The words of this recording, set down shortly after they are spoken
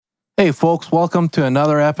Hey folks, welcome to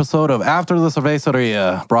another episode of After the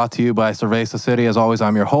Cerveceria, brought to you by Cerveza City. As always,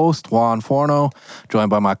 I'm your host, Juan Forno, joined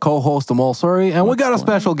by my co-host, Amol Suri, and we got a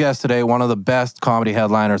special guest today, one of the best comedy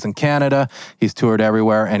headliners in Canada. He's toured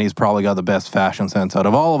everywhere, and he's probably got the best fashion sense out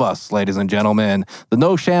of all of us, ladies and gentlemen. The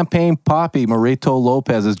No Champagne Poppy, Marito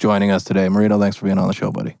Lopez, is joining us today. Marito, thanks for being on the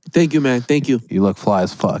show, buddy. Thank you, man. Thank you. You look fly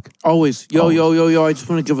as fuck. Always. Yo. I just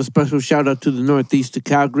want to give a special shout out to the Northeast of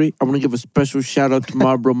Calgary. I want to give a special shout out to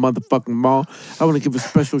Marlborough motherfucking Mall. I want to give a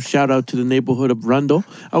special shout out to the neighborhood of Rundle.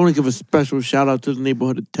 I want to give a special shout out to the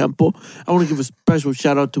neighborhood of Temple. I want to give a special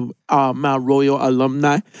shout out to Mount Royal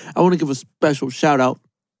alumni. I want to give a special shout out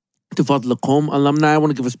to Father Lacombe alumni. I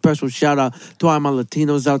want to give a special shout out to all my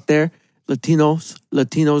Latinos out there.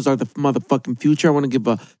 Latinos are the motherfucking future. I want to give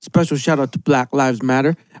a special shout out to Black Lives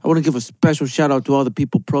Matter. I want to give a special shout out to all the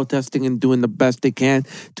people protesting and doing the best they can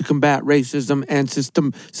to combat racism and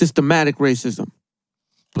systematic racism.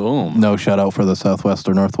 Boom. No shout out for the Southwest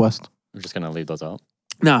or Northwest? I'm just going to leave those out.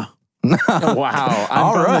 Nah. Wow.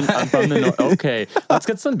 I'm from the North. Okay. Let's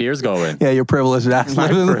get some beers going. Yeah, you're privileged ass My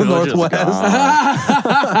living in the privilege is Northwest.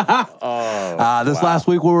 This last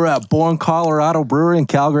week we were at Born Colorado Brewery in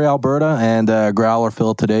Calgary, Alberta, and growler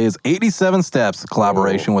fill today is 87 Steps, a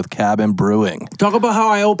collaboration with Cabin Brewing. Talk about how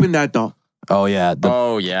I opened that, though. Oh, yeah.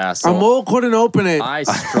 So Amol couldn't open it.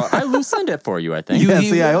 I loosened it for you, I think.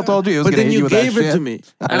 I told you he was but going to then hit you you with that gave it shit. to me,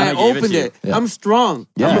 and I I gave it opened to you. it. Yeah. I'm strong.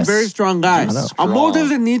 Yes. I'm a very strong guy. I know. Amol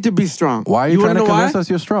doesn't need to be strong. Why are you trying wanna to know convince why? us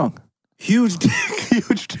you're strong? Huge dick.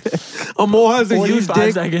 Huge dick. Amol has a huge 45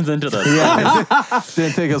 dick. seconds into this. Yeah.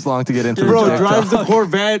 Didn't take us long to get into Bro, the dick drives talk. the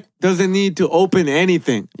Corvette, doesn't need to open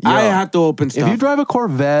anything. I have to open stuff. If you drive a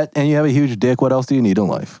Corvette and you have a huge dick, what else do you need in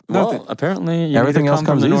life? Well, Nothing. apparently you Everything need to else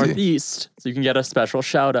come from comes the easy. Northeast, so you can get a special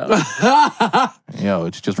shout out.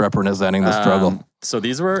 It's just representing the struggle. So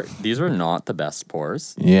these were not the best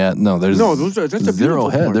pours. Yeah, no, that's a zero beautiful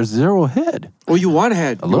head. pour. there's zero head. Oh, you want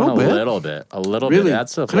head? A little bit. A little Really? bit.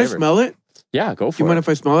 That's the Can I flavor. smell it? Yeah, go Do for you mind it. if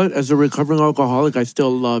I smell it? As a recovering alcoholic, I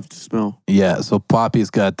still love to smell. Yeah, so Poppy's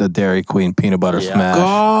got the Dairy Queen peanut butter Yeah.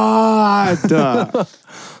 smash. God.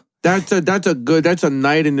 That's a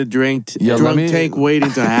night in the drink Yeah, drunk tank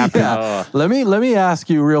waiting to happen. Yeah. Let me ask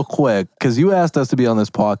you real quick, because you asked us to be on this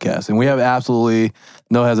podcast, and we have absolutely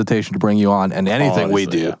no hesitation to bring you on and anything we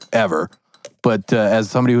Honestly, do yeah. ever. But as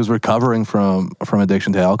somebody who's recovering from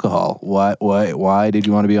addiction to alcohol, why did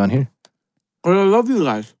you want to be on here? But I love you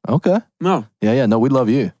guys. Okay. No. Yeah. No, we love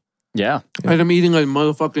you. Yeah. And I'm eating a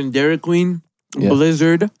motherfucking Dairy Queen Yeah.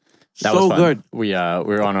 Blizzard. That So was fun. good. We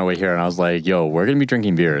were on our way here, and I was like, "Yo, we're gonna be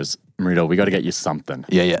drinking beers, Marito. We got to get you something."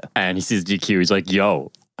 Yeah. And he sees DQ. He's like,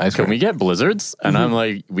 "Yo, Ice can cream. we get blizzards?" And I'm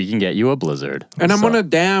like, "We can get you a blizzard." And I'm So- on a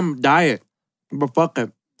damn diet. But fuck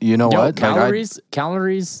it. You know Yo, what?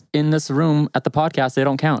 calories in this room at the podcast, they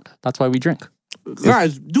don't count. That's why we drink.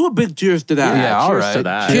 Guys, do a big cheers to that. Yeah, all cheers right. to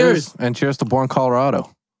that. Cheers. And cheers to Born Colorado.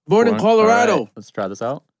 Born in Colorado. All right, let's try this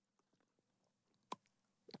out.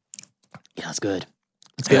 Yeah, it's good.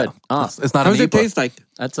 It's Yeah. good. It's not How an does it IPA. taste like?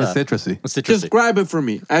 That's It's citrusy. citrusy. Describe it for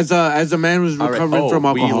me. As a man who's All right. recovering from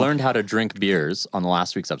alcohol. We learned how to drink beers on the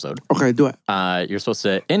last week's episode. Okay, do it. You're supposed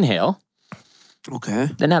to inhale, Okay.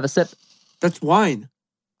 then have a sip, That's wine.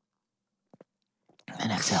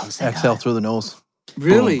 and exhale. Say Exhale hi. through the nose.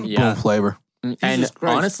 Really? Boom, Yeah. boom flavor. And Jesus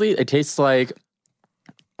Christ. honestly, it tastes like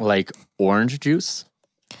orange juice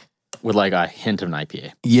with like a hint of an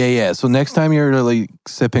IPA. Yeah. So next time you're like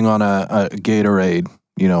sipping on a Gatorade,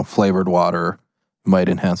 flavored water, might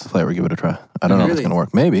enhance the flavor. Give it a try. I don't know if it's Really? gonna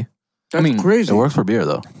work. Maybe That's mean, crazy. it works for beer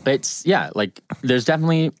though. It's there's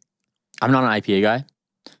definitely. I'm not an IPA guy,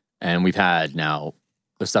 and we've had now.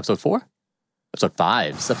 This is episode 4, episode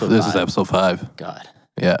 5. This is episode This 5. is episode 5. God,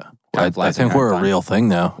 Yeah, I flies think in we're a time. real thing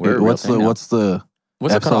now. We're a real what's thing the now. what's the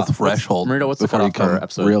what's the episode cutoff? threshold Marito, what's the before you cutoff for become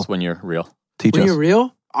episodes real? when you're real? teach When us? you're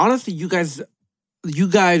real, honestly, you guys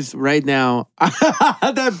right now,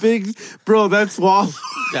 that big, bro, that's wall.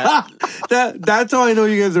 That's how I know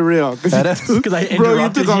you guys are real. That is- Because I Bro, you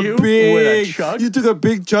interrupted took a you with a big, chug. you took a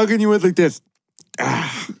big chug and you went like this.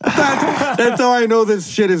 That's how I know this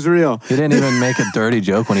shit is real. He didn't even make a dirty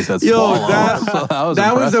joke when he said Yo, swallow. that- So was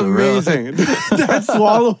impressive, really. amazing. That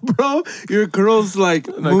swallow, bro. Your curls like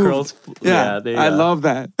My moved. curls, Yeah, they, I love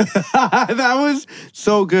that. That was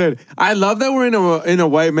so good. I love that we're in a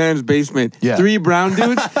white man's basement. Yeah. 3 brown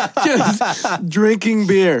dudes just drinking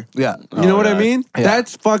beer. Yeah, You know what I God. mean? Yeah.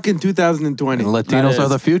 That's fucking 2020. and Latinos That are is-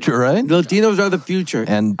 the future, right? Latinos are the future.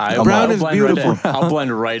 And Brown I'll is blend beautiful. Right in. I'll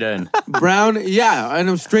blend right in. Brown, yeah. Yeah, and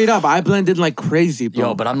I'm straight up. I blended like crazy, bro.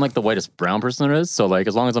 Yo, but I'm like the whitest brown person there is. So like,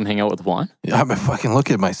 as long as I'm hanging out with Juan. Yeah, I mean, fucking look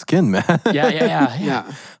at my skin, man. Yeah.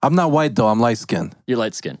 yeah, I'm not white though. I'm light skinned. You're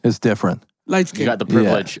light skinned. It's different. light You skin. got the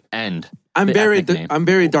privilege and I'm the very, ethnic name. I'm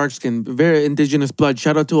very dark skinned, very indigenous blood.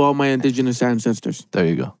 Shout out to all my indigenous ancestors. There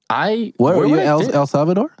you go. Where Were you would I fit? El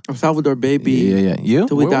Salvador? El Salvador, baby, Yeah. You?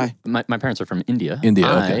 till we Where- die. My parents are from India. India.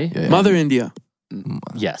 Okay. Yeah. Mother India.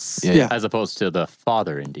 Yes. Yeah. As opposed to the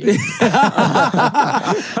father Indian.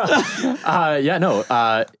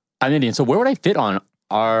 I'm Indian. So where would I fit on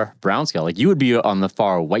our brown scale? Like you would be on the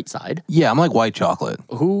far white side. Yeah, I'm like white chocolate.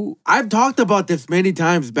 Who? I've talked about this many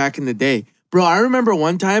times back in the day. Bro, I remember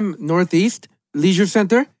one time, Northeast Leisure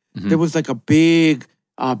Center, there was like a big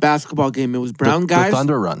basketball game. It was brown guys. The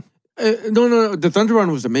Thunder Run. No. The Thunder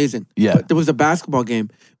Run was amazing. Yeah. But there was a basketball game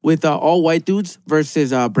with all white dudes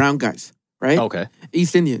versus brown guys, right? Okay.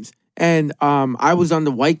 East Indians. And I was on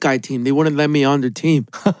the white guy team. They wouldn't let me on their team.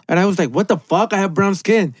 And I was like, what the fuck? I have brown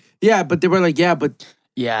skin. Yeah, but they were like, yeah, but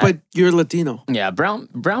you're Latino. Yeah, brown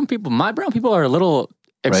people. My brown people are a little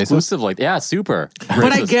exclusive. Like, yeah, super.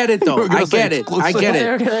 But I get it, though. We're gonna I say get it. exclusive. I get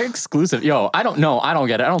it. They're exclusive. Yo, I don't know. I don't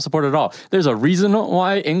get it. I don't support it at all. There's a reason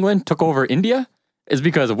why England took over India. Is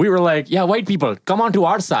because we were like, yeah, white people, come on to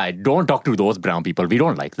our side. Don't talk to those brown people. We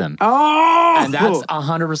don't like them. Oh! And that's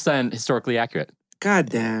 100% historically accurate. God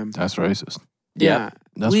damn. That's racist. Yeah.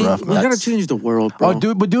 That's we, rough. We gotta change the world, bro. Oh,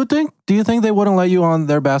 do you think they wouldn't let you on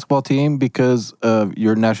their basketball team because of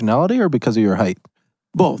your nationality or because of your height?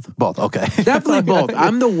 Both. Both. Okay. Definitely both.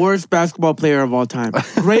 I'm the worst basketball player of all time.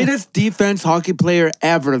 Greatest defense hockey player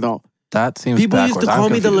ever, though. That seems People backwards. used to call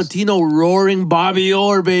I'm me the confused. Latino roaring Bobby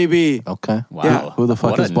Orr, baby. Okay. Wow. Yeah. Who the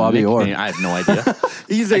fuck What is a Bobby Orr? nickname. I have no idea.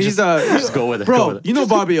 Just go with it. Bro, Go with it. you know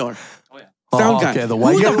Bobby Orr. Oh, Sound guy. okay, the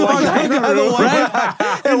white Who guy. the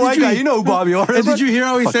fuck- Hey, white guy, you know who Bobby Orr is. And did you hear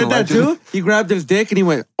how he Fucking said that legend. too? He grabbed his dick and he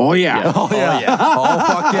went, "Oh yeah, Oh, yeah. Oh,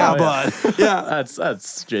 fuck yeah, bud. yeah,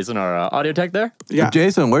 That's Jason, our audio tech there. yeah."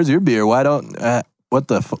 Jason, where's your beer? Why don't... what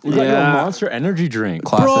the fuck? We got you a Yeah. Monster Energy drink.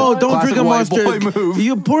 Bro, don't drink a white Monster. boy move.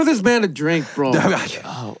 You pour this man a drink, bro.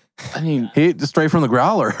 Oh, I mean, He straight from the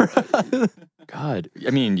growler. God.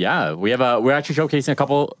 I mean, yeah. We're actually showcasing a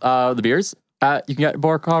couple of the beers you can get at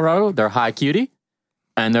Boar, Colorado. They're High Cutie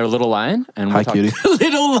and they're Little Lion. And Hi, cutie.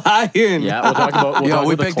 Little lion. Yeah, we'll talk about. Yo,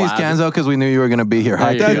 we picked these cans out because we knew you were going to be here.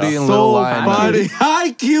 Hi, There you cutie go. and So Little Lion. funny.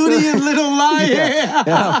 Hi, cutie and little lion.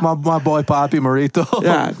 Yeah, my boy Papi Marito.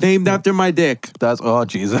 Yeah, named after my dick. That's, oh,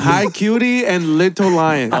 Jesus. Hi, cutie and little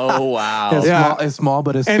lion. Oh wow. It's, Yeah. small, it's small,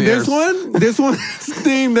 but it's And fierce. this one's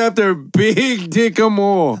named after Big Dick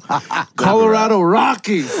Amore, Colorado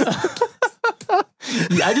Rockies.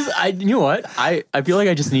 You know what? I feel like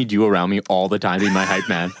I just need you around me all the time to be my hype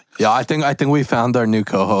man. Yeah, I think we found our new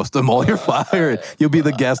co-host. Mole, you're fired. You'll be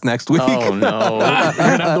the guest next week. Oh no. We're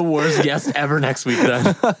gonna have the worst guest ever next week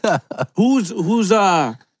then. Who's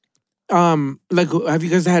like, have you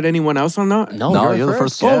guys had anyone else on that? No, you're the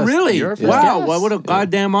first guest. Oh, really? You're a first Wow, guest. what a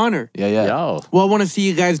goddamn honor. Yeah, yeah. Yo. Well, I want to see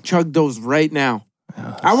you guys chug those right now.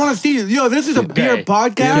 I want to see you. Yo, this is a beer Okay.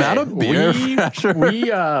 podcast. Not a beer fresher. We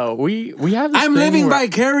have this I'm thing living where-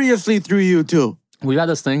 vicariously through you too. We've had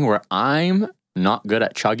this thing where I'm not good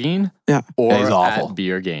at chugging Yeah. or He's awful. at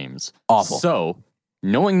beer games. Awful. So,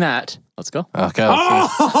 knowing that, let's go. Okay.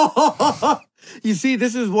 Let's see. Oh! You see,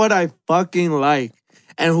 this is what I fucking like.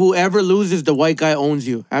 And whoever loses, the white guy owns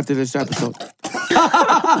you after this episode.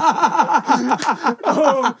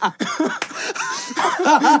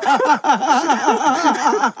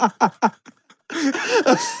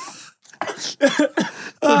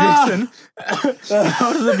 Jason,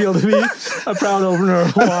 how does it feel to be a proud owner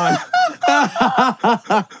of one?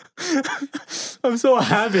 I'm so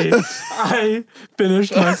happy. I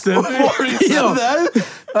finished my sip. Yo,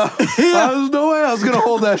 There's no way I was going to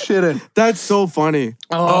hold that shit in. that's so funny.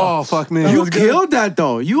 Oh, fuck me. You killed that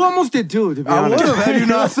though. You almost did too, to be I would honest. have had you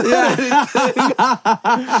not said anything.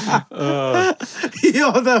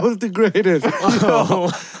 Yo, that was the greatest.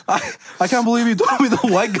 I can't believe you told me the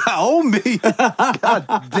white guy owned me. God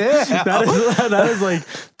damn. That is like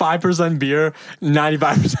 5% beer,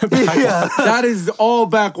 95% alcohol. That is all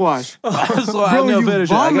backwash. So Bro, I'm gonna you finish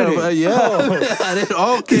it. vomited. Yeah. I didn't.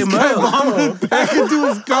 Oh, came out. Back into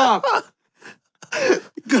his cup.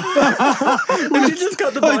 We should just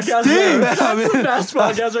cut the podcast there. That's the best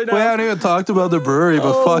podcast right now. We haven't even talked about the brewery,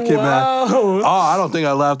 but fuck it, man. Oh, I don't think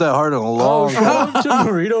I laughed that hard in a long time. Shout out to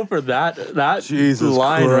Burrito for that Jesus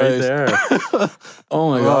line Christ. right there.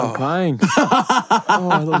 Oh my God, I'm crying.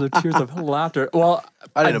 Oh, those are tears of laughter. Well,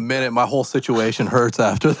 I need a minute. My whole situation hurts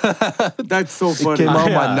after that. That's so It funny. came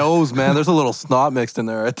out my Yeah. nose, man. There's a little snot mixed in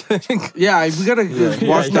there, I think. Yeah, we gotta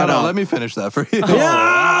wash yeah, that No, out. let me finish that for you.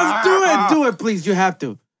 Yeah, do it, please. You have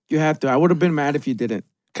to. You have to. I would have been mad if you didn't.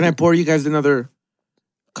 Can I pour you guys another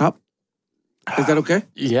cup? Is that okay?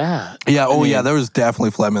 yeah. Yeah, oh yeah, there was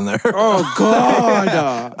definitely phlegm in there. Oh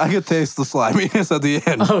God! I could taste the sliminess at the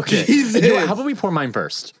end. Okay. Jesus. How about we pour mine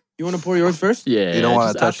first? You want to pour yours first? Yeah. You don't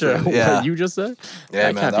wanna just touch after that. Yeah. what you just said? Yeah,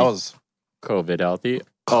 That man, can't that be was COVID healthy.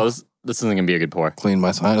 Oh, this isn't gonna be a good pour. clean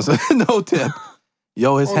my sinuses. No tip.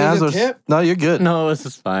 Yo, his Oh, hands there's are. a tip? No, you're good. No, this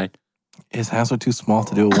is fine. His hands are too small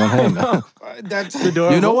to do it with one hand, man. That's The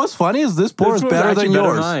door. You know what's funny is this pour is better than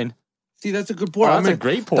yours. Mine. see, that's a good pour. Oh, I'm that's a a,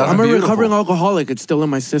 great pour. That's I'm a beautiful. recovering alcoholic. It's still in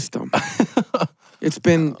my system. It's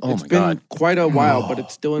been Oh it's my been God. quite a while, but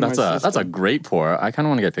it's still in That's my a system. great pour. I kind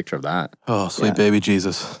of want to get a picture of that. Oh, sweet Yeah. baby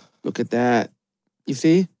Jesus. Look at that. You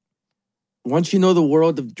see? Once you know the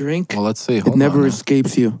world of drink, Well, let's see. it Hold never on now.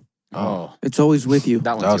 escapes you. Oh, It's always with you.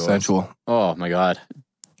 that one's That was yours. sensual. Oh my God.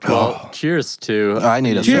 Well, cheers to. I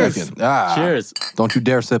need a Cheers. second. Ah, Cheers. Don't you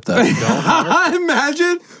dare sip that.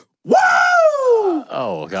 Imagine. Woo!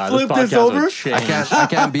 Oh God, Flip this this podcast over? would change. I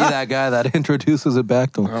can't be that guy that introduces it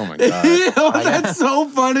back to him. Oh my God. Yo, that's so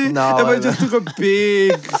funny. No, if I I- just took a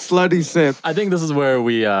big slutty sip. I think this is where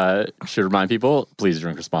we should remind people: please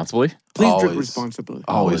drink responsibly. Please Always. drink responsibly.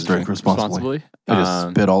 Always drink responsibly. I just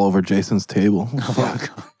Um, spit all over Jason's table.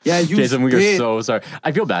 Yeah, you Jason, we are spit. so sorry.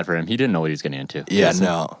 I feel bad for him. He didn't know what he was getting into. Yeah,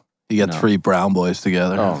 no. You got No. 3 brown boys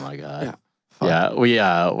together. Oh my God. Yeah.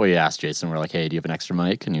 Yeah, we asked Jason. We're like, hey, do you have an extra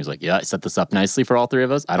mic? And he was like, yeah, I set this up nicely for all 3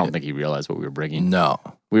 of us. I don't think he realized what we were bringing. No.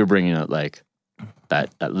 We were bringing it like that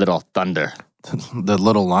little thunder. The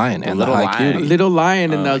little lion and the little high lion. cutie. Little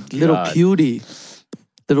lion and Oh, the little God. cutie.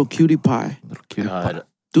 Little cutie pie. Little cutie God. pie.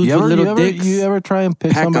 Dudes You with ever, little you, ever, dicks you ever try and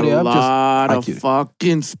pick pack somebody a up? lot high of cutie.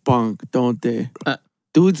 fucking spunk, don't they? Uh.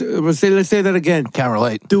 Dudes, let's say that again. Can't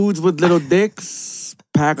relate. Dudes with little dicks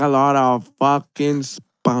pack a lot of fucking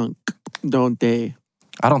spunk, don't they?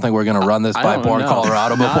 I don't think we're going to run this I by don't Born know.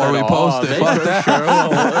 Colorado Not before at we all. post it. They Fuck for that. sure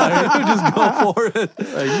will. Just go for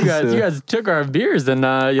it. You guys took our beers and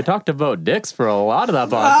you talked about dicks for a lot of that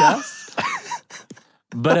podcast.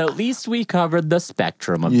 But at least we covered the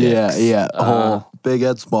spectrum of Yeah, dicks. yeah. Big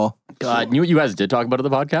and small. God, you guys did talk about it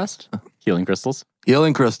on the podcast? Healing crystals?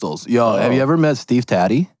 Healing crystals. Yo, have you ever met Steve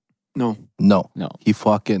Taddy? No. No. No. He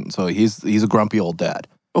fucking, so he's a grumpy old dad.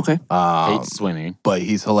 Okay. Hates swimming. But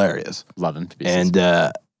he's hilarious. Love him to pieces.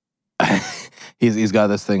 And he's got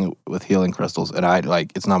this thing with healing crystals. And I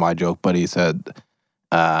like, it's not my joke, but he said,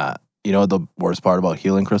 you know what the worst part about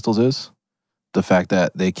healing crystals is? The fact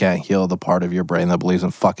that they can't heal the part of your brain that believes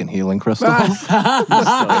in fucking healing crystals.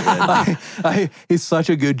 He's such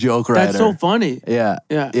a good joke writer. That's so funny. Yeah.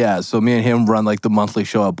 Yeah. Yeah. So me and him run like the monthly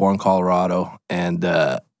show at Born Colorado. And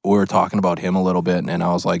we were talking about him a little bit. And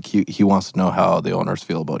I was like, he wants to know how the owners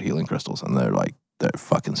feel about healing crystals. And they're like, they're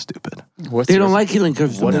fucking stupid. What's They don't yours? like healing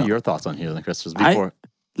crystals. What No. are your thoughts on healing crystals I- before?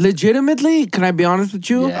 Legitimately, can I be honest with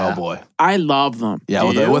you? Yeah. Oh boy. I love them. Yeah, Do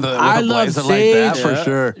with you? a, with a, with I a love blazer like that sage. for Yeah.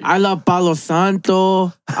 sure. I love Palo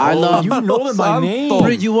Santo. I love you know them by name. Bro,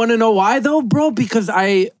 you want to know why though, bro? Because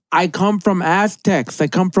I come from Aztecs. I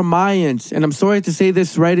come from Mayans. And I'm sorry to say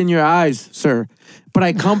this right in your eyes, sir. But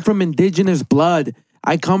I come from indigenous blood.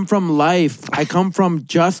 I come from life. I come from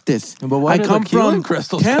justice. But why I did come the healing from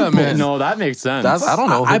crystals come temples. in? No, that makes sense. I don't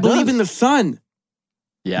know. if I it believe does. in the sun.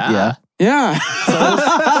 Yeah. Yeah. Yeah.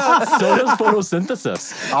 So does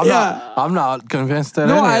photosynthesis. I'm not convinced that.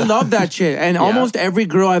 No, any I of- love that shit. And almost every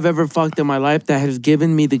girl I've ever fucked in my life that has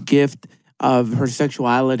given me the gift of her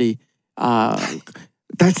sexuality.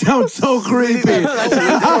 That sounds so creepy.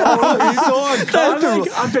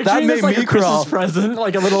 I'm picturing this like a Christmas present,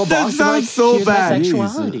 like a little That box. sounds so "Here's my bad."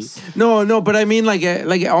 sexuality." Jesus. No, but I mean, like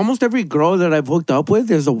almost every girl that I've hooked up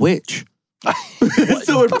with is a witch.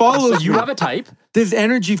 So it follows So you me. have a type. This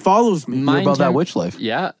energy follows me. Mine about that tend- witch life?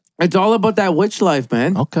 Yeah. It's all about that witch life,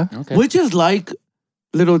 man. Okay. Okay. Witches like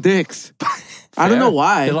little dicks. I don't know Fair.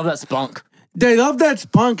 why. They love that spunk. They love that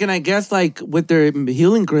spunk, and I guess like with their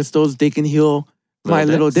healing crystals, they can heal my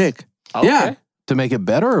little dicks? dick. Okay. Yeah. To make it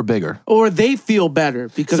better or bigger? Or they feel better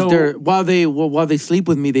because So- they're while they sleep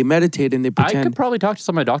with me, they meditate and they I pretend. could probably talk to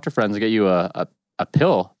some of my doctor friends and get you a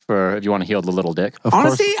pill for if you want to heal the little dick. Of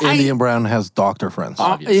Honestly, course, Indian Brown has doctor friends.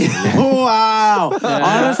 Wow.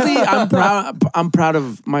 Honestly, I'm proud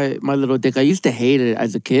of my little dick. I used to hate it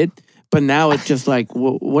as a kid, but now it's just like,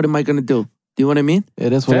 what am I gonna do? Do you know what I mean?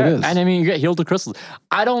 It is what Fair. it is. And I mean, you get healed with crystals.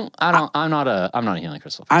 I'm not a healing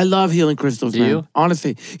crystal. I love healing crystals, man. you?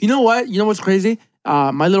 Honestly. You know what? You know what's crazy?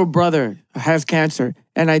 My little brother has cancer,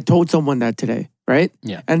 and I told someone that today, right?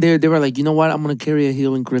 Yeah. And they were like, you know what? I'm gonna carry a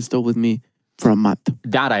healing crystal with me for a month.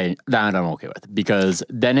 That I'm okay with because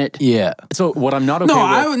then it. Yeah. So what I'm not okay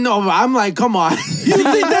with. I'm like, come on. You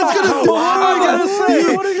think that's gonna do? What am I gonna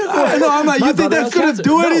say? What are you gonna say? No, I'm like, My you think brother that's has gonna cancer. do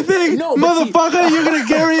No, anything, no, but see- motherfucker? You're gonna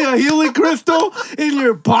carry a healing crystal in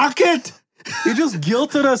your pocket? You just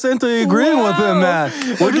guilted us into agreeing with him, man.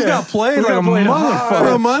 We just got played like a motherfucker. For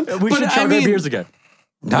a month. We should chug our beers again.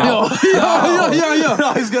 No. Yeah.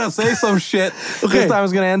 No, he's gonna say some shit. Okay. This time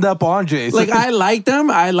it's gonna end up on Jason. Like I like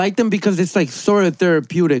them because it's like sort of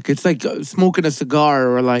therapeutic. It's like smoking a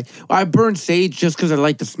cigar or like I burn sage just because I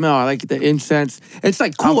like the smell. I like the incense. It's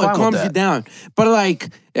like cool. I'm fine It calms with you that. down. But like,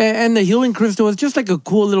 and the healing crystal is just like a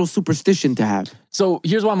cool little superstition to have. So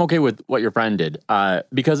here's why I'm okay with what your friend did,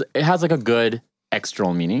 because it has like a good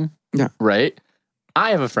external meaning. Yeah. Right.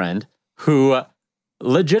 I have a friend who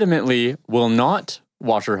legitimately will not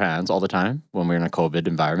wash her hands all the time when we're in a COVID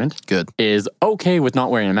environment. Good. Is okay with not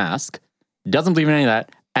wearing a mask. Doesn't believe in any of that,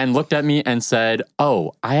 and looked at me and said,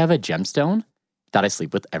 "Oh, I have a gemstone that I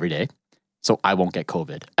sleep with every day, so I won't get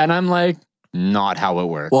COVID." And I'm like, not how it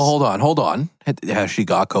works. Well, hold on. Has she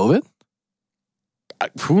got COVID?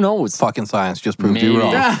 Who knows? Fucking science just proved you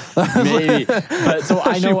wrong. Maybe. But so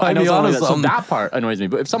I She know might be something onto like that. So something. that part annoys me.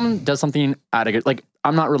 But if someone does something at a good, like,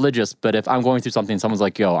 I'm not religious, but if I'm going through something, someone's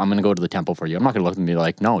like, yo, I'm going to go to the temple for you. I'm not going to look at me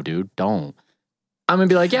like, no, dude, don't. I'm going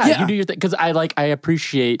to be like, yeah, Yeah. you do your thing. Because I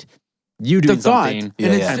appreciate you doing thought. something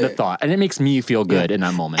Yeah, yeah. and the thought. And it makes me feel good in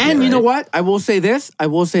that moment. And you know right? what? I will say this.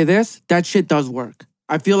 That shit does work.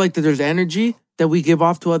 I feel like that there's energy that we give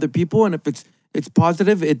off to other people, and if it's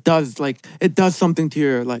positive, it does something to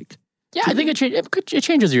your like. Yeah, I think it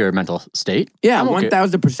changes your mental state. Yeah, I'm okay.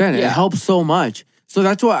 1000%. It Yeah. helps so much. So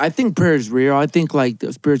that's why I think prayer is real. I think like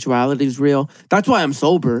the spirituality is real. That's why I'm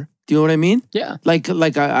sober. Do you know what I mean? Yeah. Like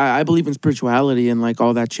I believe in spirituality and like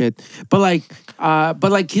all that shit. But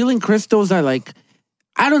like healing crystals are like,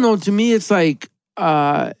 I don't know. To me, it's like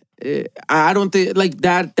I don't think like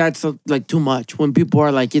that. That's like too much. When people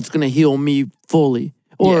are like, it's gonna heal me fully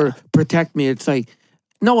or Yeah. protect me. It's like,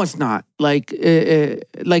 no, it's not. Like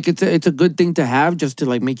it's a good thing to have just to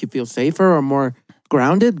like make you feel safer or more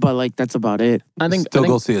grounded. But like that's about it. I think Still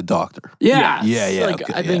go see a doctor. Yeah. Yeah, Like,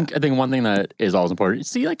 okay, I think one thing that is always important,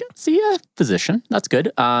 see a physician. That's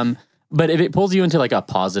good. But if it pulls you into like a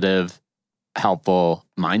positive, helpful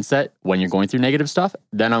mindset when you're going through negative stuff,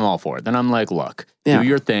 then I'm all for it. Then I'm like, look, Yeah. do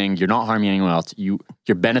your thing. You're not harming anyone else. You're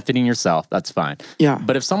benefiting yourself. That's fine. Yeah.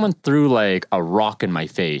 But if someone threw like a rock in my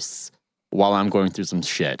face while I'm going through some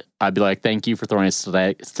shit, I'd be like, thank you for throwing a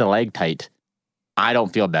stalactite. I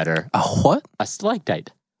don't feel better. What? A stalactite.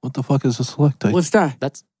 What the fuck is a stalactite? What's that?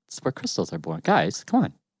 That's where crystals are born. Guys, come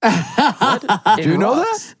on. Do you know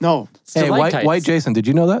that? No. Hey, Stalactites. White Jason, did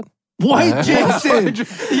you know that? White Jason.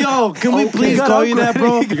 Yo, can we please call you that,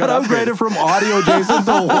 bro? You got upgraded from audio Jason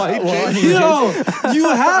to White Jason. Yo, you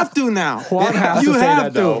have to now. Juan has You to say have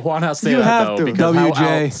that though. to. Juan has to say You that have though. to. Because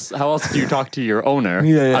WJ. how else do you talk to your owner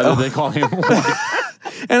Yeah. other than calling him White?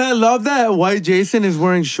 And I love that White Jason is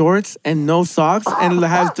wearing shorts and no socks and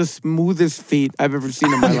has the smoothest feet I've ever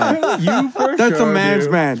seen in my life. You for That's sure, a man's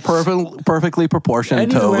dude. man. Perfectly proportioned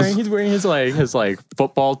And toes. he's wearing his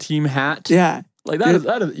football team hat. Yeah. Like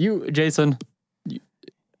that is you, Jason.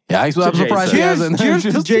 Yeah, I'm surprised Jason. he hasn't. Cheers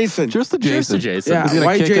to Jason. Cheers to Cheers to Jason. Jason. Yeah. He's gonna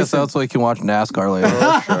White kick us Jason. out so he can watch NASCAR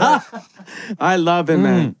later. I love it,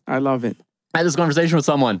 man. I love it. I had this conversation with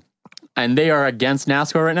someone, and they are against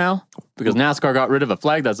NASCAR right now because NASCAR got rid of a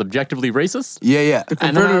flag that's objectively racist. Yeah.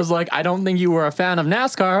 And then I was like, I don't think you were a fan of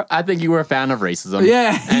NASCAR. I think you were a fan of racism.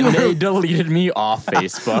 Yeah, And you they were- deleted me off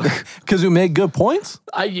Facebook. Because you made good points.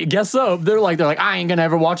 I guess so. They're like, I ain't gonna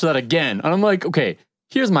ever watch that again. And I'm like, okay,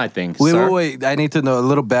 here's my thing. sir. Wait. I need to know a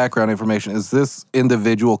little background information. Is this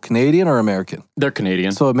individual Canadian or American? They're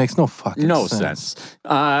Canadian. So it makes no fucking no sense. sense.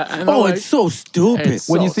 And Oh, I'm like, it's so stupid. It's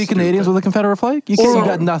When so you see Canadians stupid. with a Confederate flag, you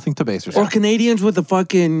got nothing to base Or yourself. Canadians with the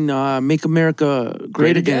fucking Make America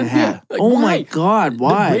Great Again hat. Like, Oh why? my God, The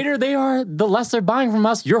why? greater they are, the less they're buying from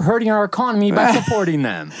us. You're hurting our economy by supporting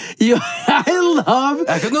them. Yo, I love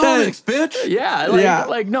Economics, bitch. Yeah, Yeah.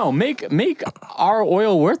 like no, make our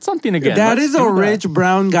oil worth something again. That Let's is a do that. rich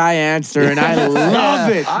brown guy answer, and I love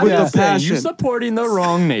it with the passion. You're supporting the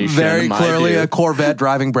wrong nation. Very in my clearly view. a Corvette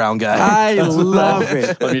driving brown guy. I love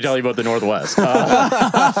it. Let me tell you about the Northwest.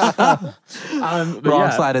 But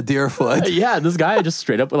Wrong side of Deerfoot. Yeah, this guy just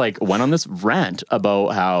straight up like went on this rant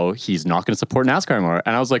about how he's not going to support NASCAR anymore.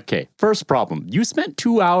 And I was like, okay, first problem. You spent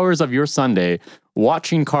 2 hours of your Sunday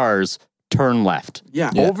watching cars turn left. Yeah.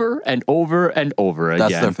 Over and over and over again.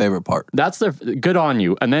 That's their favorite part. That's their good on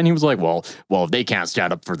you. And then he was like, well, if they can't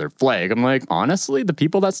stand up for their flag. I'm like, honestly, the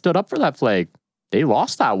people that stood up for that flag, they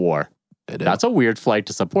lost that war. That's a weird flag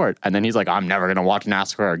to support. And then he's like, I'm never going to watch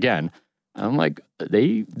NASCAR again. And I'm like,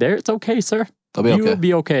 it's okay, sir. They'll be okay. You will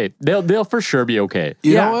be okay. They'll for sure be okay.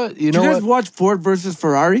 You know what? Did you guys watch Ford versus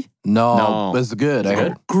Ferrari? No. It's good. I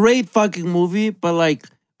heard. Great fucking movie, but like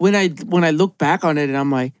when I look back on it and I'm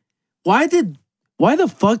like, why the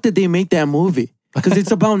fuck did they make that movie? Because it's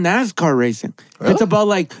about NASCAR racing. Really? It's about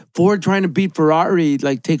like Ford trying to beat Ferrari,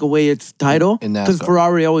 like take away its title. In NASCAR. Because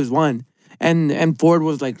Ferrari always won. And Ford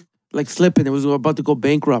was like slipping. It was about to go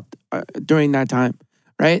bankrupt during that time.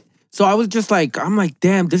 Right? So I was just like, I'm like,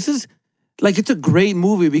 damn, this is like, it's a great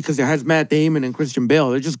movie because it has Matt Damon and Christian Bale.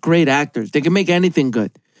 They're just great actors. They can make anything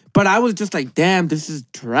good. But I was just like, damn, this is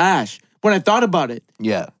trash. When I thought about it.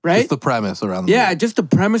 Yeah. Right? Just the premise around the movie. Yeah, just the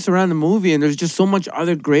premise around the movie. And there's just so much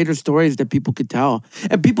other greater stories that people could tell.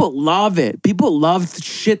 And people love it. People love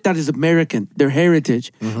shit that is American, their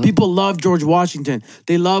heritage. People love George Washington.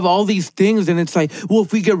 They love all these things. And it's like, well,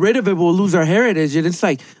 if we get rid of it, we'll lose our heritage. And it's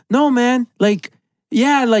like, no, man. Like,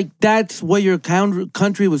 yeah, like that's what your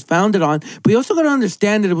country was founded on. But you also got to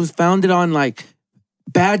understand that it was founded on like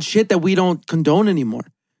bad shit that we don't condone anymore.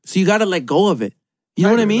 So you got to let go of it. You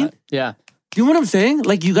know what I mean? Yeah. Do you know what I'm saying?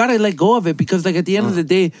 Like, you got to let go of it because, like, at the end of the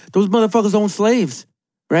day, those motherfuckers own slaves,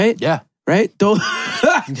 right? Yeah. Right? Those,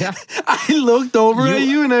 Yeah. I looked over at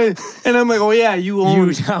you and I'm like, oh, yeah, you own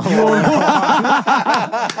because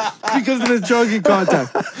of the drunken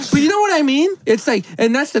contact. But you know what I mean? It's like,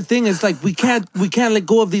 and that's the thing. It's like, we can't let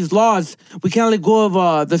go of these laws. We can't let go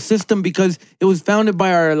of the system because it was founded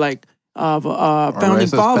by our, like, founding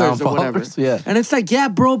fathers or whatever. Yeah. And it's like, yeah,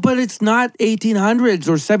 bro, but it's not 1800s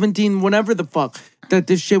or 17, whatever the fuck that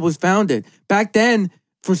this shit was founded. Back then,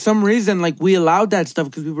 for some reason, like we allowed that stuff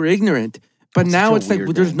because we were ignorant. But now it's like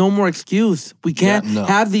there's no more excuse. We can't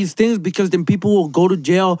have these things because then people will go to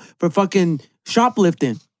jail for fucking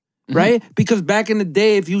shoplifting. Right? Because back in the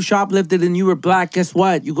day, if you shoplifted and you were black, guess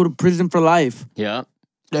what? You go to prison for life. Yeah.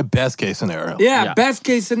 The best case scenario. Yeah, best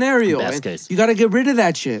case scenario. Best case. You got to get rid of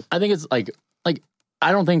that shit. I think it's like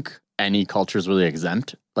I don't think any culture is really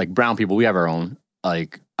exempt. Like brown people, we have our own.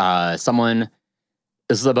 Like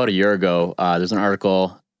this is about a year ago. There's an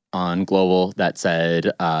article on Global that said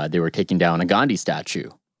they were taking down a Gandhi statue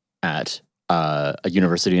at a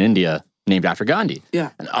university in India named after Gandhi.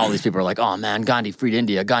 Yeah. And all these people are like, oh man, Gandhi freed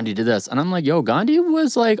India. Gandhi did this. And I'm like, yo, Gandhi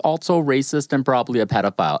was like also racist and probably a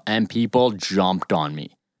pedophile. And people jumped on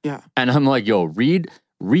me. Yeah. And I'm like, yo, read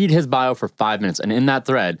his bio for 5 minutes. And in that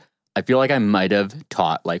thread, I feel like I might have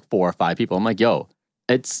taught like 4 or 5 people. I'm like, yo,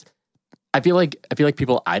 I feel like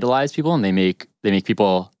people idolize people and they make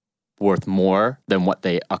people worth more than what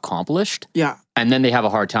they accomplished. Yeah. And then they have a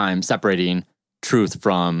hard time separating truth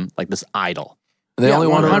from like this idol. They only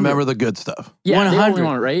want to 100. remember the good stuff. Yeah, they 100. only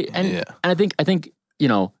want it, right? And I think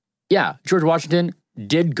George Washington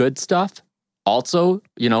did good stuff. Also,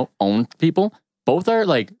 owned people. Both are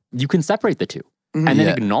like you can separate the two and then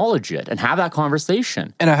acknowledge it and have that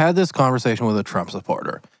conversation. And I had this conversation with a Trump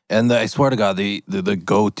supporter, and I swear to God, the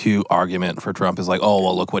go-to argument for Trump is like, "Oh,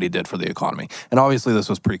 well, look what he did for the economy." And obviously, this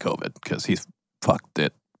was pre-COVID because he's fucked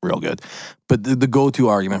it real good. But the go-to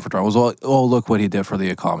argument for Trump was, "Oh, look what he did for the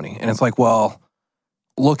economy," and it's like, well.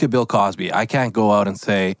 Look at Bill Cosby. I can't go out and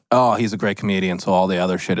say, oh, he's a great comedian, so all the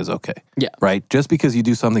other shit is okay. Yeah. Right? Just because you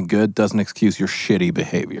do something good doesn't excuse your shitty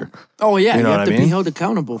behavior. Oh, yeah. You know have what to I be mean? held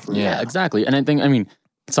accountable for it. Yeah, exactly. And I mean,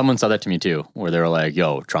 someone said that to me too, where they were like,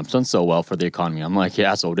 yo, Trump's done so well for the economy. I'm like,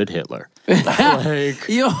 yeah, so did Hitler. like,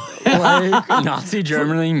 Yo. like Nazi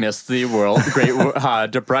Germany missed the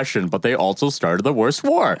Great Depression, but they also started the worst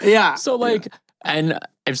war. Yeah. So like, and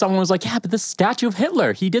if someone was like, yeah, but this statue of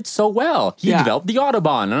Hitler, he did so well. He developed the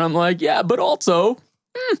Autobahn. And I'm like, yeah, but also.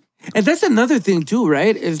 And that's another thing too,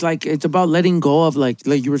 right? Is like it's about letting go of like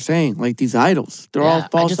you were saying, like these idols. They're all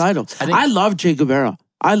false idols. I love Che Guevara.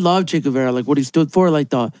 Like what he stood for, like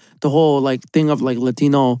the whole like thing of like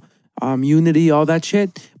Latino unity, all that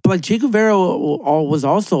shit. But like Che Guevara was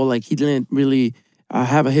also like he didn't really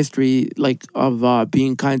have a history like of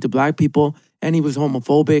being kind to black people, and he was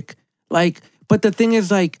homophobic. Like, but the thing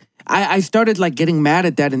is like I started like getting mad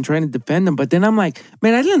at that and trying to defend him, but then I'm like,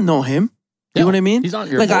 man, I didn't know him. You know what I mean? He's on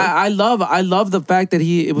your like board. I love the fact that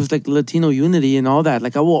it was like Latino unity and all that.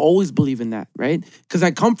 Like I will always believe in that, right? Because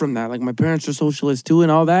I come from that. Like my parents are socialists too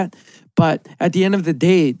and all that. But at the end of the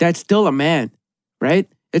day, that's still a man, right?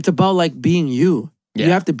 It's about like being you. Yeah.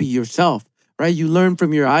 You have to be yourself, right? You learn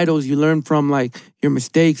from your idols. You learn from like your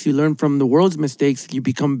mistakes. You learn from the world's mistakes. You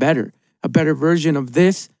become better, a better version of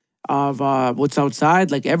this, of what's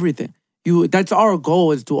outside, like everything. That's our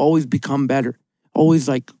goal, is to always become better, always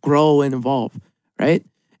like grow and evolve, right?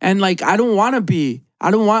 And like I wanted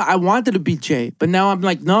to be Jay, but now I'm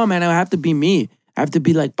like, no, man, I have to be me. I have to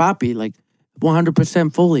be like Papi, like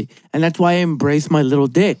 100% fully. And that's why I embrace my little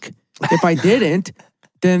dick. If I didn't,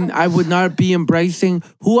 then I would not be embracing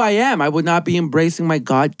who I am. I would not be embracing my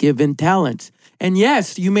God-given talents. And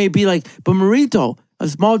yes, you may be like, but Marito, a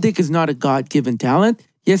small dick is not a God-given talent.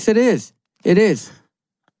 Yes, it is. It is.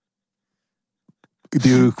 Do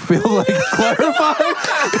you feel like clarifying?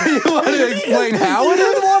 You want to explain how it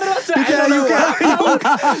is? You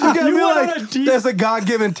can't be like, there's a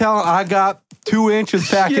God-given talent. I got 2 inches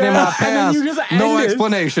packing in my pants. No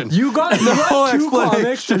explanation. You got two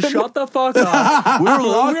comics to shut the fuck up. We were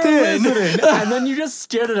locked in. And then you just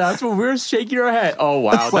stared at us when we were shaking our head. Oh,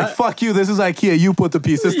 wow. It's like, fuck you. This is IKEA. You put the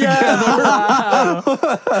pieces together.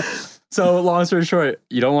 So, long story short,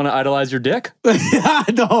 you don't want to idolize your dick? Yeah,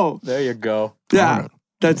 no. There you go. Yeah,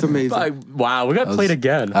 that's amazing. Wow, we got played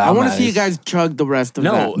again. I want to see you guys chug the rest of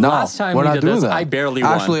that. No, last time we're we not did doing this, that. I barely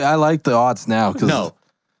won. Actually, I like the odds now. No.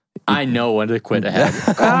 I know when to quit ahead.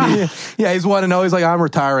 Yeah, he's 1-0. He's like, I'm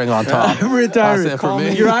retiring on top. I'm retiring. That's it for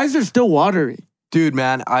me. Your eyes are still watery. Dude,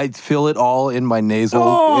 man, I feel it all in my nasal.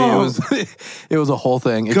 Oh. It was a whole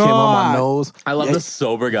thing. It came on my nose. I love the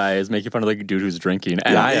sober guys making fun of the dude who's drinking,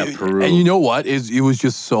 and I approve. And you know what? It was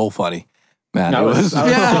just so funny. Man, That it was was so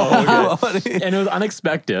so good. funny. And it was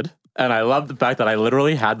unexpected. And I love the fact that I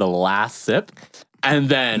literally had the last sip and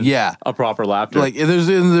then a proper laughter. Like there's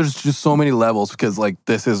just so many levels, because like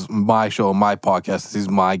this is my show, my podcast, this is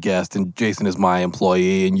my guest, and Jason is my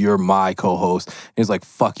employee, and you're my co-host. And he's like,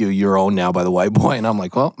 fuck you, you're owned now by the white boy. And I'm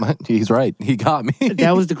like, well, he's right. He got me.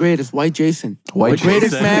 That was the greatest. White Jason. White the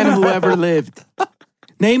greatest Jason. man who ever lived.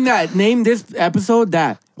 Name that. Name this episode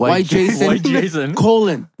that. White Jason. White Jason.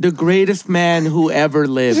 Colon. The greatest man who ever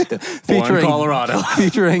lived. Born Colorado.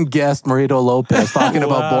 Featuring guest Marito Lopez talking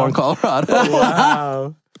about Born Colorado.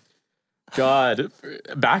 Wow. God.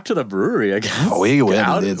 Back to the brewery, I guess. Oh, we went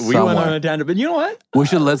We went on a tangent. But you know what? We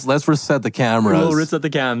should let's reset the cameras. We'll reset the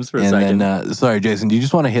cams for a and second. then, sorry, Jason, do you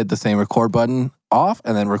just want to hit the same record button off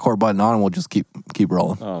and then record button on, and we'll just keep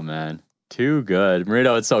rolling? Oh, man. Too good.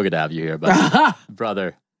 Marito, it's so good to have you here,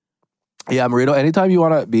 brother. Yeah, Marito, anytime you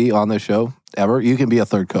want to be on this show, ever, you can be a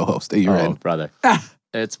third co-host. You're in. Brother.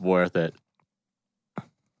 It's worth it.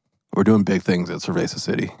 We're doing big things at Cerveza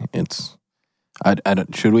City.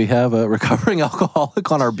 Should we have a recovering alcoholic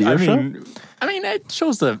on our beer show? I mean, it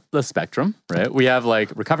shows the spectrum, right? We have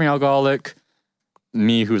like recovering alcoholic,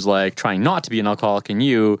 me who's like trying not to be an alcoholic, and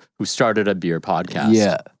you who started a beer podcast.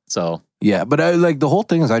 Yeah. So Yeah, but like the whole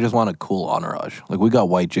thing is, I just want a cool entourage. Like we got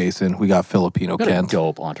White Jason, we got Filipino got a Kent.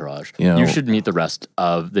 dope entourage. You know- You should meet the rest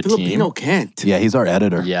of the Filipino team. Kent. Yeah, he's our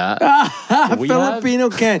editor. Yeah. We Filipino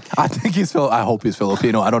Kent. I think I hope he's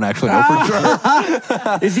Filipino. I don't actually know for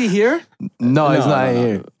sure. Is he here? No, he's not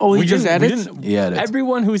here. Oh, he We just didn't- we edits? didn't- Yeah, that's-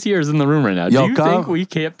 Everyone who's here is in the room right now. Yo, Do you come. think we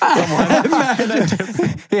kept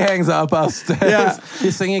someone? He hangs up upstairs. Yeah.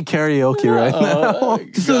 He's singing karaoke right now.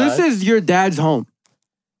 So this is your dad's home.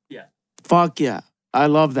 Yeah. Fuck yeah. I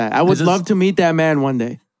love that. I would Is this- love to meet that man one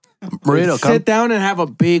day. Marito, come. Sit down and have a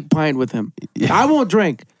big pint with him. I won't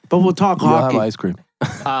drink, but we'll talk You'll have hockey. ice cream.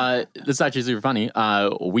 This is actually super funny.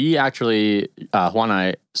 We actually, Juan and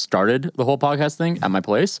I started the whole podcast thing at my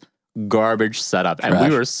place. Garbage setup. And Trash.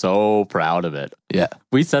 we were so proud of it. Yeah.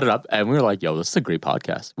 We set it up and we were like, yo, this is a great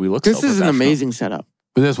podcast. We look This so is an professional. amazing setup.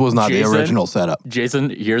 But this was not Jason? the original setup. Jason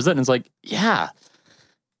hears it and is like, yeah.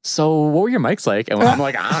 So what were your mics like? And I'm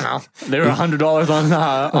like, I don't know. They were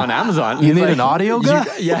 $100 on Amazon. You He's need like, an audio guy?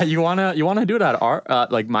 Yeah, you wanna do it at our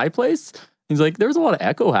like my place? He's like, there's a lot of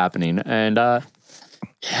echo happening. And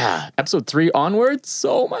yeah, episode 3 onwards,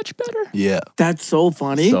 so much better. Yeah. That's so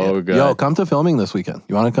funny. So good. Yo, come to filming this weekend.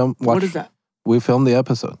 You want to come watch? What is that? We filmed the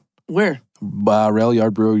episode. Where? Rail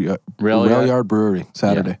Yard Brewery. Rail Yard? Brewery,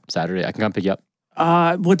 Saturday, Yeah, Saturday. I can come pick you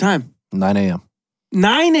up. What time? 9 a.m.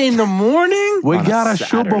 9 in the morning? We On a gotta shoot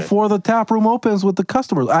Saturday. before the tap room opens with the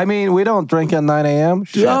customers. I mean, we don't drink at 9 a.m.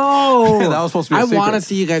 Shit. Yo. That was supposed to be a I secret. want to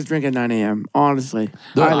see you guys drink at 9 a.m. Honestly.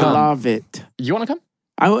 Dude, I come. love it. You want to come?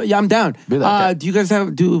 I'm down. Be that guy. Do you guys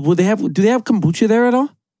have do they have kombucha there at all?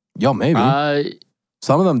 Yo, maybe.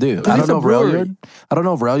 Some of them do. it's I don't a know if brewery.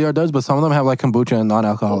 Rail Yard does, but some of them have like kombucha and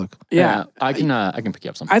non-alcoholic. Yeah. I can pick you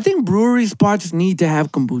up some. I think brewery spots need to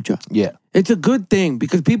have kombucha. Yeah. It's a good thing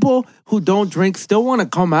because people who don't drink still want to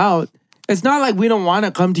come out. It's not like we don't want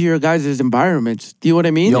to come to your guys' environments. Do you know what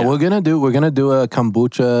I mean? Yo, we're gonna do a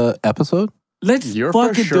kombucha episode. Let's You're for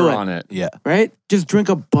fucking sure do it. on it. Yeah. Right? Just drink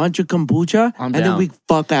a bunch of kombucha I'm and then down. we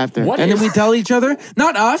fuck after. What and then if- we tell each other,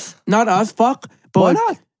 not us, fuck. But Why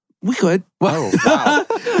not? We could. Oh wow!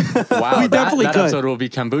 Wow, We definitely that could. episode will be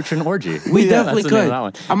kombucha and orgy. We Yeah, definitely that's the name could. of that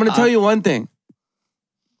one. I'm going to tell you one thing.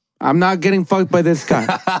 I'm not getting fucked by this guy.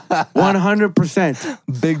 100%.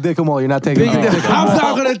 Big dick 'em all. You're not taking Big big dick. dick. I'm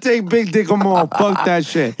not going to take big dick on all. Fuck that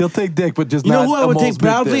shit. He'll take dick, but just You not know who I would Amal's take big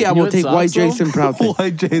proudly? dick. I You know will what take White sucks, though? Jason proudly.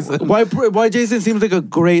 White Jason. White Jason seems like a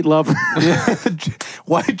great lover.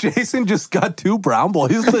 White Jason just got 2 brown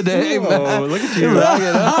boys today, Oh, man. look at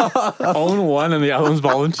you! Own one and the other one's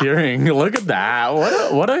volunteering. Look at that!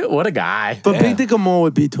 What a guy! But big dick on all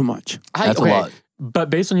would be too much. That's a lot.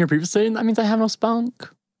 But based on your previous statement, that means I have no spunk.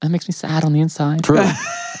 That makes me sad on the inside. True.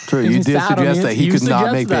 True. Makes You me did sad on the suggest that inside. he You could not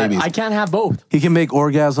suggest make that. babies. I can't have both. He can make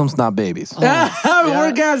orgasms, not babies.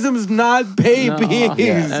 Orgasms, not babies.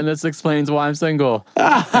 Yeah, and this explains why I'm single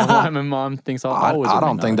and why my mom thinks I'll I always.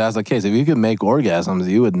 don't think that's the case. If you could make orgasms,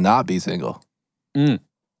 you would not be single.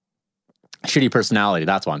 Shitty personality.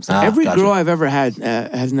 That's why I'm saying. Every Gotcha. girl I've ever had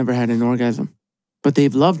has never had an orgasm, but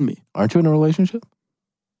they've loved me. Aren't you in a relationship?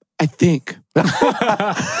 I think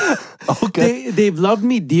Okay. they've loved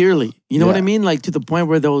me dearly. You know what I Yeah. mean? Like to the point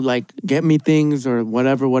where they'll like get me things or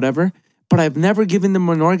whatever. But I've never given them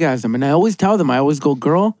an orgasm, and I always tell them, I always go,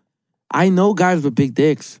 girl, I know guys with big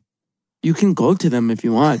dicks. You can go to them if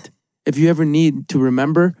you want. If you ever need to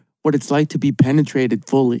remember what it's like to be penetrated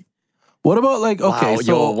fully. What about like, okay, Wow,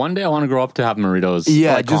 so yo, one day I want to grow up to have Maritos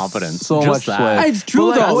Yeah, like just confidence. so Just much that. swag. It's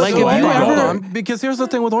true But, though. Like if you hold ever, on, because here's the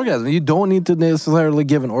thing with orgasm, you don't need to necessarily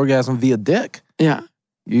give an orgasm via dick. yeah,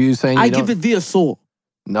 You saying I you give don't- it via soul.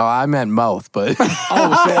 No, I meant mouth, but Oh,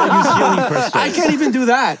 so I use healing crystals. I can't even do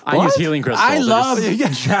that. I use healing crystals. I love-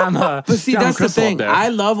 just jam a, But see, jam a that's the crystal up thing. there. I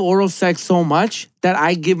love oral sex so much that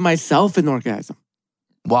I give myself an orgasm.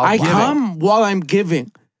 while I giving. come while I'm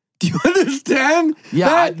giving. Do you understand? Yeah,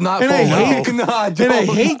 that? not and full I hate, mouth. No, I and I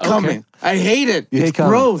don't. hate coming. I hate it. You It's hate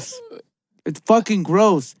coming. gross. It's fucking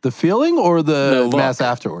gross. The feeling or The the look. mess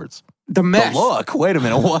afterwards? The mess. The look. Wait a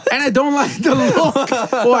minute. What? And I don't like the look.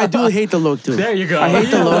 Oh, I do hate the look too. There you go. I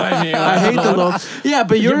hate the You know look. what I mean. I hate the look. Yeah,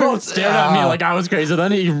 but You you're both stared at me like I was crazy.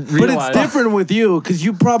 Then you But realized. it's different with you because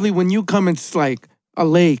you probably when you come, it's like a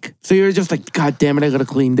lake. So you're just like, God damn it, I gotta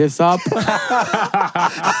clean this up.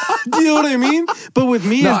 Do you know what I mean? But with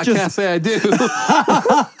me, No, it's I just can't say I do.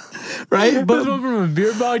 right. This But went from a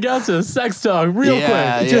beer podcast to a sex talk real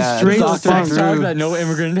Yeah, quick. Just straight It's a as sex fuck. talk that no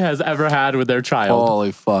immigrant has ever had with their child.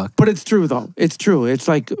 Holy fuck. But it's true though. It's true. It's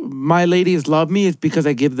like my ladies love me. It's because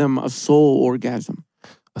I give them a soul orgasm.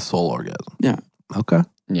 A soul orgasm. Yeah. Okay.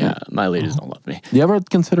 Yeah, my ladies don't love me. You ever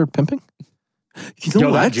considered pimping? You know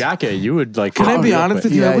Yo, what? that jacket, you would like. Can I be real honest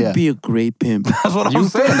quick. with you? I Yeah, would yeah. be a great pimp. That's what You I'm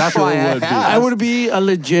saying. for That's sure why I would be. asked. I would be a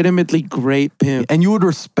legitimately great pimp. And you would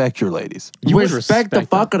respect your ladies. You would respect the them.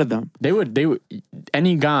 fuck out of them. They would.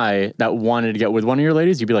 Any guy that wanted to get with one of your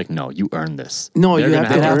ladies, you'd be like, no, you earned this. No, They're you gonna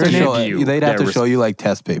have They'd have to earn show give you. They'd have their to show you like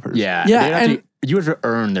test papers. Yeah, Yeah, they'd have and- you would have to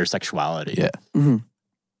earn their sexuality.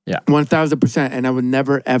 Yeah. 1000%. And I would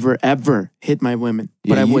never, ever, ever hit my women.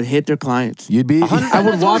 But Yeah, I you- would hit their clients. You'd be. I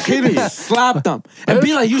would That's walk what it in and should be. slap them and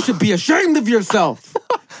be like, "You should be ashamed of yourself."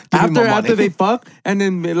 Give me my after money. they fuck, and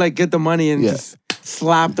then like get the money and Yeah. just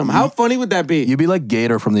slap them. How funny would that be? You'd be like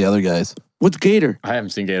Gator from the other guys. What's Gator? I haven't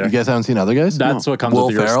seen Gator. You guys haven't seen other guys? That's what comes Will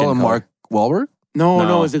with your Ferrell skin and color. Mark Wahlberg. No,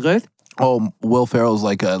 No. is it good? Oh, Will Ferrell's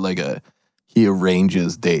like a. He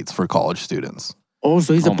arranges dates for college students. Oh,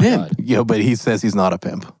 so he's Oh a my pimp. God. Yeah, but he says he's not a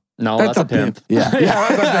pimp. No, That's that's, a a pimp. pimp.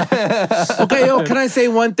 Yeah. Okay, yo, can I say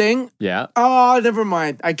one thing? Yeah. Oh, never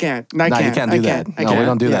mind. I can't. I No, can't. you can't do that. I No, can't. we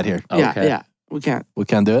don't do Yeah. that here. Yeah, Okay. yeah, we can't. We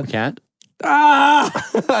can't do it. Can't. Ah.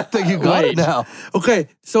 I think you got Wait. it now. Okay,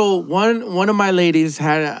 so one of my ladies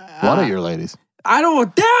had One of your ladies. I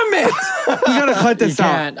don't. Damn it! We gotta cut You this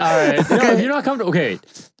out. can't. All right. No, if you're not comfortable. Okay.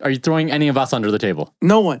 Are you throwing any of us under the table?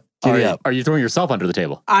 No one. Giddy Are, up. are you throwing yourself under the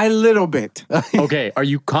table? A little bit. Okay. Are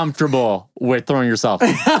you comfortable with throwing yourself?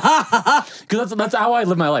 Because that's how I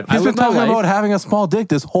live my life. I He's been live my talking life. about having a small dick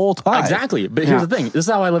this whole time. Exactly. But here's Yeah. the thing. This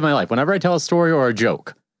is how I live my life. Whenever I tell a story or a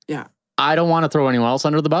joke, Yeah. I don't want to throw anyone else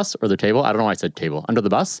under the bus or the table. I don't know why I said table. Under the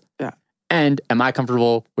bus. Yeah. And am I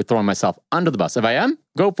comfortable with throwing myself under the bus? If I am,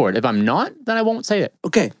 go for it. If I'm not, then I won't say it.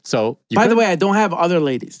 Okay. So, By the way, I don't have other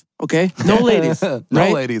ladies. Okay, no ladies. No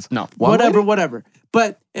right? ladies. No. One whatever, lady? whatever.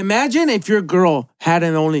 But imagine if your girl had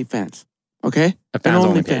an OnlyFans, okay? A fans an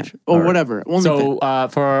only OnlyFans page. or Alright. whatever. So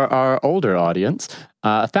for our older audience,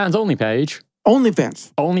 fans only page.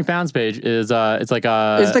 OnlyFans. OnlyFans page is it's like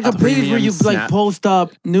a It's like a page where premium you like snap- post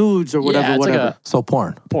up nudes or whatever, yeah, it's whatever. like So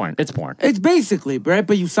porn. a porn. It's porn. It's basically, right?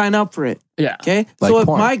 But you sign up for it, Yeah. okay? Like so if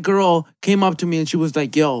porn. my girl came up to me and she was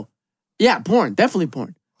like, yo, yeah, porn, definitely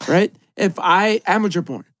porn, right? Amateur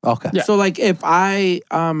porn. Okay. Yeah. So like if I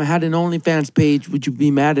had an OnlyFans page, would you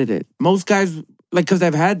be mad at it? Most guys, like, because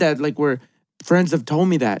I've had that, like where friends have told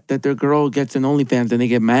me that their girl gets an OnlyFans and they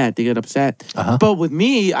get mad, they get upset. Uh-huh. But with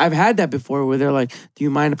me, I've had that before where they're like, do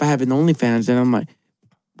you mind if I have an OnlyFans? And I'm like,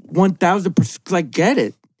 1000%, like, get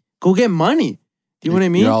it. Go get money. Do you know what I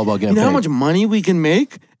mean? You're all about getting You know how paid. much money we can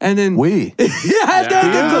make? And then We. yeah,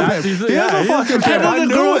 Yeah, he's a fucking and then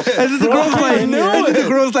the girl, and then the girl's like, and then the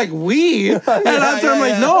girl's like, we. And after I'm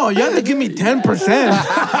like, no, you have to give me 10%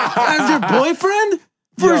 as your boyfriend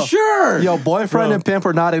for Yo, sure. Yo, boyfriend Bro. and pimp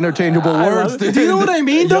are not interchangeable words, dude. Do you know what I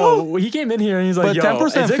mean, though? Yo, he came in here and he's like, But yo,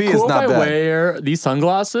 10% is it fee is cool if not I bad. wear these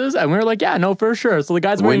sunglasses? And we were like, yeah, no, for sure. So the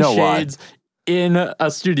guy's We wearing know why. shades in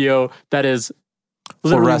a studio that is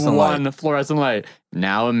literally Fluorescent light. one fluorescent light.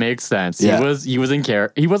 Now it makes sense. Yeah. He was in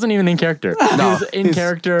character. He wasn't even in character. He No, was in he's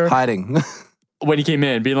character Hiding. when he came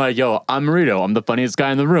in, being like, yo, I'm Marino. I'm the funniest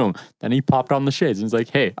guy in the room. Then he popped on the shades and he's like,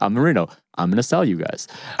 hey, I'm Marino. I'm going to sell you guys.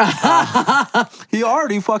 He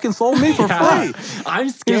already fucking sold me for free. I'm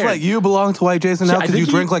scared. He's like, you belong to White Jason now I because you think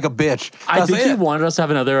he- drink like a bitch. I That's think he it. wanted us to have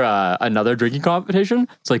another drinking competition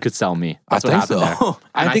so he could sell me. That's I what think happened so. there.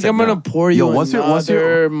 I And think said I'm gonna no. pour you Yo, what's your-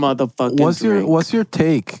 another motherfucking drink. What's your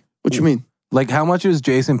take? What you mean? Like, how much is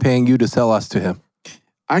Jason paying you to sell us to him?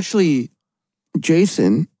 Actually,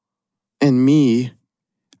 Jason and me,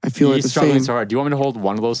 I feel like He's the struggling same. so hard. Do you want me to hold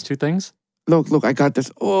one of those two things? Look, I got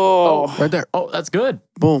this. Oh, Right there. Oh, that's good.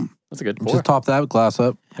 boom. That's a good pour. Just top that glass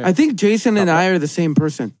up. I think Jason and I are the same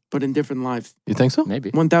person, but in different lives. You think so?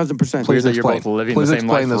 Maybe. 1000%. Please Weird that you're explain. both living Please the same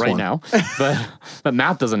explain life this right one. now, but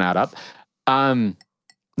math doesn't add up. No,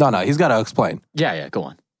 he's got to explain. Yeah, go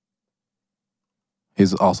on.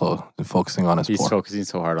 He's also focusing on his He's pour. focusing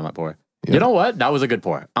so hard on that pour. Yeah. You know what? That was a good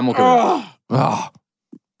pour. I'm okay with that. Oh, Oh,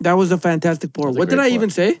 that was a fantastic pour. That was a What did great I pour. even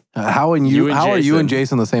say? how are you and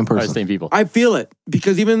Jason the same All right, person? same people. I feel it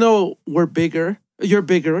because even though we're bigger, you're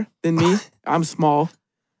bigger than me. I'm small.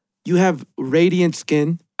 You have radiant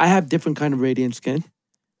skin. I have different kind of radiant skin.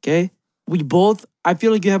 Okay, we both. I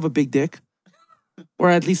feel like you have a big dick, or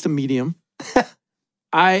at least a medium.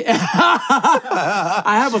 I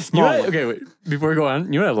I have a You small. know what- one. okay, wait. Before we go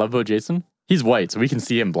on, you know what I love about Jason? He's white, so we can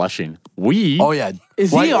see him blushing. We Oh yeah,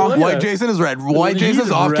 Is white, he off? White Jason is red. White He's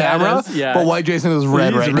Jason's off red camera, as- yeah. but White Jason is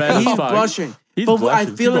red He's right red now. as He's fuck. blushing. He's But I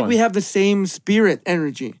blushing. feel Keep like we going. have the same spirit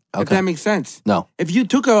energy. If Okay. that makes sense. No, If you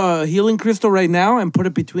took a healing crystal right now and put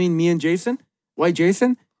it between me and Jason, White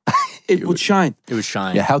Jason, it would shine. It was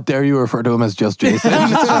shine. yeah. How dare you refer to him as just Jason?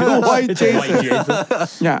 White It's a Jason. white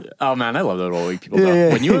Jason. Yeah. Oh man, I love that old white people. Yeah, though.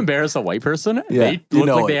 yeah, When you yeah. embarrass a white person, Yeah, they you look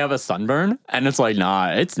know like it. they have a sunburn, and it's like,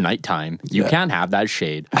 nah, it's nighttime. You Yeah. can't have that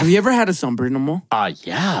shade. Have you ever had a sunburn, Amo?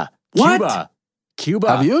 Yeah. What?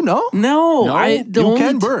 Cuba. Have you? No. No. No, You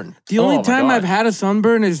can burn. The only Oh my time God. I've had a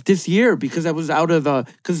sunburn is this year because I was out of the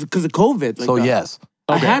because of COVID. Like So that. yes.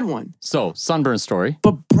 I Okay. had one, So sunburn story.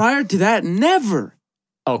 but prior to that, never.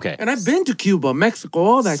 Okay. And I've been to Cuba, Mexico,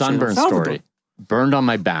 all that Sunburn shit. Salvador. story. Burned on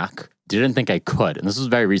my back. Didn't think I could, and this was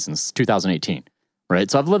very recent. This is 2018,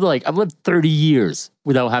 right? So I've lived 30 years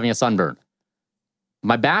without having a sunburn.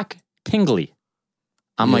 My back tingly.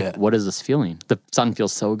 I'm Yeah. like, what is this feeling? The sun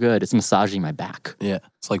feels so good. It's massaging my back. Yeah.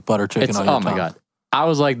 It's like butter chicken It's on your oh my tongue. god. I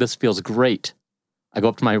was like, this feels great. I go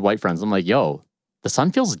up to my white friends. I'm like, yo, the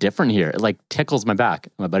sun feels different here. It like tickles my back.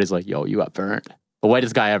 My buddy's like, yo, you got burned. The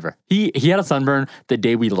whitest guy ever. He had a sunburn the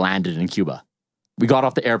day we landed in Cuba. We got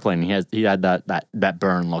off the airplane and he had that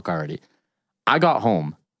burn look already. I got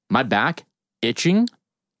home, my back itching,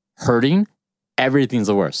 hurting, everything's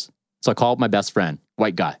the worst. So I called my best friend,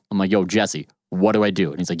 white guy. I'm like, yo, Jesse, what do I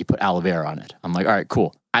do? And he's like, you put aloe vera on it. I'm like, all right,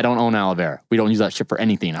 cool. I don't own aloe vera. We don't use that shit for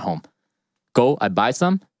anything at home. Go, I buy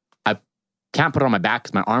some. I can't put it on my back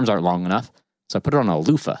because my arms aren't long enough. So I put it on a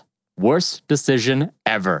loofah. Worst decision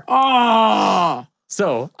ever. Oh,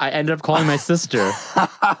 So I ended up calling my sister.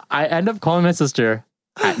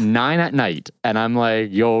 At 9 at night. And I'm like,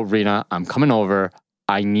 yo, Rena, I'm coming over.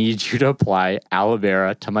 I need you to apply aloe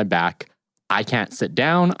vera to my back. I can't sit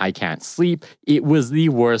down. I can't sleep. It was the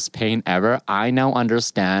worst pain ever. I now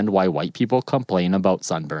understand why white people complain about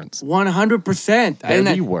sunburns. 100%. They're And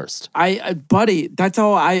the worst. buddy, that's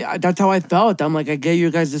how I felt. I'm like, I get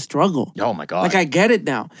you guys the struggle. Oh my God. Like I get it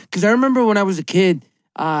now. Because I remember when I was a kid,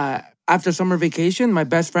 I after summer vacation, my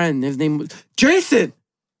best friend, his name was Jason.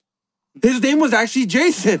 His name was actually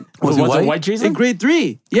Jason. Was he it white? white Jason? In grade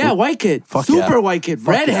 3. Yeah, white kid. Fuck Super yeah. white kid.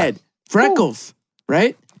 Fuck Redhead. Freckles.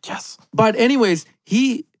 Right? Yes. But anyways,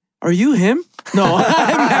 are you him? No,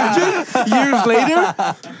 imagine years later.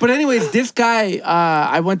 But anyways, this guy,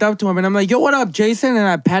 I went up to him and I'm like, yo, what up, Jason? And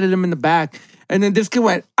I patted him in the back. And then this kid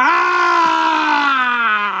went,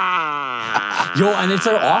 ah! Yo, and it's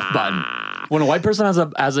an off button. When a white person has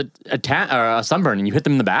a sunburn and you hit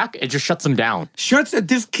them in the back, it just shuts them down.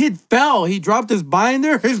 This kid fell. He dropped his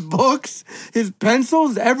binder, his books, his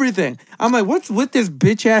pencils, everything. I'm like, what's with this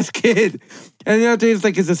bitch ass kid? And the other day, it's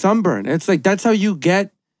like, it's a sunburn. It's like, that's how you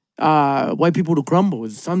get white people to crumble,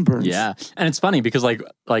 is sunburns. Yeah, and it's funny because like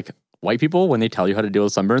white people, when they tell you how to deal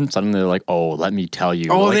with sunburn, suddenly they're like, "Oh, let me tell you."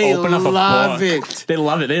 Oh, like, they open up a love book. it. They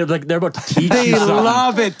love it. They're about to teach They you something.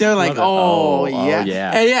 love it. They're like, Love it. oh, yeah.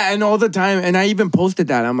 yeah. And yeah, and all the time. And I even posted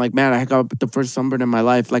that. I'm like, man, I got the first sunburn in my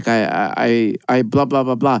life. Like, I blah, blah,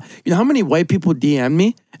 blah, blah. You know how many white people DM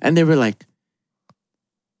me? And they were like,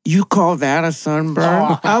 you call that a sunburn?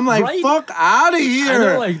 Oh, I'm like, right? fuck out of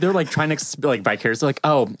here. And they're like trying to like vicariously like,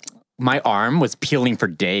 oh, my arm was peeling for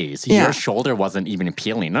days. Yeah. Your shoulder wasn't even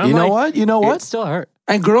peeling. And I'm You know like, what? You know what? It still hurt.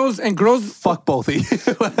 And girls, Fuck both of you.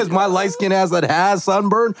 As my light skin ass that has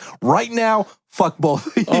sunburn right now, fuck both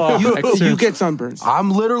of you. Oh, you get sunburns. I'm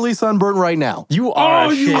literally sunburned right now. You are. Oh,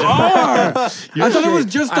 a you shit. are. I thought it was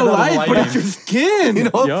just I the thought light, but lighting. it's your skin. You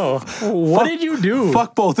know, Yo, what did you do?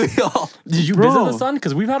 fuck both of y'all. Did you Bro. visit the sun?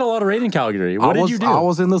 Because we've had a lot of rain in Calgary. What did you do? I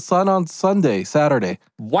was in the sun on Saturday.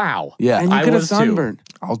 Wow. Yeah, And you I get a was too. sunburn.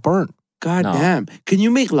 I was burnt. God No. damn. Can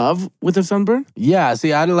you make love with a sunburn? Yeah,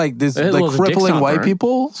 see, I like this It like was a dick crippling white sunburn.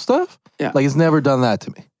 people stuff. Yeah. Like it's never done that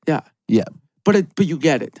to me. Yeah. Yeah. But you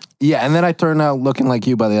get it. Yeah, and then I turned out looking like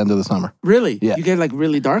you by the end of the summer. Really? Yeah. You get like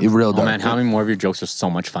really dark? You real Oh dark. man, how many more of your jokes are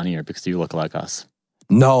so much funnier because you look like us?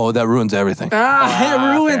 No, that ruins everything.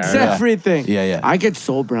 It ruins fair. everything. Yeah, yeah. I get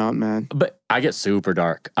so brown, man. But I get super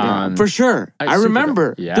dark. For sure. I super remember.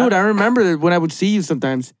 dark. Yeah. Dude, I remember when I would see you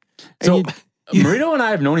sometimes. And So you- Marito and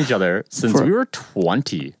I have known each other since For- we were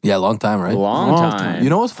 20. Yeah, long time, right? Long Long time. time. You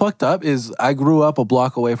know what's fucked up is I grew up a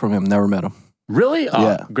block away from him. Never met him. Really? Oh,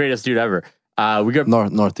 Yeah. greatest dude ever. We got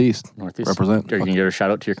Northeast. Northeast. Represent. Are you gonna give a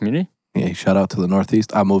shout out to your community? Yeah, shout out to the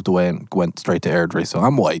Northeast. I moved away and went straight to Airdrie, so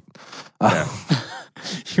I'm white.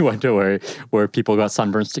 You went to where people got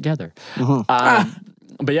sunburns together.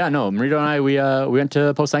 But yeah, no, Marito and I we went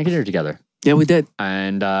to Post Secondary together. Yeah, we did.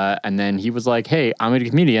 And then he was like, "Hey, I'm a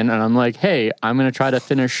comedian," and I'm like, "Hey, I'm gonna try to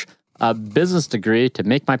finish a business degree to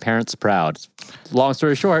make my parents proud." Long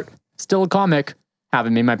story short, still a comic.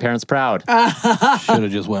 Haven't made my parents proud. Should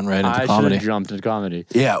have just went right into I should comedy. have jumped into comedy.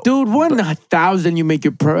 Yeah. Dude, 1,000 you make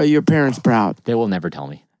your parents proud. They will never tell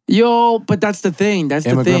me. Yo, but that's the thing. That's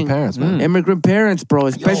the Immigrant thing. parents, man. Immigrant parents, bro.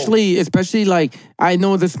 Especially like, I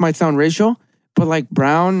know this might sound racial, but like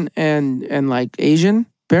brown and like Asian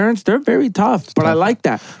parents, they're very tough. But I tough. like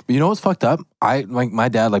that. But you know what's fucked up? My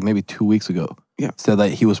dad, like maybe 2 weeks ago, Yeah. said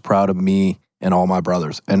that he was proud of me and all my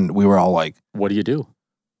brothers. And we were all like, What do you do?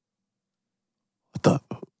 what the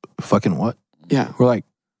fucking what? Yeah. We're like,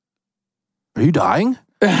 are you dying?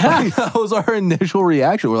 Like, that was our initial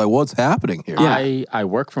reaction. We're like, what's happening here? Yeah. I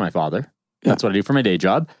work for my father. That's what I do for my day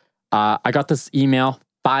job. I got this email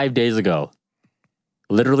 5 days ago.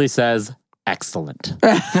 Literally says, excellent.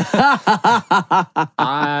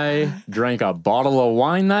 I drank a bottle of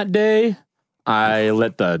wine that day. I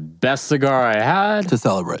lit the best cigar I had To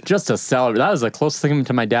celebrate. just to celebrate. That was the closest thing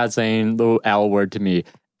to my dad saying the L word to me.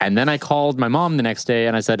 And then I called my mom the next day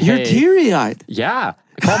and I said, You're hey. teary-eyed. Yeah.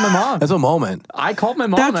 I called my mom. That's a moment. I called my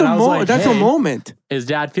mom That's and a I was like, that's hey, a moment. is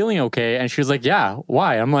dad feeling okay? And she was like, yeah.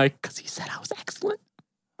 Why? I'm like, because he said I was excellent.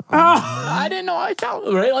 Ah. I didn't know how I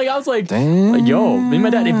felt, right? Like, I was like, Damn. yo, me and my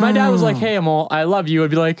dad, if my dad was like, hey, Amol, I love you, I'd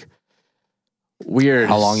be like, weird.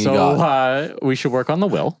 How long you got? We should work on the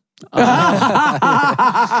will. Like,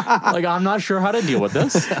 I'm not sure how to deal with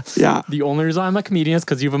this. Yeah. The only reason I'm a comedian is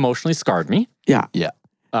because you've emotionally scarred me. Yeah. Yeah.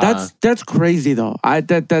 That's crazy though.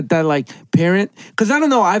 That like parent, because I don't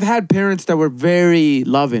know. I've had parents that were very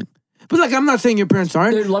loving, but like I'm not saying your parents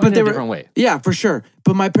aren't. They're loving but in a were, different way. Yeah, for sure.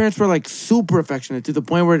 But my parents were like super affectionate to the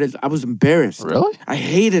point where I was embarrassed. Really? I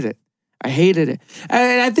hated it.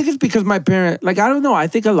 And I think it's because my parent, like I don't know. I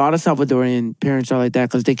think a lot of Salvadorian parents are like that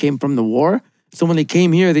because they came from the war. So when they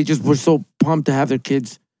came here, they just were so pumped to have their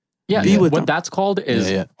kids. Yeah, Be with what them. that's called is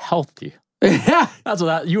Yeah. healthy. Yeah. That's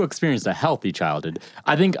what you experienced a healthy childhood.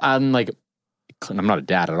 I think I'm not a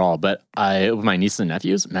dad at all, but with my nieces and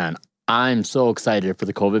nephews, man, I'm so excited for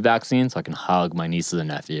the COVID vaccine so I can hug my nieces and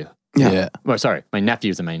nephew. Yeah. Well, sorry, my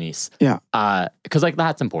nephews and my niece. Yeah. Because like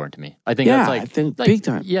that's important to me. I think Yeah, that's like, I think like, big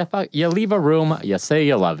time. Yeah, you leave a room, you say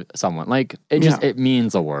you love someone. Like it just it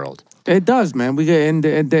means the world. It does, man. We get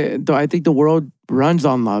I think the world runs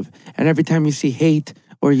on love, and every time you see hate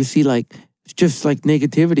or you see like just like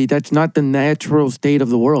negativity, that's not the natural state of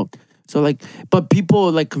the world. So like, but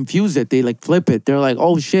people like confuse it. They like flip it. They're like,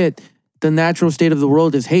 oh shit, the natural state of the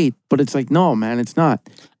world is hate, but it's like, no, man, it's not.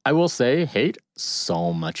 I will say, hate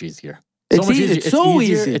so much easier. It's easy. It's so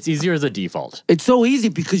easy. It's easier as a default. It's so easy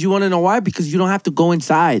because you want to know why? Because you don't have to go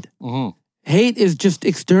inside. Hate is just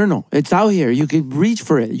external. It's out here. You could reach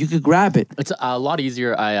for it. You could grab it. It's a lot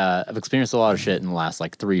easier. I've experienced a lot of shit in the last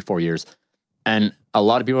like 3-4 years. And a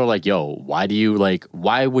lot of people are like, yo, why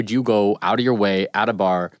would you go out of your way at a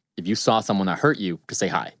bar if you saw someone that hurt you to say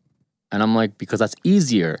hi? And I'm like, because that's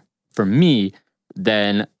easier for me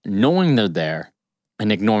than knowing they're there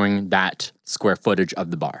and ignoring that square footage of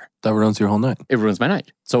the bar. That ruins your whole night. It ruins my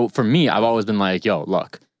night. So for me, I've always been like, yo,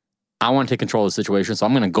 look, I want to take control of the situation. So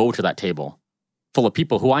I'm going to go to that table full of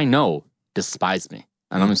people who I know despise me.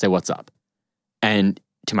 And I'm going to say, what's up? And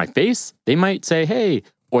to my face, they might say, hey,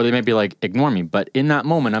 or they might be like, ignore me. But in that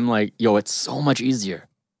moment, I'm like, yo, it's so much easier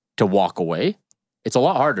to walk away. It's a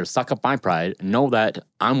lot harder to suck up my pride and know that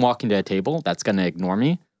I'm walking to a table that's going to ignore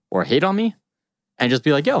me or hate on me and just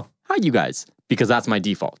be like, yo, hi, you guys. Because that's my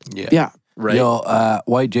default. Yeah. Right? Yo,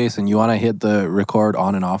 White Jason, you want to hit the record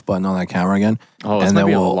on and off button on that camera again? Oh, this might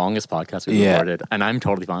be the longest podcast we've recorded. And I'm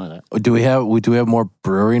totally fine with it. Do we have more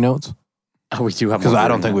brewery notes? Oh, we do have more. Because I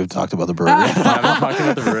don't think we've talked about the brewery. I haven't talked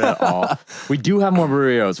about the brewery at all. We do have more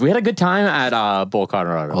burritos. We had a good time at Bowl,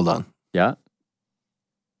 Colorado. Hold on. Yeah.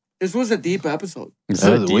 This was a deep episode.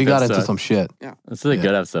 We got into some shit. Yeah. This is a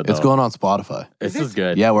good episode, though. It's going on Spotify. This is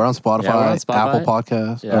good. Yeah, we're on Spotify, Apple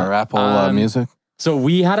Podcasts, or Apple Music. So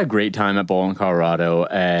we had a great time at Bowl in Colorado.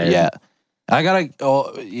 And yeah. I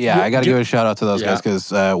gotta give a shout out to those guys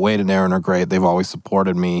because Wade and Aaron are great. They've always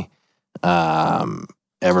supported me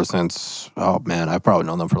ever since. Oh man, I've probably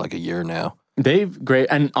known them for like a year now. They've great,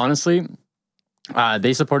 and honestly,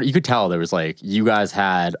 they supported. You could tell there was like you guys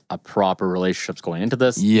had a proper relationships going into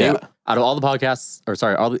this. Yeah. Out of all the podcasts,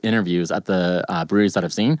 all the interviews at the breweries that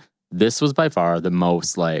I've seen, this was by far the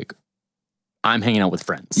most like. I'm hanging out with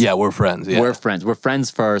friends. Yeah, we're friends. Yeah. We're friends. We're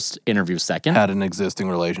friends first, interview second. Had an existing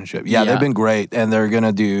relationship. Yeah, they've been great, and they're going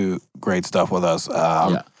to do great stuff with us.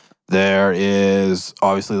 There is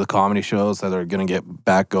obviously the comedy shows that are going to get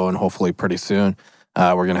back going hopefully pretty soon.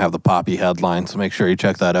 We're going to have the Poppy headline, so make sure you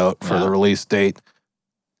check that out for the release date.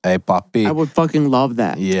 Hey, Poppy. I would fucking love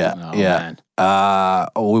that. Yeah, Man.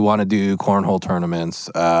 We want to do cornhole tournaments.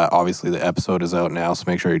 Obviously, the episode is out now, so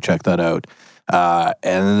make sure you check that out.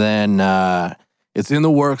 And then it's in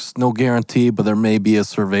the works, no guarantee, but there may be a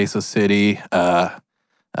Cerveza City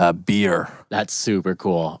beer. That's super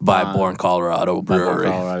cool. By Born Colorado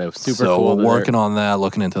Brewery. Super so cool. We're working on that,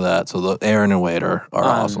 looking into that. So Aaron and Wade are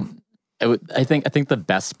awesome. I think the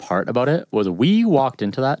best part about it was we walked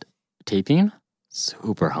into that taping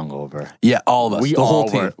super hungover. Yeah, all of us. The whole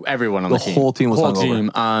team. Everyone on the team. The whole team was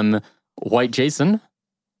hungover. Team. White Jason,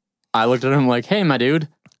 I looked at him like, hey, my dude,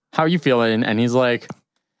 how are you feeling? And he's like,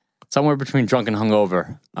 somewhere between drunk and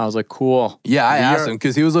hungover. I was like, cool. Yeah, I asked him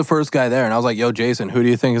because he was the first guy there. And I was like, yo, Jason, who do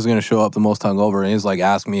you think is going to show up the most hungover? And he's like,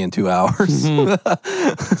 ask me in 2 hours.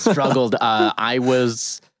 Struggled. I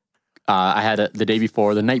had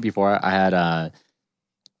the night before, I had a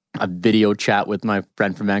video chat with my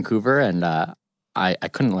friend from Vancouver. And I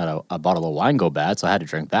couldn't let a bottle of wine go bad. So I had to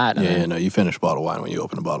drink that. And you finish a bottle of wine when you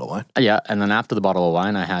open a bottle of wine. Yeah. And then after the bottle of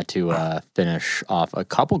wine, I had to finish off a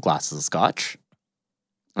couple glasses of scotch.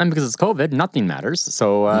 And because it's COVID, nothing matters.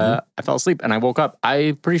 So I fell asleep and I woke up.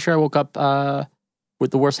 I'm pretty sure I woke up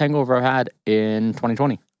with the worst hangover I've had in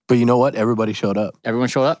 2020. But you know what? Everybody showed up. Everyone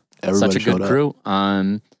showed up. Everybody Such a good crew.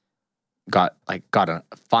 Got a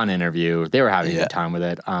fun interview. They were having a good time with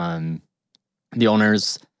it. The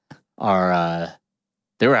owners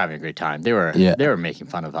they were having a great time. They were making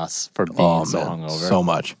fun of us for being so hungover. So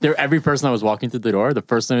much. Every person that was walking through the door, the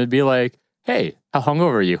first thing would be like, hey, how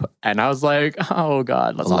hungover are you? And I was like, oh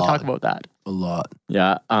God, let's not talk about that. A lot.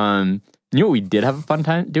 Yeah. You know what we did have a fun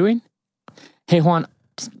time doing? Hey, Juan,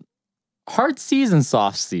 hard C's and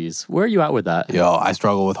soft C's. Where are you at with that? Yo, I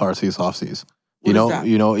struggle with hard C's, soft C's. You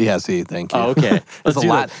know, yeah, see, thank you. Oh, okay. It's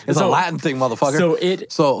a Latin thing,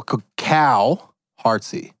 motherfucker. So cacao, hard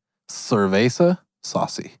C. Cerveza,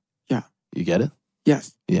 saucy. Yeah. You get it?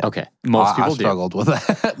 Yes. Yeah. Okay. Most people I struggled with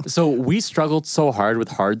that. So we struggled so hard with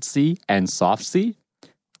hard C and soft C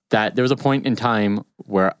that there was a point in time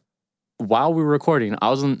where while we were recording, I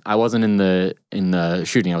wasn't in the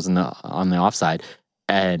shooting, I was on the offside,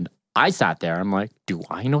 and I sat there. I'm like, do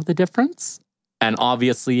I know the difference? And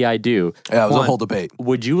obviously I do. Yeah, it was a One, whole debate.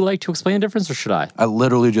 Would you like to explain the difference or should I? I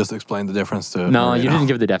literally just explained the difference to. No, Maria. you didn't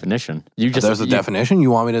give the definition. You just There's a definition. You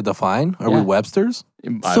want me to define? Are we Yeah. Websters?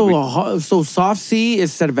 So soft C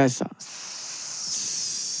is cerveza.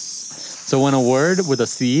 So when a word with a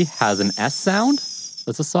C has an S sound,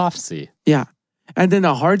 that's a soft C. Yeah. And then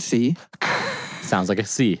a hard C, Sounds like a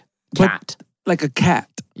C. But- Cat. like a cat.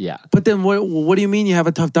 Yeah. But then what do you mean you have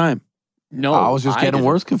a tough time? No. I was just getting didn't.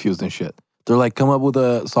 words confused and shit. They're like, come up with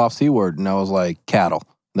a soft C word. And I was like, cattle.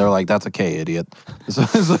 They're like, that's a K, idiot. So,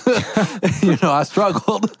 I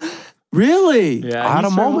struggled. Really? Yeah, I had you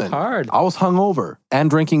a struggled moment. hard. I was hungover and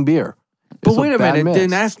drinking beer. But It's wait a bad minute. mix.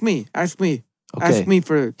 Then ask me. Okay. Ask me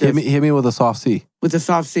for this. Hit me with a soft C. With a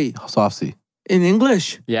soft C. Soft C. In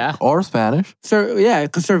English. Yeah. Or Spanish. Sir, yeah,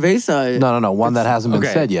 because cerveza, No. One that hasn't been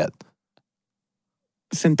Okay. said yet.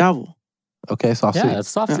 centavo. Okay, soft Yeah, C. that's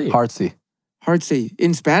soft C. Hard C. Hard C.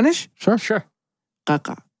 In Spanish? Sure. Sure.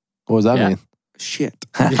 Caca. What does that Yeah. mean? Shit.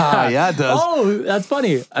 Yeah, it does. Oh, that's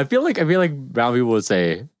funny. I feel like brown people would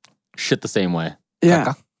say shit the same way.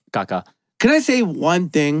 Yeah. Caca. Can I say one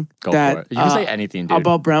thing Go that for it. You can say anything, dude.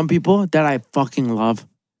 about brown people that I fucking love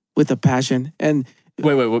with a passion? And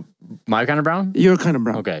Wait. My kind of brown? you're kind of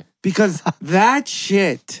brown. Okay. Because that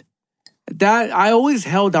shit, that I always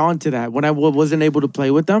held on to that when I wasn't able to play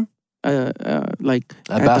with them, like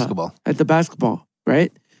At basketball. at the basketball,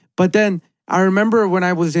 right? But then I remember when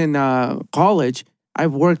I was in college, I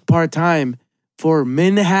worked part time for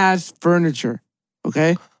Minhas Furniture.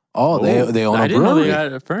 Okay, Oh, they own I a didn't know brewery. they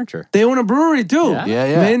had furniture. they own a brewery too. Yeah?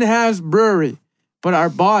 Yeah. Minhas Brewery. But our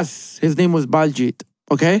boss, his name was Baljit.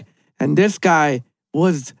 Okay, and this guy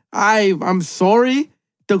was I'm sorry,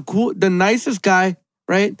 the nicest guy,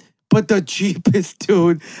 right? But the cheapest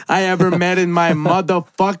dude I ever met in my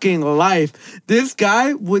motherfucking life. This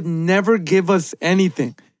guy would never give us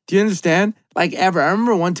anything. Do you understand? Like ever. I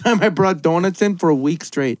remember one time I brought donuts in for a week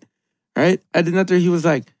straight, right? And then after he was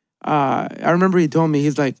like, I remember he told me,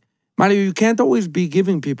 he's like, Mario, you can't always be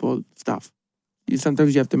giving people stuff.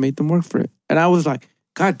 Sometimes you have to make them work for it. And I was like,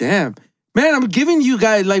 God damn. Man, I'm giving you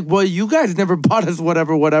guys, like, well, you guys never bought us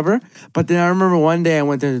whatever. But then I remember one day I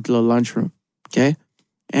went into the lunchroom, okay?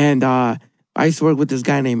 And I used to work with this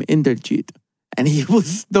guy named Inderjeet. And he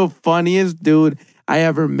was the funniest dude I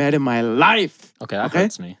ever met in my life. Okay, that Okay.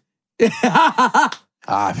 hurts me.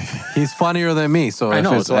 He's funnier than me, so I if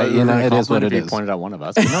know. it's, So I it is what it If you is. pointed at one of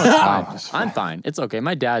us. But no, it's fine. I'm fine. It's okay.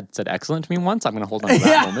 My dad said excellent to me once. I'm going to hold on to that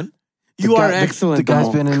Yeah. moment. You are The excellent. guy's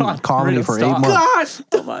Mo. been in God, comedy really, for stop. 8 months.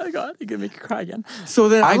 God. Oh my God. You're going to make me cry again. So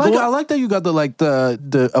then I I like that you got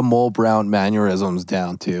the Amol Brown mannerisms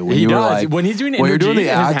down too. When He you were does. like, When he's doing when you're doing energy,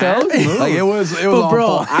 the his act out, hands move. like it was But on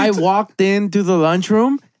bro, point. I walked into the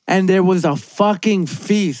lunchroom and there was a fucking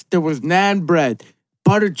feast. There was naan bread,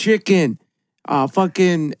 butter chicken,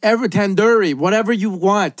 fucking tandoori, whatever you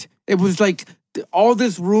want. It was like all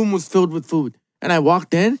this room was filled with food. And I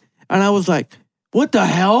walked in and I was like, what the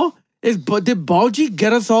hell? Did Baljeet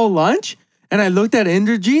get us all lunch? And I looked at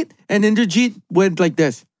Inderjeet and Inderjeet went like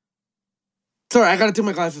this. Sorry, I gotta take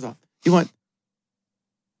my glasses off. He went,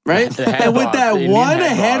 right? The head And with bob, that the Indian one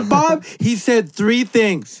head head bob. bob, he said 3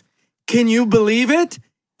 things. Can you believe it?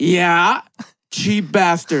 Yeah. Cheap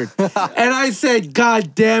bastard. And I said,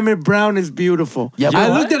 God damn it, Brown is beautiful. Yeah, I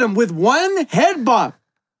but- looked at him with one head bob.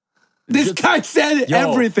 This Just- guy said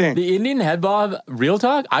Yo, everything. The Indian head bob, real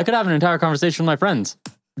talk, I could have an entire conversation with my friends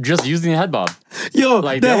just using the head bob. Yo,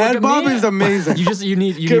 Like, the they'll look head at bob me. is amazing. You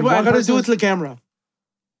need Okay, one well, I gotta person, do it to the camera.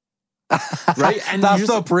 right? And That's you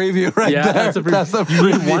the preview right yeah, there. that's a That's the You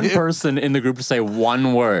need one preview. person in the group to say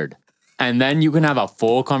one word, and then you can have a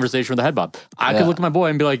full conversation with the head bob. I Yeah. could look at my boy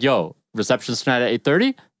and be like, "Yo, reception's tonight at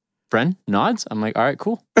 8:30." Friend nods. I'm like, "All right,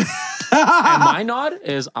 cool." And my nod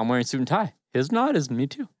is, "I'm wearing suit and tie." His nod is, "Me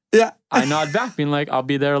too." Yeah. I nod back, being like, "I'll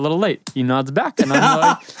be there a little late." He nods back, and I'm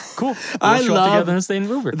like, "Cool." We'll I show up love together and stay in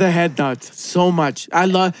Uber. The head nods so much. I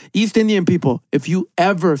love East Indian people. If you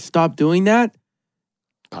ever stop doing that,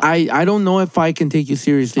 I don't know if I can take you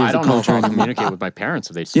seriously as I a don't know if culture I'll anymore. communicate with my parents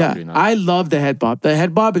if they stop Yeah, doing that. I love the head bob. The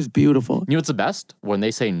head bob is beautiful. You know what's the best? When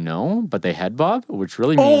they say no, but they head bob, which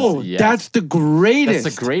really means Oh, yes. that's the greatest.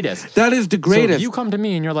 That's the greatest. That is the So greatest. if you come to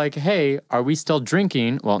me and you're like, "Hey, are we still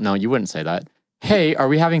drinking?" Well, no, you wouldn't say that. "Hey, are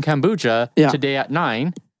we having kombucha Yeah. today at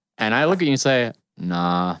 9?" And I look at you and say,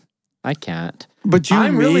 "Nah, I can't. But you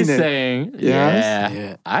I'm mean really it. saying, Yes?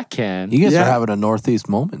 Yeah. I can. You guys Yeah. are having a Northeast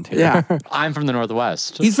moment here. Yeah. I'm from the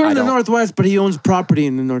Northwest. He's from I the don't- Northwest, but he owns property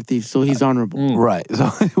in the Northeast, so he's honorable. Right.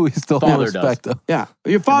 So we still Father respect him. Yeah,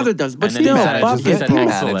 your father does, but And then still, he manages fuck he it. said it, bro.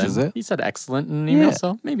 Manages excellent. it. He said excellent in an email, Yeah.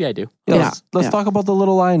 so maybe I do. Yeah, Yeah. let's Yeah. talk about the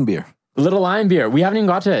Little Lion beer. Little Lion beer. We haven't even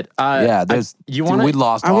got to it. Yeah, there's. you dude, wanna- we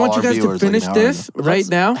lost. I all want you our guys to viewers like finish an hour ago. this right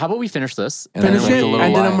now. How about we finish this? And then Finish we it, do Little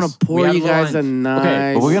and then I'm gonna Lions. pour We have you Little guys a Lion. nice.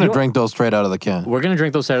 Okay, But we're You gonna know- drink those straight out of the can. We're gonna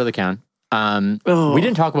drink those out of the can. Oh. We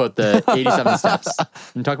didn't talk about the 87 steps. We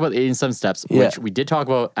didn't talk about the 87 steps, Yeah. which we did talk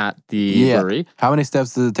about at the brewery. How many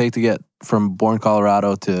steps does it take to get from Bourne,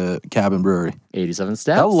 Colorado to Cabin Brewery? 87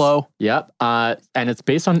 steps. Hello. Yep. And it's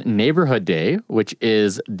based on Neighborhood Day, which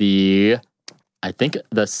is I think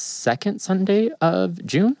the second Sunday of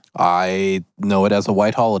June. I know it as a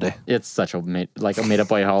white holiday. It's such a made up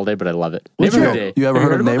white holiday, but I love it. What's Neighborhood your- Day. You ever Have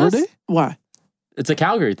heard of about Neighbor this? Day? What? It's a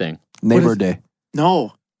Calgary thing. Neighbor is- Day.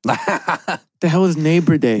 No. The hell is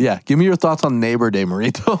Neighbor Day? Yeah, give me your thoughts on Neighbor Day,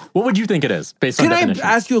 Marito. What would you think it is based on Can I definition?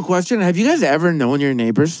 ask you a question? Have you guys ever known your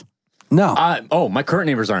neighbors? No. My current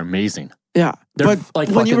neighbors are amazing. Yeah, They're but like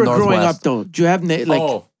when you were fucking growing Northwest. up, though, do you have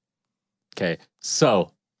Okay. So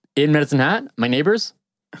in Medicine Hat, my neighbors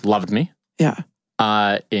loved me. Yeah.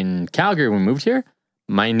 In Calgary, when we moved here,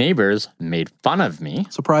 my neighbors made fun of me.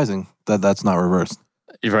 Surprising that that's not reversed.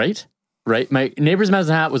 Right? Right. My neighbor's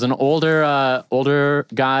Medicine Hat was an older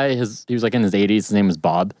guy. He was like in his 80s. His name was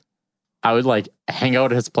Bob. I would like hang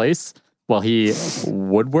out at his place while he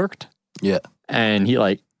woodworked. Yeah. And he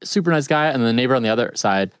like super nice guy. And the neighbor on the other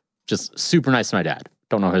side, just super nice to my dad.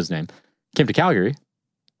 Don't know his name. Came to Calgary.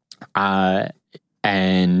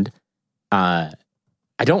 And I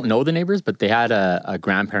don't know the neighbors, but they had a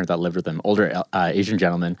grandparent that lived with them, older Asian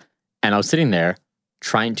gentleman. And I was sitting there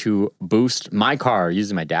trying to boost my car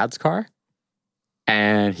using my dad's car.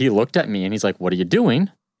 And he looked at me and he's like, "What are you doing?"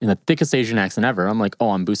 In the thickest Asian accent ever. I'm like,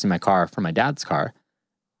 "Oh, I'm boosting my car for my dad's car."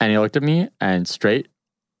 And he looked at me and straight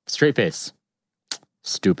face,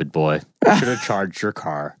 "Stupid boy, should have charged your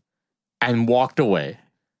car," and walked away.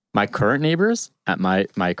 My current neighbors at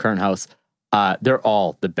my current house, they're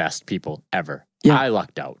all the best people ever. Yeah. I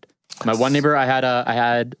lucked out. My one neighbor I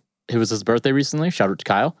had, it was his birthday recently. Shout out to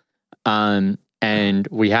Kyle. And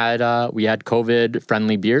we had COVID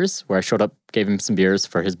friendly beers where I showed up, gave him some beers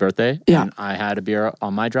for his birthday. Yeah. And I had a beer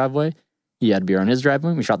on my driveway. He had a beer on his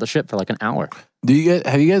driveway. We shot the shit for like an hour.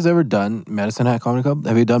 Have you guys ever done Medicine Hat Comedy Club?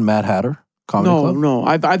 Have you done Mad Hatter Comedy Club? No.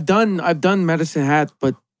 I've done Medicine Hat,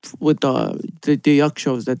 but with the yuck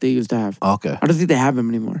shows that they used to have. Okay. I don't think they have them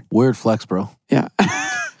anymore. Weird flex, bro. Yeah.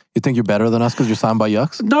 You think you're better than us because you're signed by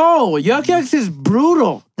Yucks? No, Yuck Yucks is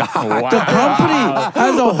brutal. Wow. The company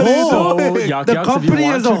as a whole. So, yuck, The yucks, company if you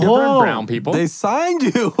want as a two different whole. brown people. They signed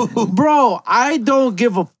you. Bro, I don't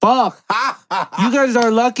give a fuck. You guys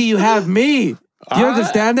are lucky you have me. Do you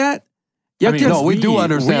understand that? Yuck Yucks. no, we do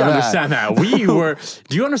understand We that. understand that. We were.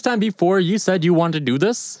 Do you understand? Before you said you wanted to do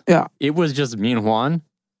this, Yeah. it was just me and Juan.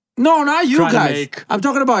 No, not you Trying to guys. make- I'm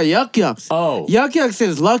talking about Yuck Yucks. Oh, Yuck Yucks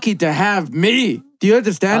is lucky to have me. Do you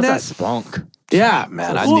understand that's a that? spunk. Yeah,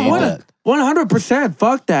 man, I need that. 100%.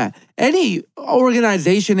 Fuck that. Any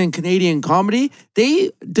organization in Canadian comedy,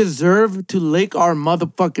 they deserve to lick our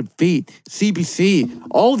motherfucking feet. CBC,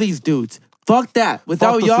 all these dudes. Fuck that.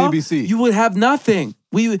 Without the y'all, CBC. you would have nothing.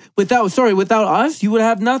 Without us, you would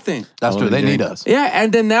have nothing. That's true. They need us. Yeah,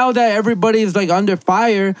 and then now that everybody is like under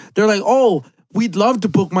fire, they're like, oh, we'd love to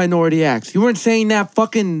book minority acts. You weren't saying that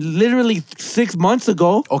fucking literally 6 months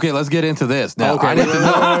ago. Okay, let's get into this now. Okay, I need to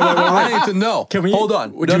know. I need to know. Can we- Hold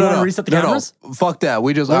on? would you wanna reset the cameras? No. Fuck that.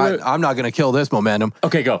 We just. Wait. I'm not gonna kill this momentum.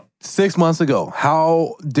 Okay, go. 6 months ago,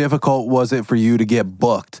 how difficult was it for you to get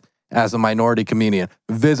booked as a minority comedian?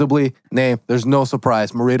 Visibly, name. There's no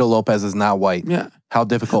surprise. Marito Lopez is not white. Yeah. How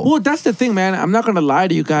difficult? Well, that's the thing, man. I'm not gonna lie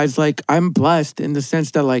to you guys. Like, I'm blessed in the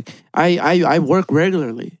sense that, like, I work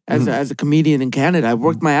regularly as a comedian in Canada. I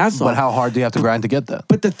worked my ass off. But how hard do you have to grind to get that?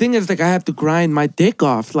 But the thing is, like, I have to grind my dick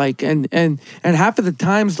off. Like, and half of the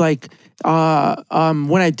times, like,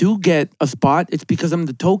 when I do get a spot, it's because I'm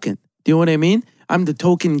the token. Do you know what I mean? I'm the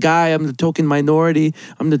token guy. I'm the token minority.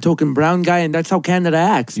 I'm the token brown guy, and that's how Canada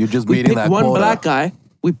acts. You're just we meeting pick that one quota. black guy.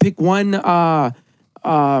 We pick one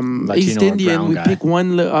East or Indian. brown We guy. pick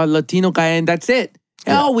one Latino guy, and that's it.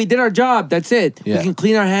 Oh, we did our job. That's it. Yeah. We can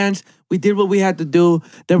clean our hands. We did what we had to do.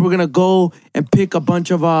 Then we're gonna go and pick a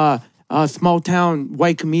bunch of small town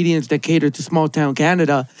white comedians that cater to small town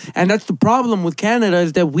Canada. And that's the problem with Canada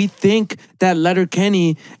is that we think that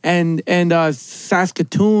Letterkenny and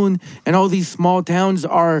Saskatoon and all these small towns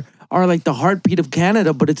are are like the heartbeat of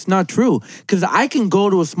Canada, but it's not true. Because I can go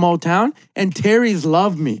to a small town and Terry's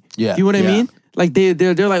love me. Yeah, Do you know what I mean? Like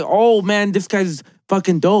they're like, oh man, this guy's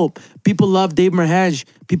fucking dope. People love Dave Merhej.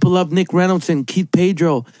 People love Nick Reynolds and Keith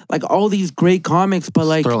Pedro. Like all these great comics, but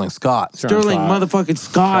like Sterling Scott. Sterling motherfucking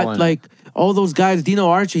Scott, Sterling. like all those guys. Dino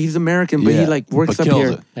Archie, he's American, but he like works but up kills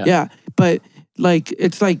here. it. Yeah, but like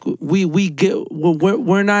it's like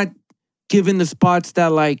we're not given the spots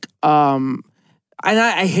that like and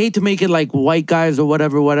I hate to make it like white guys or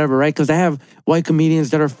whatever, right? Because I have white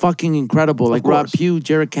comedians that are fucking incredible, like Rob course. Pugh,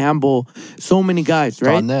 Jared Campbell, so many guys,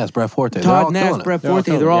 right? Todd Ness, Brett Forte. They're Todd all Ness, killing it. Brett They're all Forte,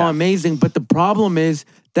 killing they're it, all yeah. amazing. But the problem is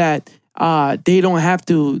that they don't have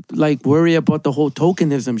to like worry about the whole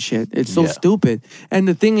tokenism shit. It's so Yeah. stupid. And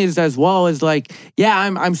the thing is, as well, is like, yeah,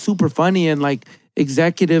 I'm super funny, and like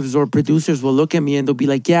executives or producers will look at me and they'll be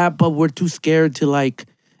like, yeah, but we're too scared to like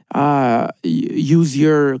use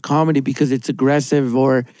your comedy because it's aggressive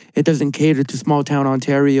or it doesn't cater to small town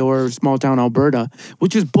Ontario or small town Alberta,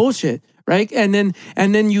 which is bullshit. Right. And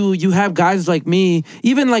then you have guys like me,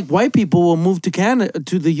 even like white people will move to Canada,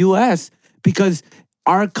 to the US because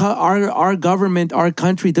our government, our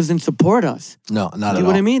country doesn't support us. No, not You at know all.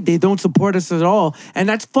 what I mean? They don't support us at all. And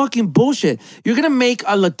that's fucking bullshit. You're going to make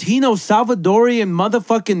a Latino Salvadorian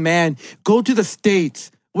motherfucking man go to the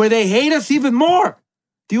States where they hate us even more.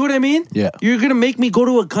 Do you know what I mean? Yeah. You're going to make me go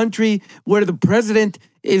to a country where the president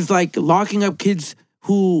is like locking up kids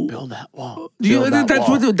who... Build that wall.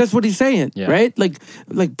 That's what he's saying, Yeah. right? Like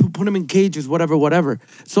put them in cages, whatever.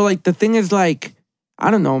 So like the thing is like, I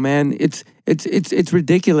don't know, man. It's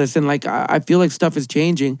ridiculous, and like I feel like stuff is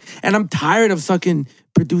changing, and I'm tired of sucking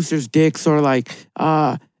producers' dicks or like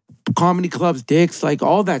comedy clubs' dicks, like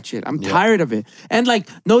all that shit. I'm tired of it, and like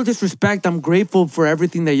no disrespect, I'm grateful for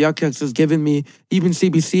everything that Yuck Yucks has given me. Even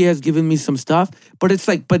CBC has given me some stuff, but it's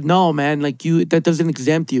like, but no, man, like that doesn't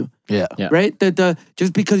exempt you. Yeah. Yeah. Right? That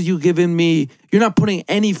just because you given me, you're not putting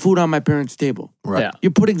any food on my parents' table. Right. Yeah.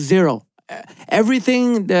 You're putting zero.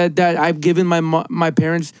 Everything that I've given my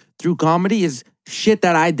parents through comedy is shit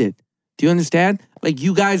that I did. Do you understand? Like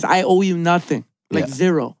you guys, I owe you nothing. Like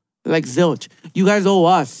zero. Like zilch. You guys owe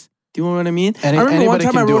us. Do you know what I mean? I remember one Anybody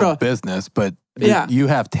time can I do wrote a business, but Yeah. you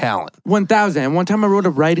have talent. 1,000. And one time I wrote a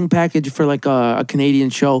writing package for like a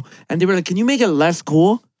Canadian show, and they were like, "Can you make it less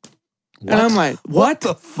cool?" And I'm like, "What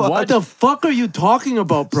the fuck? What the fuck are you talking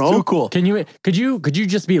about, bro?" Too cool. Could you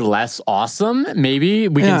just be less awesome? Maybe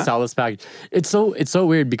we Yeah. can sell this package. It's so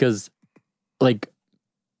weird because like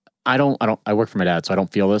I work for my dad, so I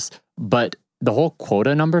don't feel this, but the whole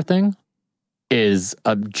quota number thing is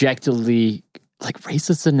objectively like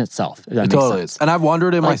racist in itself. If that It makes totally sense. is. And I've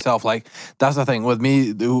wondered it Like- myself. Like, that's the thing with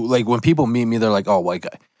me. Like, when people meet me, they're like, oh, white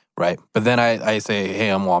guy. Right. But then I say, hey,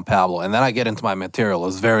 I'm Juan Pablo. And then I get into my material.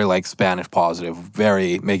 It's very like Spanish positive,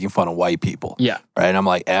 very making fun of white people. Yeah. Right. And I'm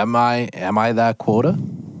like, am I that quota?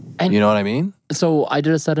 And- you know what I mean? So I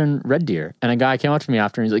did a set in Red Deer, and a guy came up to me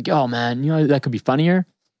after, and he's like, "Yo, man, you know that could be funnier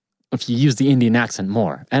if you use the Indian accent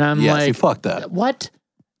more." And I'm Yeah, like, see, fuck that. What?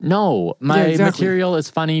 No, my Yeah, exactly. material is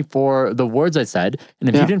funny for the words I said, and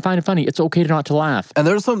if Yeah. you didn't find it funny, it's okay not to laugh. And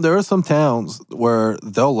there are some towns where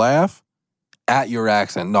they'll laugh at your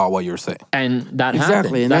accent, not what you're saying. And that Exactly,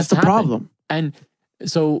 happened. and that's the happened. problem. And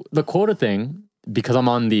so the quota thing, because I'm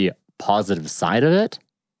on the positive side of it,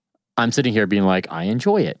 I'm sitting here being like, I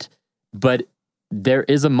enjoy it. But there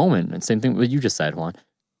is a moment, and same thing what you just said, Juan,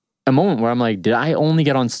 a moment where I'm like, did I only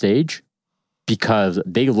get on stage because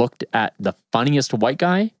they looked at the funniest white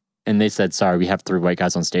guy and they said, sorry, we have 3 white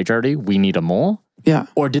guys on stage already. We need a mole. Yeah.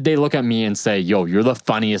 Or did they look at me and say, yo, you're the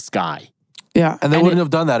funniest guy? Yeah. And they And wouldn't it- have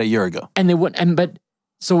done that a year ago. And they wouldn't, but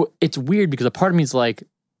so it's weird because a part of me is like,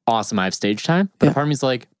 awesome, I have stage time. But Yeah. a part of me is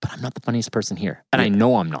like, but I'm not the funniest person here. And I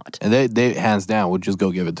know I'm not. And they hands down would just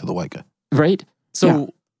go give it to the white guy. Right? So Yeah.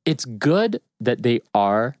 it's good that they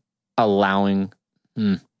are allowing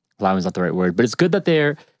is not the right word, but it's good that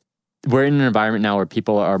we're in an environment now where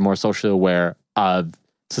people are more socially aware of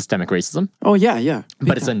systemic racism. Oh yeah, yeah.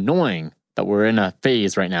 But it's annoying that we're in a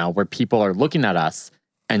phase right now where people are looking at us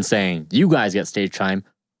and saying, you guys get stage time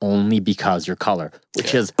only because your color,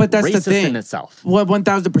 which is But that's the racist thing. in itself. Well,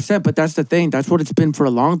 1,000%. But that's the thing. That's what it's been for a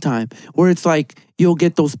long time. Where it's like you'll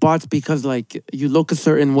get those spots because like you look a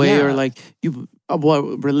certain way, Yeah. or like you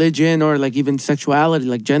religion, or like even sexuality,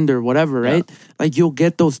 like gender, whatever, right? Like you'll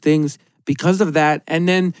get those things because of that, and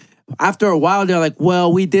then after a while they're like,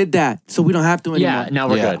 well, we did that, so we don't have to anymore. Yeah, now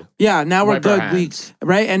we're Yeah. good. Yeah, now we're Wipe our good. We hands.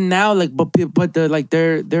 right, and now like, but they're like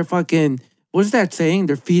they're fucking. What's that saying?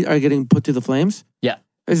 Their feet are getting put to the flames. Yeah.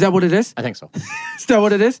 Is that what it is? I think so. Is that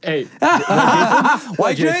what it is? Hey,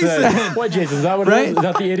 Why Jason? What Jason? Is that what Right? it is? Is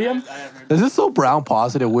that the idiom? This is so brown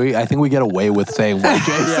positive. I think we get away with saying white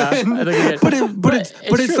Jason. Yeah, I think we get, But it's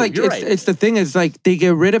true, like you're right. it's the thing is like they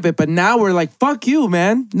get rid of it, but now we're like fuck you,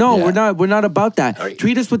 man. No, Yeah. we're not about that. Right.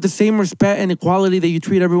 Treat us with the same respect and equality that you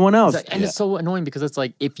treat everyone else. And it's so annoying because it's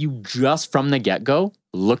like if you just from the get-go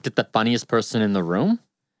looked at the funniest person in the room,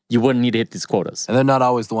 you wouldn't need to hit these quotas. And they're not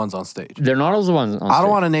always the ones on stage. They're not always the ones on I stage. don't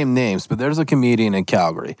want to name names, but there's a comedian in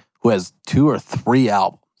Calgary who has 2 or 3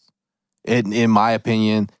 albums. In my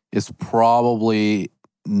opinion, is probably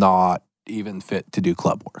not even fit to do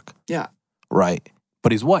club work. Yeah. Right.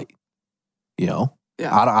 But he's white. You know?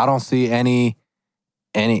 Yeah. I don't see any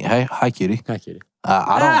hey, hi cutie. Hi, Katie.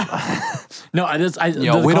 I don't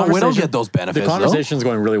No, we don't get those benefits. The conversation is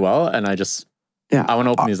going really well, and I want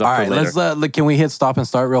to open these up All for right, later. let's can we hit stop and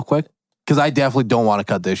start real quick? Because I definitely don't want to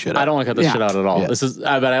cut this shit out. I don't want to cut this Yeah. shit out at all. Yeah. This is,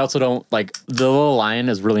 but I also don't like the little line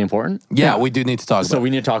is really important. Yeah, we do need to talk So about we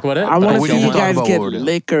need to talk about it. I but want to we see don't you wanna talk guys about get what we're doing.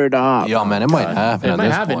 liquored up. Yo, man, it might happen It at might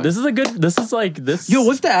this happen. point. This is a good. This is like this. Yo,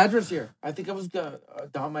 what's the address here? I think I was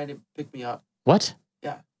Don might pick me up. What?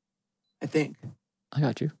 I think. I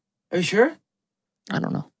got you. Are you sure? I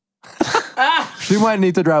don't know. She might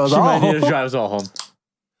need to drive us She all. might need to drive us all home.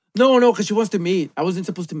 No, because she wants to meet. I wasn't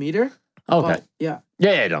supposed to meet her. Okay. but yeah.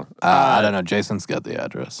 Yeah, no. I don't know. Jason's got the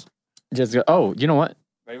address. Just go. Oh, you know what?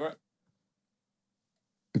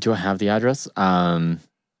 Do I have the address? I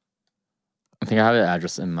think I have the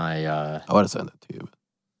address in my. I want to send it to you.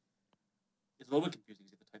 It's a little bit confusing.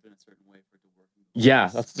 You have to type it in a certain way for it to work. Yeah,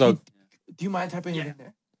 that's so. Do you mind typing it in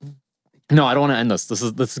there? No, I don't want to end this. This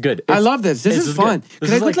is good. I It's- love this. This this is is fun. good. This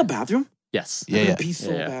Can I is go like- to the bathroom? Yes. Yeah, I'm yeah, gonna pee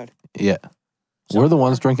so Yeah. bad. yeah. We're the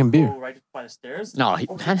ones drinking beer. Go right by the stairs. No, he,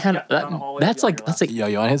 Okay, man had yeah, that. down the hallway, That's be on like your that's left. like. Yo,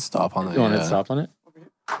 you want to hit stop on the You want to stop on it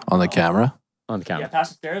on the camera? on the Yeah, camera?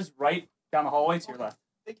 past the stairs, right down the hallway to your left.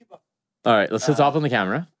 All right, let's hit stop on the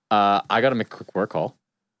camera. I gotta make a quick work call.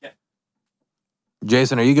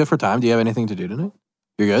 Jason, are you good for time? Do you have anything to do tonight?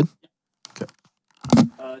 You're good? Just hit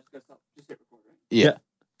record, right? Yeah.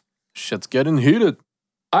 Shit's getting heated.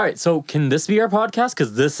 All right, so can this be our podcast?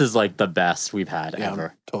 Because this is like the best we've had Yeah, ever.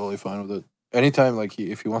 I'm totally fine with it. Anytime, like,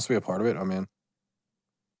 if he wants to be a part of it, I'm in.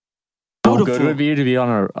 How good Beautiful. would it be to be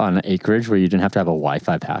on an acreage where you didn't have to have a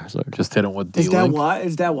Wi-Fi password? Just hit him with Is that D-Link. why?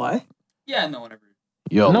 Is that why? Yeah, no one ever.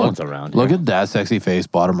 Yo, no look, one's around. look here. at that sexy face,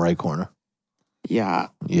 bottom right corner. Yeah,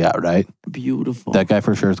 Yeah, right? beautiful. That guy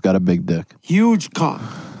for sure has got a big dick. Huge cock.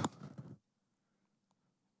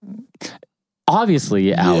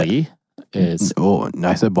 Obviously, Ali is Oh,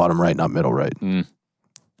 I said bottom right, not middle right.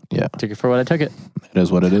 took it for what I took it. It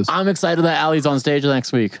is what it is. I'm excited that Ali's on stage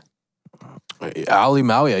next week. Ali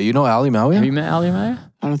Mawia. You know Ali Mawia? Have you met Ali Maya?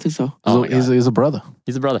 I don't think so. Oh my he's, God. he's a brother.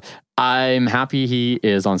 He's a brother. I'm happy he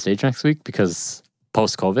is on stage next week because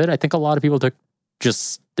post-COVID, I think a lot of people took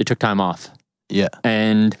time off. Yeah.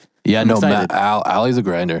 And Yeah, I'm no, excited. Ali's a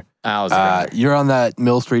grinder. Al's a great. You're on that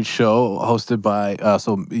Mill Street show hosted by,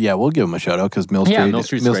 so yeah, we'll give him a shout out because Mill Street, Yeah, Mill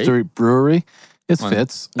Street's great. Street Brewery, it On-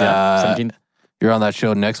 fits. Yeah, 17th. You're on that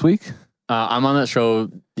show next week? I'm on that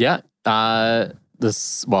show. Yeah.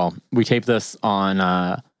 We taped this on.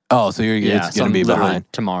 So it's going to be literally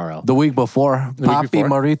behind. tomorrow. The week before, The week Papi before?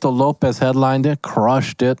 Marito Lopez headlined it,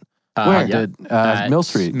 crushed it. Where? Yeah. Did, Mill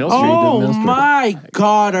Street. Mill Street. Oh Mill Street. my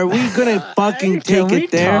God! Are we gonna fucking Can take we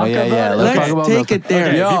it there? talk Yeah, about yeah, it? let's Let's talk about take Mill it there.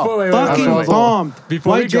 Okay, Yo, before- wait, Fucking wait. bombed.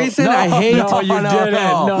 Before Why, we go- Jason? No, I hate. no, you didn't.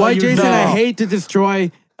 No, Why, you Jason? didn't. I hate to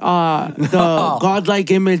destroy the godlike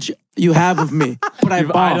image you have of me, but I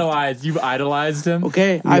bombed. You've idolized him.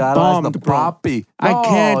 Okay, You I idolize bombed, the bro. Papi. I No,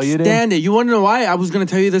 can't you didn't. stand it. You want to know why? I was gonna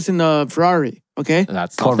tell you this in the Ferrari. Okay. That's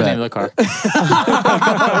not the Corvette. name of the car.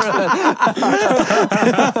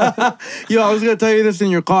 Yo, I was gonna tell you this in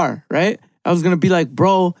your car, right? I was gonna be like,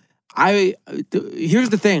 bro, here's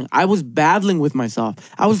the thing. I was battling with myself.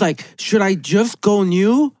 I was like, should I just go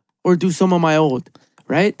new or do some of my old?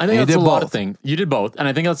 Right? I think You that's a did lot both. of things. You did both. And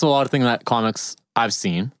I think that's a lot of things that comics I've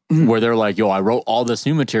seen where they're like, yo, I wrote all this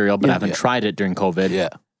new material, but I haven't Yeah. tried it during COVID. Yeah.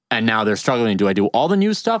 And now they're struggling. Do I do all the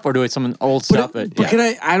new stuff or do I some old stuff? But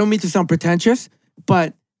can I don't mean to sound pretentious,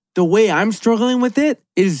 but the way I'm struggling with it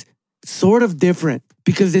is sort of different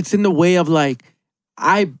because it's in the way of like,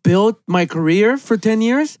 I built my career for 10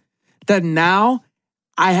 years that now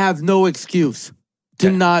I have no excuse to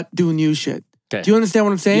Okay. not do new shit. Okay. Do you understand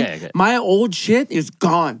what I'm saying? Yeah, okay. My old shit is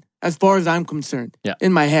gone as far as I'm concerned Yeah.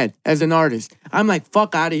 in my head as an artist. I'm like,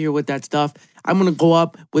 fuck out of here with that stuff. I'm going to go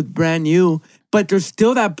up with brand new. But there's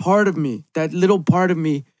still that part of me, that little part of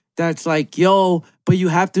me that's like, yo, but you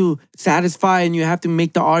have to satisfy and you have to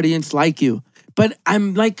make the audience like you. But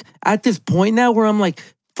I'm like at this point now where I'm like,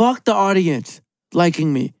 fuck the audience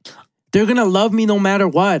liking me. They're gonna love me no matter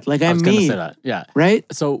what. Like I I'm was gonna me, say that. Yeah. right?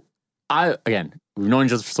 So again, we've known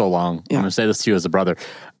each other for so long. Yeah. I'm gonna say this to you as a brother.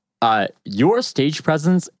 Your stage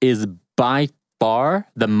presence is by far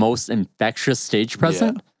the most infectious stage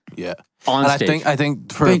presence Yeah. on And stage. I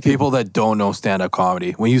think for Thank you. people that don't know stand-up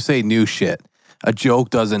comedy, when you say new shit, a joke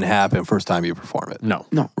doesn't happen first time you perform it. no.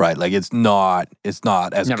 Right? Like it's not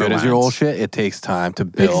as Never good as your lands. old shit. It takes time to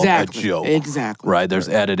build Exactly. a joke. Exactly. Right? There's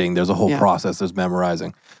editing, there's a whole Yeah. process, there's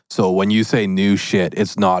memorizing. So when you say new shit,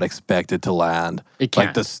 it's not expected to land. It Like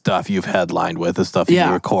can't. the stuff you've headlined with, the stuff Yeah.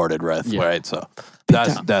 you recorded with, Yeah. right? So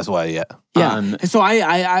time. that's why, yeah. Yeah. Um, And so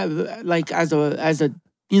I like as a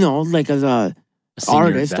you know, like as a senior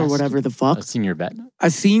artist or best. whatever the fuck, A senior bet. a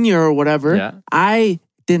senior or whatever, Yeah. I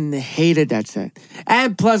didn't hated that set.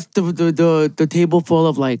 And plus the table full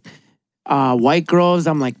of like white girls,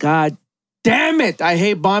 I'm like, God damn it. I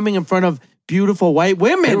hate bombing in front of beautiful white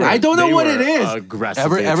women. I don't know what it is.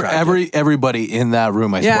 Aggressively attractive. Everybody in that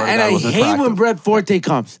room, I swear Yeah, to and God, I was hate when attractive. Brett Forte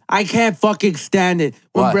comes. I can't fucking stand it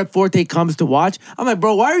when Why? Brett Forte comes to watch. I'm like,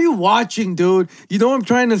 bro, why are you watching, dude? You know I'm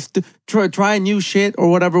trying to try new shit or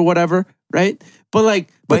whatever, right? But like,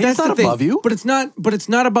 But but he's that's not the thing. above you. But it's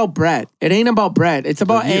not about Brett. It ain't about Brett. It's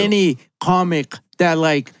about you. any comic that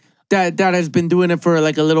like that has been doing it for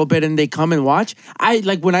like a little bit and they come and watch. I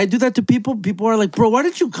like when I do that to people are like, bro, why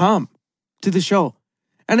did you come to the show?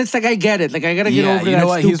 And it's like, I get it. Like, I got to get over you that know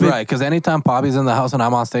what? stupid... He's right. Because anytime Poppy's in the house and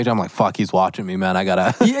I'm on stage, I'm like, fuck, he's watching me, man. I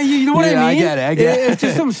gotta. Yeah, you know what Yeah, I I mean? get it, I get it. It's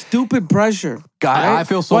just some stupid pressure. God, I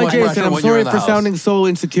feel so Why, much Jason, pressure I'm when you're sorry in the for house. sounding so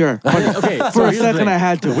insecure. But Okay, for so a here's the second, thing. I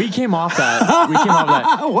had to. We came off that. We came off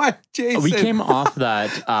that. What, Jason? We came off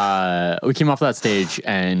that. We came off that stage,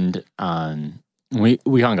 and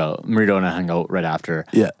we hung out. Marito and I hung out right after.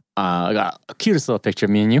 Yeah. I got a cutest little picture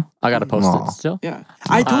of me and you. I got to post Aw. it still. Yeah.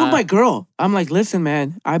 I told my girl, I'm like, listen,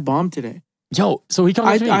 man, I bombed today. Yo, so he comes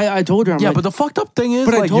up to me. I told her, I'm Yeah, like, but the fucked up thing is,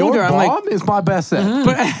 But I like, told your her, I'm like- bomb is my best set.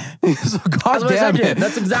 but, So God That's what I damn said, it. dude.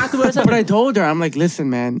 That's exactly what I said. but I told her, I'm like, listen,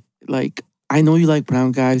 man, like, I know you like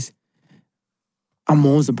brown guys. I'm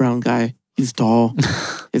always a brown guy. He's tall.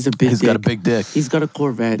 He's a big He's dick. got a big dick. He's got a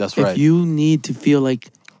Corvette. That's If right. you need to feel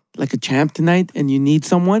like a champ tonight and you need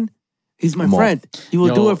someone, he's my Come on. friend. He will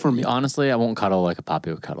Yo, do it for me. Honestly, I won't cuddle like a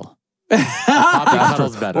Poppy would cuddle. Poppy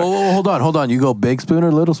cuddles better. Whoa, hold on. You go big spoon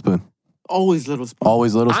or little spoon? Always little spoon.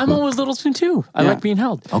 Always little spoon. I'm always little spoon too. I Yeah. like being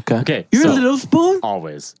held. Okay. Okay, You're so a little spoon?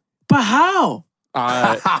 always. But how?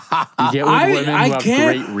 You get with I women who have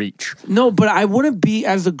can't- great reach. No, but I wouldn't be,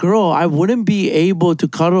 as a girl, I wouldn't be able to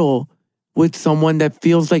cuddle with someone that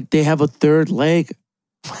feels like they have a third leg.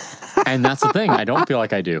 And that's the thing. I don't feel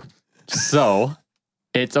like I do. So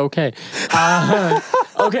it's okay.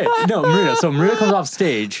 Okay. No, Marita. So Marita comes off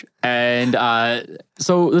stage. And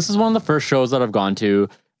so this is one of the first shows that I've gone to.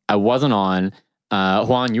 I wasn't on.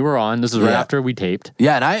 Juan, you were on. This is right Yeah. after we taped.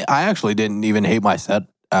 Yeah, and I actually didn't even hate my set.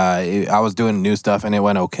 I was doing new stuff and it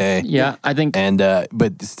went okay. Yeah, I think. And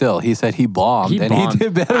but still, he said he bombed, He and bombed. he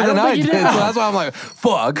did better I don't than I think did. he So did. that's why I'm like,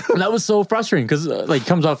 fuck. That was so frustrating because like he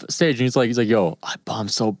comes off stage and he's like, yo, I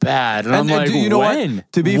bombed so bad. And I'm like, you know when?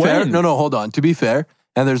 what? To be fair, When? no, hold on. To be fair,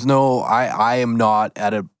 and there's no, I am not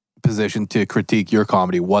at a position to critique your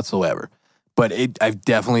comedy whatsoever. But I've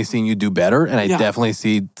definitely seen you do better, and I Yeah. definitely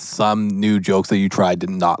see some new jokes that you tried did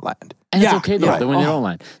not land. And Yeah, it's okay though yeah. when they Oh, don't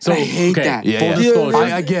land. So I hate okay, that. Yeah, full yeah. disclosure.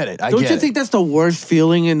 I get it. I Don't get you it. think that's the worst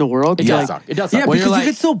feeling in the world? it To does like- suck. It does suck. Yeah, When because you're you like-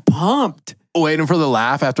 get so pumped. Waiting for the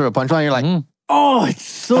laugh after a punchline, you're like, Oh, it's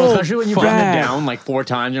so Especially when you bring it bad. down like 4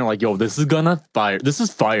 times, you're like, yo, this is gonna fire. This is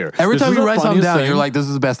fire. every This time is you the write something funniest down, thing. you're like, this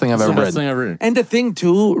is the best thing I've This is ever the best written. thing I've ever written. And the thing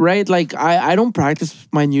too, right? Like I don't practice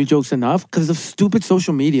my new jokes enough because of stupid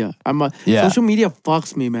social media. Yeah. Social media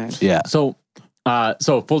fucks me, man. Yeah. So full I'm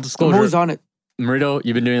always disclosure, on it. Marito,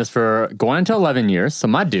 you've been doing this for going into 11 years. So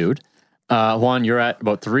my dude, Juan, you're at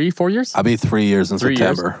about 3-4 years. I'll be 3 years in 3 years.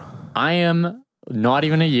 September. I am not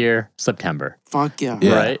even a year. September, Fuck yeah.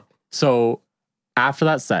 Yeah. right? So after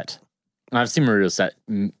that set, and I've seen Marito's set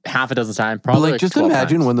half a dozen times, But probably like, just 12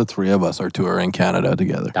 imagine times. when the three of us are touring Canada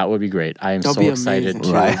together. That would be great. I am That'd so be excited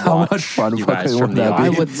amazing. to Right? How watch much fun you guys fucking from would the that be? I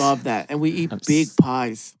audience. would love that. And we eat I'm big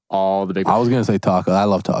pies. All the big I was gonna say taco. I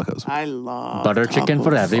love tacos. I love butter chicken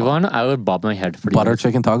for tacos. everyone. I would bob my head for you. Butter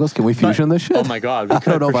chicken tacos. Can we fusion this shit? Oh my god, we I don't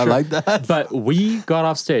could know if for I sure. like that. But we got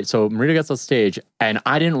off stage. So Marita gets off stage, and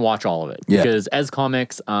I didn't watch all of it Yeah. because as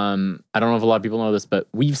comics, I don't know if a lot of people know this, but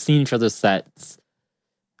we've seen each other's sets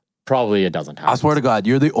probably a dozen times. I swear to God,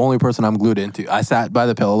 you're the only person I'm glued into. I sat by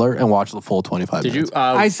the pillar and watched the full 25 Did you? minutes.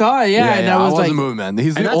 I saw it, yeah, and I was wasn't like, moving, man.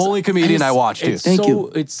 He's and the that's- only comedian and I it's- watched too. It's Thank so,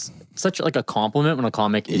 you. It's such like a compliment when a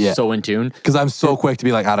comic is Yeah. so in tune. Because I'm so quick to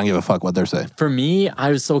be like, I don't give a fuck what they're saying. For me, I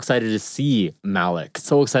was so excited to see Malik,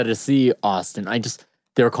 so excited to see Austin.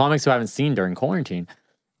 There were comics who I haven't seen during quarantine.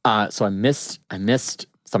 So I missed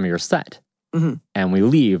some of your set. And we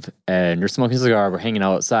leave, and you're smoking a cigar, we're hanging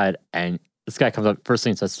out outside, and this guy comes up, first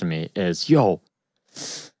thing he says to me is, yo,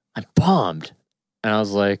 I bombed. And I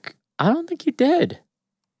was like, I don't think you did.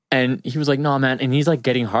 And he was like, no, man. And he's like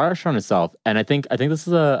getting harsh on himself. And I think this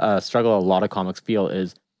is a struggle a lot of comics feel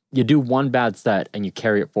is you do one bad set and you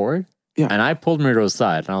carry it forward. Yeah. And I pulled me to his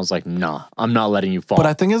side, and I was like, nah, I'm not letting you fall. But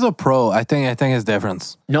I think as a pro, I think it's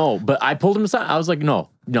different. No, but I pulled him aside. I was like, no,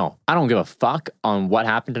 I don't give a fuck on what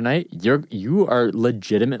happened tonight. You are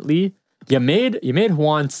legitimately, you made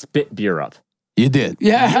Juan spit beer up. You did. You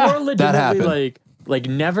Yeah. are legitimately happened. like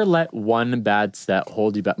never let one bad set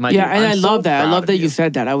hold you back. My Yeah, dude, and I'm I so love that. I proud love of that you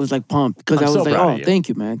said that. I was like pumped because I'm I was so like, proud oh, of you. thank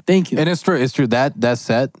you, man. Thank you. And it's true. It's true. That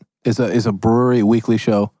set is a brewery weekly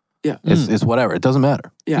show. Yeah. It's whatever. It doesn't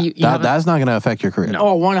matter. Yeah. You haven't- That's not going to affect your career. No.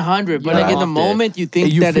 Oh, 100. But You like in the locked it. moment, you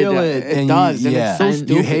think You that feel it and does. And yeah. it's so And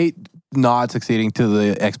stupid. you hate not succeeding to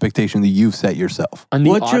the expectation that you've set yourself. on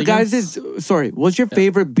the What's your audience- guys' what's your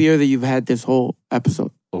favorite beer that you've had this whole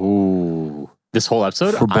episode? Ooh, this whole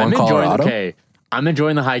episode. For Born I'm enjoying Colorado? I'm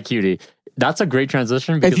enjoying the high cutie. That's a great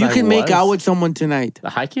transition. Because If you I can make was out with someone tonight,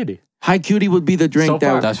 the high cutie. High Cutie would be the drink So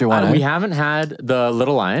far, That's your one, eh? we haven't had the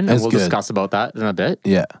Little Lion, and That's we'll good. discuss about that in a bit.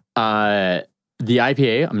 Yeah. The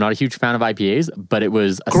IPA, I'm not a huge fan of IPAs, but it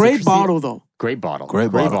was a great citrusy- bottle though. Great bottle.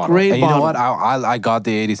 Great bottle. Great And you know bottle. what? I got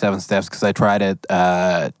the 87 steps because I tried it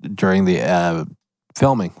during the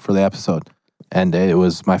filming for the episode. And it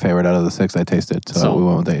was my favorite out of the 6 I tasted. So we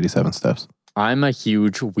went with the 87 steps. I'm a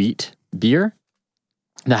huge wheat beer.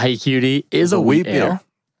 The High Cutie is a wheat ale. beer.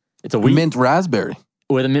 It's a wheat Mint raspberry.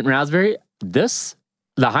 with a mint raspberry.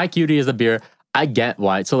 The High Cutie is a beer. I get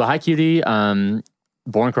why. So the High Cutie,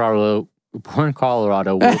 Born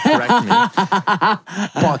Colorado will correct me.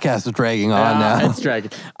 Podcast is dragging on now. It's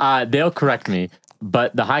dragging. They'll correct me.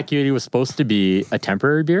 But the High Cutie was supposed to be a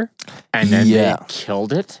temporary beer, and then Yeah. they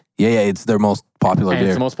killed it. Yeah, it's their most popular And it's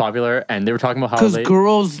beer. the most popular. And they were talking about how Because they.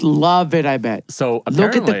 girls love it, I bet. So Look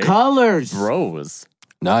apparently, at the colors. bros.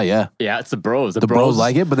 No, yeah. Yeah, it's the bros. The bros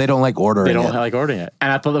like it, but they don't like ordering They don't it. like ordering it,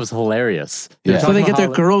 and I thought that was hilarious. Yeah. were So talking they about get their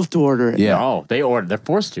how- girls to order it. Yeah. No, they order. They're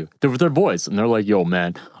forced to. They're boys, and they're like, "Yo,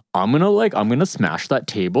 man, I'm gonna smash that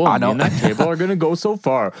table. I And me know. and that table are gonna go so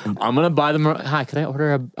far. I'm gonna buy them. Hi, can I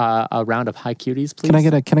order a round of High Cuties, please? Can I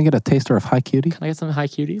get a taster of High Cutie? Can I get some High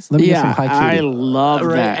Cuties? Let me get Yeah, some High I Cutie. love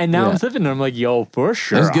Right, that. and now Yeah. I'm sipping, and I'm like, yo, for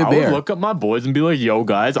sure. That's good I beer. would look up my boys and be like, yo,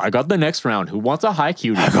 guys, I got the next round. Who wants a High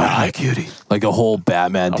Cutie? High Cutie. Like a whole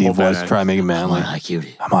Batman A deep whole voice, Batman. try and make it I want manly. a High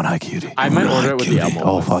Cutie. I'm on High Cutie. I might I'm on order High it with Cutie. the elbow.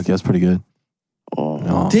 Oh, fuck, that's pretty good. Oh.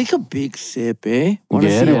 No. Take a big sip, eh? Want to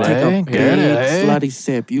Get see you it, take eh? a big Get it, eh? slutty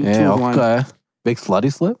sip. You Yeah, two want okay. Big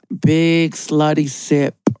slutty slip? big slutty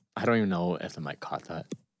sip. I don't even know if the mic caught that.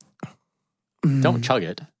 Mm. Don't chug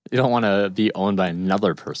it. You don't want to be owned by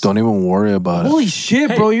another person. Don't even worry about it. Holy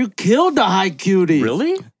shit, Hey. bro! You killed the High Cutie.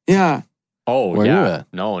 Really? Yeah. Oh, Where yeah. you at?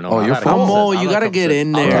 No. Oh, I you're gotta full. go Amo, sit. you I'll gotta go get sit.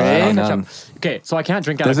 in I'll there, go eh? sit. None. I'll catch up. Okay, so I can't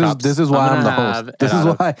drink out This of is cups. this is why I'm gonna the have host. it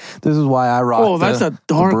out of- This is why I rock. Oh, that's a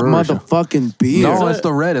dark brewery show. motherfucking beer. No, It's it's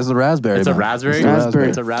the red. It's the raspberry. It's a man. raspberry. It's a Raspberry.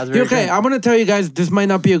 It's a raspberry. Okay, drink. I'm gonna tell you guys this might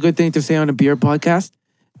not be a good thing to say on a beer podcast,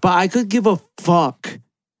 but I could give a fuck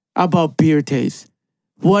about beer taste.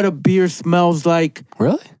 What a beer smells like.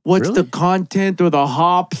 Really? What's Really? the content or the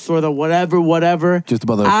hops or the whatever. Just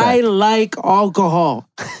about the I effect. like alcohol.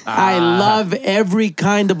 I love every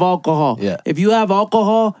kind of alcohol. Yeah. If you have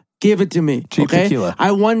alcohol, give it to me. Cheap okay? tequila.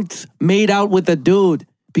 I once made out with a dude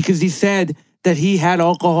because he said that he had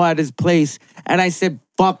alcohol at his place. And I said,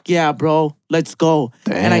 fuck yeah, bro. Let's go.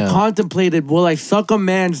 And I Damn. contemplated, will I suck a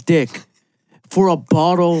man's dick for a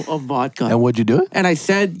bottle of vodka? And would you do it? And I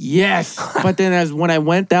said yes. But then when I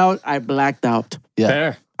went out, I blacked out. Yeah.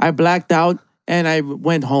 Fair. I blacked out and I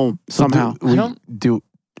went home somehow.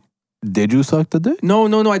 Did you suck the dick? No,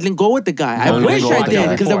 I didn't go with the guy. No, I you wish didn't go I with the did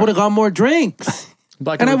guy. because I would have got more drinks.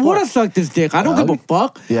 Black And I and would white. have sucked his dick. I don't give a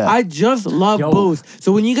fuck. Yeah. I just love Yo. booze.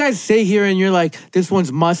 So when you guys say here and you're like, this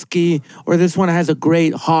one's musky, or this one has a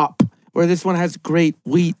great hop, or this one has great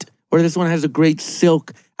wheat, or this one has a great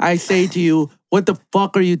silk, I say to you, what the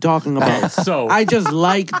fuck are you talking about? So I just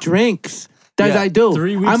like drinks. That Yeah, I do.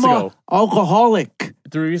 3 weeks I'm ago. a alcoholic.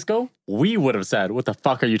 3 weeks ago, we would have said, "What the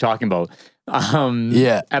fuck are you talking about?"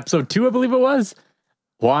 Yeah. Episode 2, I believe it was.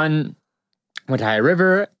 Juan went to High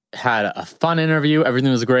River, had a fun interview.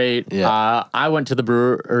 Everything was great. Yeah. I went to the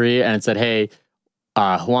brewery and said, "Hey,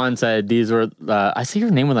 Juan said these were. I say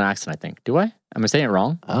your name with an accent. I think. Do I? Am I saying it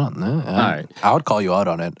wrong? I don't know. All right. I would call you out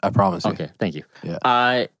on it. I promise you. Okay. Thank you.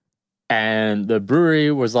 Yeah. And the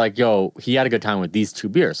brewery was like, "Yo, he had a good time with these 2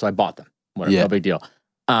 beers, so I bought them. Whatever. Yeah. No big deal.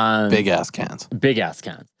 Big ass cans. Big ass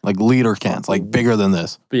cans. Like liter cans. Like bigger than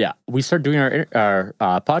this. But yeah, we start doing our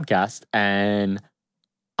podcast, and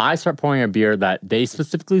I start pouring a beer that they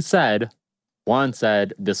specifically said. Juan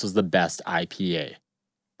said this was the best IPA.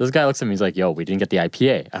 This guy looks at me. He's like, "Yo, we didn't get the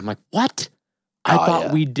IPA." I'm like, "What? I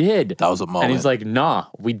thought we did." That was a moment. And he's like, "Nah,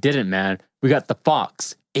 we didn't, man. We got the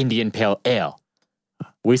Fox Indian Pale Ale."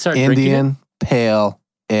 We start drinking Indian Pale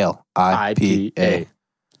Ale. IPA.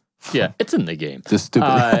 Yeah, it's in the game. Just stupid.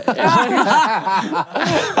 Uh,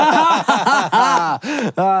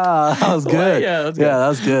 that was good. Yeah, that's good. Yeah, that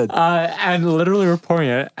was good. And literally we're pouring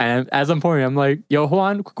it. And as I'm pouring it, I'm like, "Yo,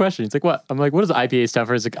 Juan, quick question." He's like, "What?" I'm like, "What does IPA stand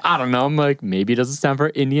for?" He's like, "I don't know." I'm like, "Maybe it doesn't stand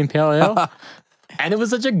for Indian Pale Ale." And it was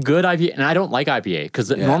such a good IPA. And I don't like IPA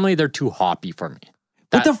because normally they're too hoppy for me.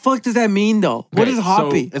 What the fuck does that mean, though? What Okay, is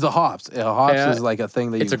hoppy? It's a hops. Hops is like a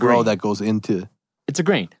thing that it's you a grow grain. that goes into. It's a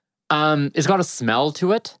grain. It's got a smell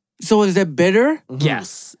to it. So is it bitter?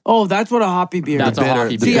 Yes. Oh, that's what a hoppy beer That's is. a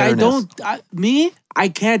hoppy the See, beer. I bitterness. don't. I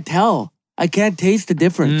can't tell. I can't taste the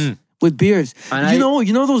difference with beers. And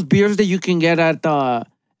you know those beers that you can get at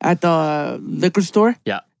the liquor store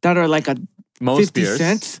Yeah. that are like Most 50 beers.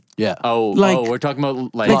 cents, Yeah. Oh, Like- we're talking about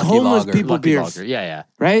like, like Lucky homeless Lager. people Lucky beers, Lager. Yeah.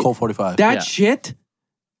 right? Colt 45. That Yeah. shit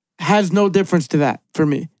has no difference to that for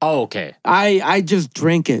me. Oh, okay. I just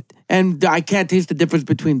drink it, and I can't taste the difference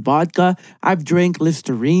between vodka. I've drank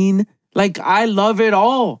Listerine. Like, I love it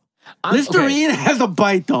all. Listerine has a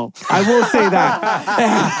bite, though. I will say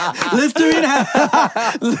that.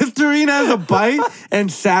 Listerine has a bite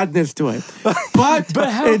and sadness to it. But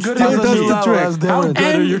how it good still is does it? the trick. How good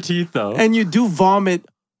are And- your teeth, though? And you do vomit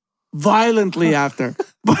violently after,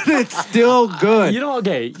 but it's still good. You know,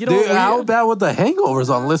 okay. You know, Dude, how bad with the hangovers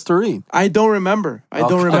on Listerine? I don't remember. I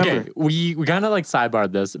don't remember. okay. We kind of like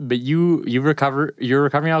sidebarred this, but you're a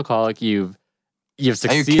recovering alcoholic. You've And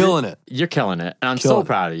succeeded. you're killing it. You're killing it, and I'm Killing so it.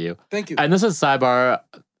 proud of you. Thank you. And this is sidebar,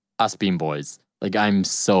 us being boys. Like, I'm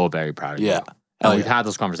so very proud of you. Yeah. And Hell we've yeah. had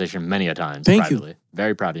this conversation many a times. Thank you. privately.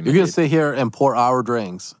 Very proud of you. You're man, going to dude. sit here and pour our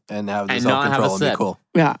drinks and have the And not have a self-control and be sip. cool.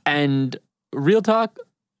 Yeah. And real talk,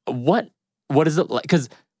 what is it like? Because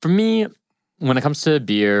for me, when it comes to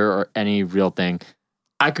beer or any real thing,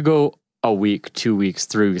 I could go a week, 2 weeks,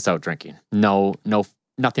 3 weeks without drinking. No,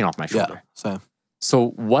 nothing off my shoulder. Yeah. Same. So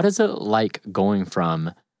what is it like going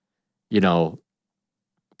from, your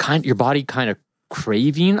body kind of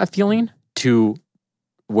craving a feeling to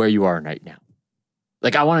where you are right now?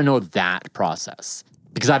 Like, I want to know that process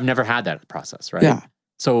because I've never had that process, right? Yeah.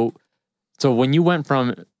 So when you went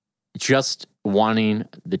from just wanting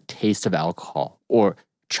the taste of alcohol or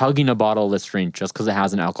chugging a bottle of Listerine just because it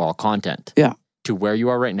has an alcohol content, Yeah. to where you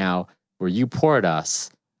are right now, where you poured us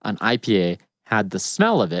an IPA, had the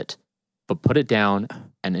smell of it, but put it down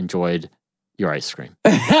and enjoyed your ice cream.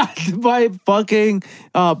 By fucking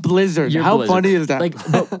Blizzard. Your How Blizzard. funny is that? Like,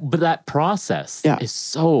 but that process Yeah. is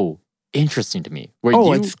so interesting to me. Where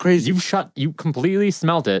Oh, it's crazy. You completely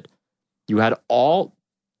smelled it.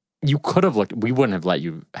 You could have looked. We wouldn't have let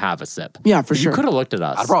you have a sip. Yeah, for But sure. You could have looked at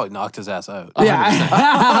us. I'd probably knocked his ass out.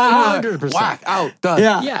 Yeah. 100%. Whack, out, done.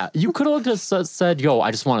 Yeah. Yeah, you could have looked at us and said, "Yo,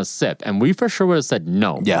 I just want a sip," and we for sure would have said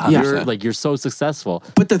no. Yeah, you're 100%. you're so successful.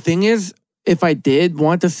 But the thing is, if I did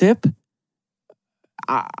want a sip,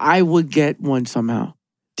 I would get one somehow.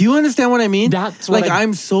 Do you understand what I mean? That's what like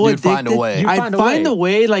I'm so You'd addicted. find a way. You'd I'd find a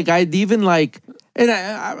way. Like I'd even like, and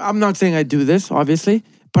I'm not saying I do this, obviously,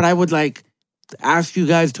 but I would like ask you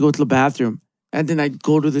guys to go to the bathroom, and then I'd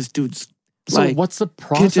go to this dude's So like what's the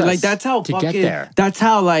process? kitchen. Like that's how to fucking. get there. That's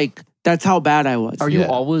how bad I was. Are you Yeah.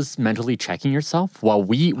 always mentally checking yourself while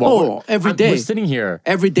every day. We're sitting here.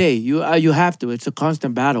 Every day, you have to. It's a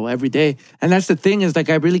constant battle every day, and that's the thing is like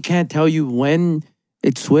I really can't tell you when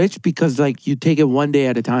it switched because like you take it one day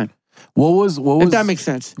at a time. What was If that makes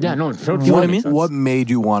sense. Yeah, no, totally. You know what I makes mean? sense. what made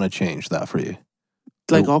you want to change that for you?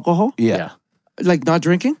 Like alcohol, Yeah. like not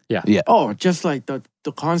drinking. Yeah. Yeah. Oh, just like the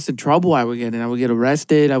constant trouble I would get in. I would get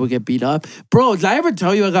arrested. I would get beat up. Bro, did I ever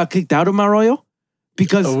tell you I got kicked out of my Royal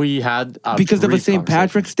because We had a because of a brief St. conversation.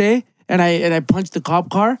 Patrick's Day, and I punched the cop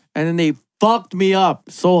car, and then they fucked me up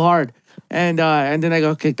so hard, and then I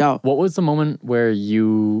got kicked out. What was the moment where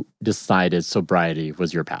you decided sobriety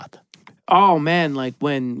was your path? Oh man, like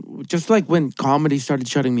when comedy started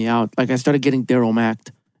shutting me out, like I started getting Daryl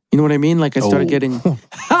Macked. You know what I mean? Like I started Oh. getting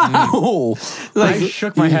Oh, like I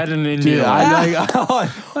shook my head in India. dude, I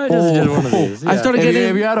just did one of these. I started Have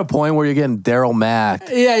getting you had a point where you're getting Daryl Mack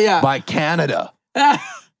yeah. by Canada?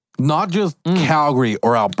 Not just Calgary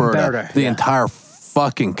or Alberta, the entire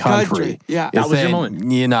fucking country. Yeah. is That was your saying,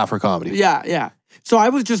 moment. You're not for comedy. Yeah. So I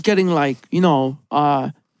was just getting like,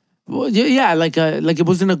 well, yeah, like it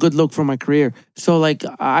wasn't a good look for my career. So like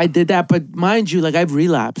I did that, but mind you, like I've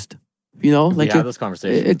relapsed. Like we had this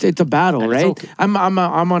conversation. it's a battle, And it's right? okay. I'm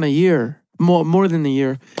on a year, more than a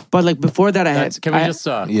year. But like before that, I had. Can we I- just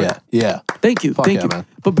Yeah. Thank you, Fuck thank yeah, you. man.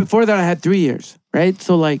 But before that, I had 3 years, right?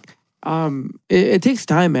 So like, it takes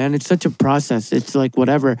time, man. It's such a process. It's like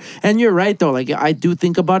whatever. And you're right though. Like I do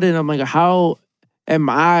think about it, and I'm like, how am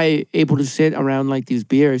I able to sit around like these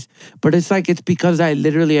beers? But it's like it's because I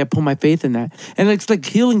put my faith in that, and it's like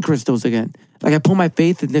healing crystals again. Like I put my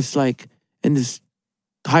faith in this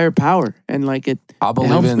higher power, and like it. I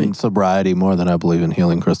believe helps in me. sobriety more than I believe in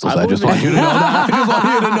healing crystals. I I just believe want you to know that. I just want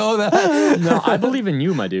you to know that. no, I believe in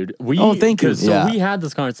you, my dude. Oh, thank you. 'cause- So Yeah. we had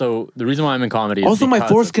this conversation. So the reason why I'm in comedy is Also, my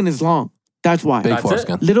because- foreskin is long. That's why. Big That's it?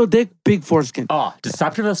 foreskin. Little dick, big foreskin. Oh,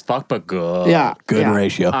 deceptive as fuck, but good. Yeah. Good yeah.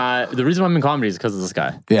 ratio. The reason why I'm in comedy is because of this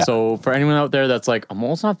guy. Yeah. So for anyone out there that's like, I'm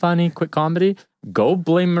also not funny, quit comedy, go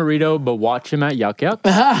blame Marito, but watch him at Yuck Yuck.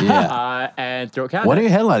 Yeah. And throw a cat. When are you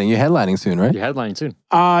headlining? You're headlining soon, right? You're headlining soon.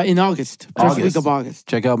 In August. First week of August.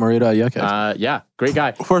 Check out Marito at Yucca. Yeah, great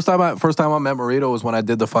guy. First time I met Marito was when I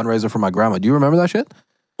did the fundraiser for my grandma. Do you remember that shit?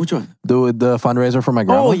 Which one? The fundraiser for my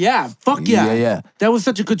grandma? Oh, yeah. Fuck yeah. Yeah. That was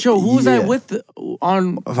such a good show. Who was I Yeah. with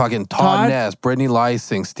on... Fucking Todd Todd? Ness, Brittany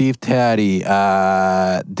Lysing, Steve Taddy,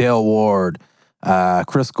 Dale Ward,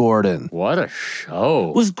 Chris Gordon. What a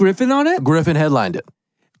show. Was Griffin on it? Griffin headlined it.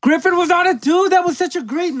 Griffin was on it too? That was such a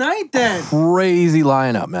great night then. Crazy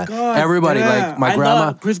lineup, man. God Everybody, damn. like my I grandma.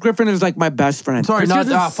 love- Chris Griffin is like my best friend. Sorry, Chris not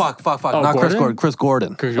Gordon's- fuck. Oh, Not Chris Gordon?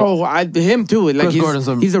 Gordon. Chris Gordon. Oh, him too. Like Chris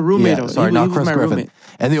Gordon's he's a roommate. Yeah, sorry, not was Chris my Griffin. roommate.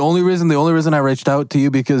 And the only reason I reached out to you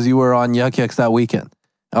because you were on Yuck Yucks that weekend.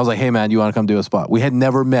 I was like, hey man, you want to come do a spot? We had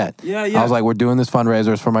never met. Yeah. I was like, we're doing this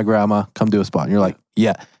fundraisers for my grandma. Come do a spot. And you're like,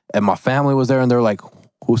 yeah. And my family was there, and they're like,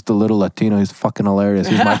 who's the little Latino? He's fucking hilarious.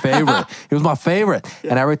 He's my favorite. He was my favorite.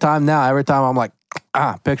 And every time I'm like,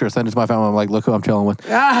 picture, send it to my family. I'm like, look who I'm chilling with.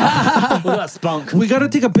 Look at that spunk. We got to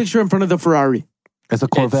take a picture in front of the Ferrari. It's a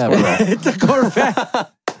Corvette, bro. It's a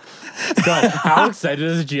Corvette. God, how excited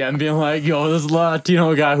is GM being like, yo, this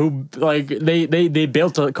Latino guy who, like, they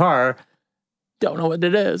built a car, don't know what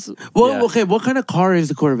it is. Well, Yeah. okay, what kind of car is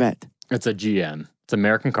the Corvette? It's a GM. It's an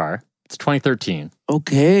American car. It's 2013.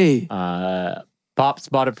 Okay. Pops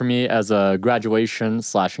bought it for me as a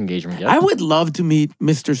graduation/engagement gift. I would love to meet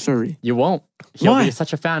Mr. Surrey. You won't. He'll Why? be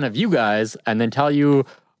such a fan of you guys and then tell you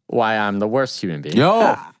why I'm the worst human being.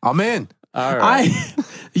 Yo, I'm in. All right.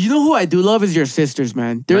 You know who I do love is your sisters,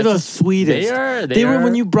 man. They're My the sis- sweetest. They were are-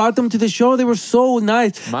 when you brought them to the show. They were so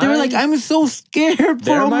nice. They were like, Mine- I'm so scared for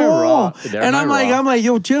They're them my all. rock. They're And my I'm like,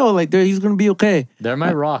 yo, chill. Like, he's gonna be okay. They're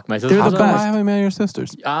my rock. My They're sisters. the How come best. I haven't met your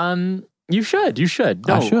sisters? You should. You should.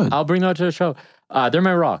 No, I should. I'll bring that to the show. They're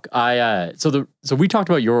my rock. So we talked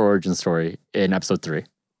about your origin story in episode 3.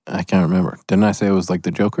 I can't remember. Didn't I say it was like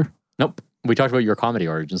the Joker? Nope. We talked about your comedy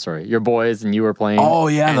origin story. Your boys and you were playing. Oh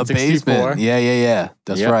yeah, in the N64. basement. Yeah.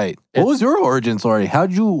 That's Yep. right. What It's- was your origin story? At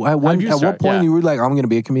you what start? point Yeah. you were like, I'm gonna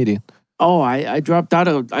be a comedian? Oh, I dropped out.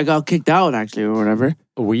 I got kicked out actually, or whatever.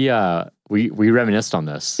 We reminisced on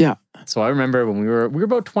this. Yeah. So I remember when we were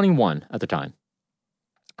about 21 at the time.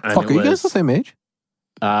 And Fuck, it are you guys was, the same age?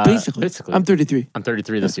 Basically, I'm 33, I'm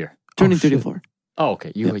 33 this year. turning shit. 34. Oh,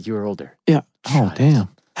 okay. You were older. Oh damn.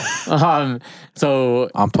 So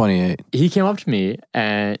I'm 28. he came up to me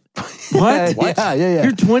and What? Yeah.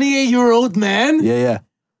 You're 28-year-old man. Yeah.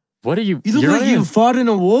 what are you? You look you're like not you even- fought in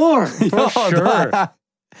a war. for sure.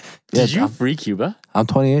 Yeah, Did you free Cuba? I'm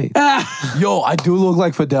 28. Yo, I do look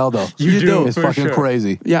like Fidel though. You do, It's for fucking sure.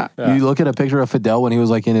 crazy. Yeah. Yeah. You look at a picture of Fidel when he was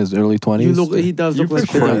like in his early 20s. He does You look like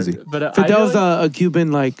for sure. crazy. But I Fidel's feel like- a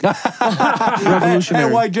Cuban like revolutionary.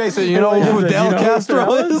 Hey, White Jason, you know who Jason, Fidel you know who Castro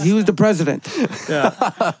Fidel is? He was the president. Yeah.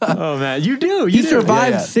 Oh man, you do. He You do.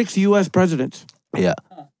 survived Yeah. 6 U.S. presidents. Yeah.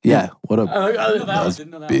 What a That's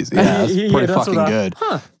busy. Yeah, He- that's he pretty hit us with fucking a- good.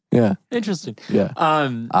 Huh. Yeah. Interesting. Yeah.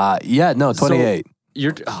 Yeah, No, 28.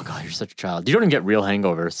 you're. Oh god, you're such a child. You don't even get real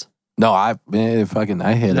hangovers. No, I hit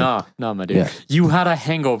it. No, my dude. Yeah. You had a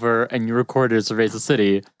hangover and you recorded Cerveza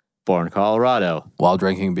City, born in Colorado, While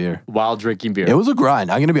drinking beer. while drinking beer. It was a grind.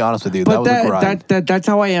 I'm gonna be honest with you. That But was a grind. that's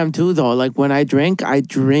how I am too, though. Like when I drink.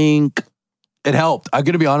 It helped. I'm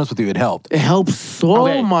gonna be honest with you. It helped. It helps so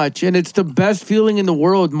Okay. much, and it's the best feeling in the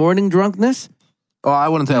world. Morning drunkenness. Oh, I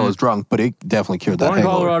wouldn't say I was drunk, but it definitely cured that born in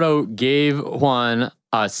hangover. Colorado gave Juan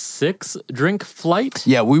a 6-drink flight.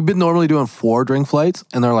 Yeah, we've been normally doing 4 drink flights,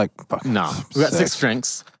 and they're like, fuck, No, we got 6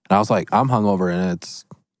 drinks. And I was like, I'm hungover, and it's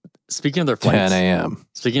speaking of their 10 flights, a.m.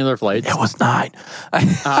 speaking of their flights, It was 9.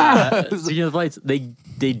 speaking of the flights,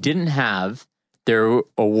 they didn't have their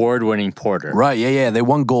award-winning porter. Right, yeah. They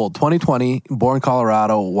won gold. 2020, Born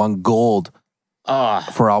Colorado won gold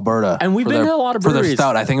for Alberta. And we've for been to a lot of for their breweries.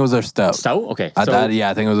 stout. I think it was their stout. Stout? Okay. I thought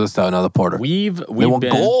it was a stout, not the porter. We've They won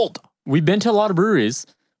been gold. We've been to a lot of breweries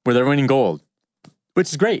where they're winning gold, which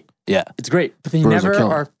is great. Yeah. It's great, but they Brewers are never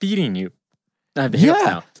killing are feeding you. I have the hiccups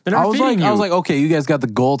now. They're never feeding you. I was like, okay, you guys got the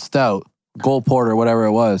gold stout, gold porter, whatever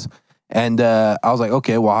it was. And I was like,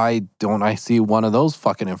 okay, why don't I see one of those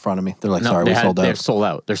fucking in front of me? They're like, sorry, we sold out. They're sold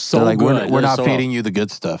out. They're so They're like, good. we're They're not sold feeding out. you the good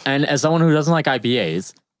stuff. And as someone who doesn't like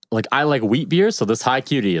IPAs, like I like wheat beer, so this High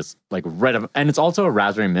Cutie is like right up. And it's also a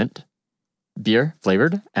raspberry mint beer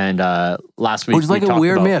flavored. And last week Which is like we a talked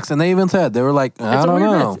weird about, mix. And they even said, they were like, I It's a don't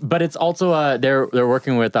weird know. mix, but it's also they're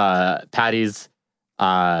working with Patty's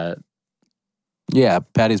Yeah,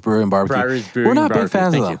 Patty's Brewery and Barbecue. Patty's Brewery We're not and big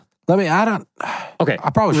fans Barbecue. of Thank them. I mean, I don't. Okay, I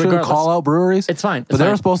probably shouldn't regardless. call out breweries, It's fine. but they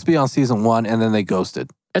were supposed to be on season 1 and then they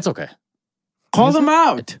ghosted. It's okay. Call them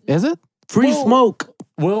out. Is it? Free Well- smoke.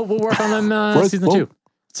 We'll work on them First season vote. 2.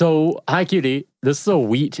 So High Cutie, this is a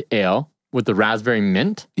wheat ale with the raspberry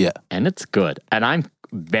mint. Yeah. And it's good. And I'm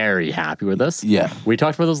very happy with this. Yeah. We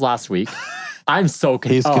talked about this last week. I'm so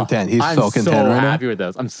He's content. He's I'm so content right now. happy with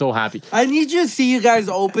this. I'm so happy. I need you to see you guys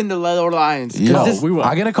open the Little Lions. 'cause Yo, this- we will.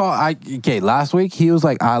 I gotta call. Okay, last week he was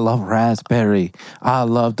like, "I love raspberry. I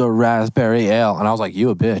love the raspberry ale," and I was like,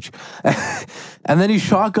 "You a bitch." And then he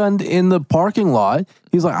shotgunned in the parking lot.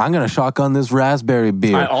 He's like, "I'm gonna shotgun this raspberry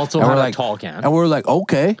beer." I also And have we're a like, tall can. and we're like,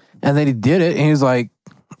 "Okay." And then he did it, and he's like,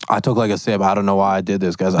 "I took like a sip. I don't know why I did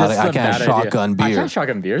this, guys. This is I a can't bad shotgun idea. I beer." can't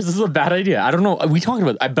shotgun beers. This is a bad idea. I don't know. We talked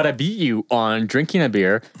about it, but I beat you on drinking a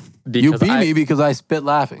beer because You beat me because I spit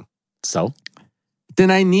laughing. So then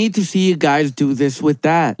I need to see you guys do this with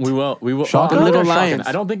that. we will. Shotgun I'm not Little gonna shotgun Lions. it.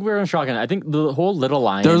 I don't think we're gonna shotgun it. I think the whole Little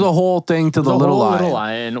Lion. There's a whole thing to the There's a Little whole Lion. Little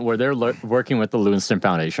Lion where they're working with the Lewinston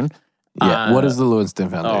Foundation. Yeah. What is the Lewinston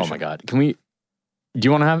Foundation? Oh my God! Can we? Do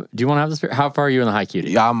you want to have this beer? How far are you in the High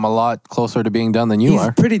Cutie? Yeah, I'm a lot closer to being done than you He's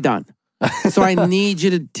are. pretty done. So I need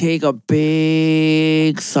you to take a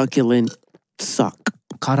big succulent suck.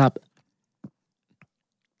 Caught up.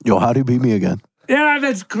 Yo, how do you beat me again? Yeah,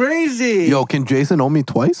 that's crazy. Yo, can Jason owe me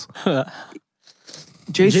twice?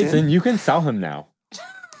 Jason. You can sell him now.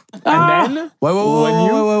 Ah! And then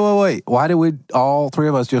Wait. Why did we all three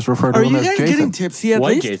of us just refer to Are him you as guys Jason? getting tipsy at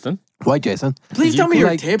what, least? Jason? Why Jason? Please tell me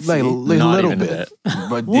you're tipsy. Like a Not little even a bit.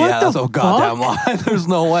 But What yeah, the that's a goddamn lie. There's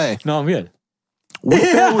no way. No, I'm good. We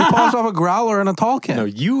polished off a growler and a tall can. No,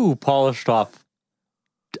 you polished off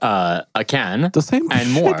a can The same and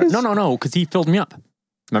shit more. is- No, because he filled me up.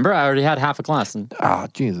 Remember, I already had half a glass and Ah,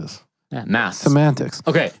 Jesus. mass. Semantics.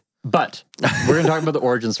 Okay, but we're gonna talk about the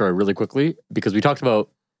origin story really quickly because we talked about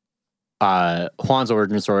Juan's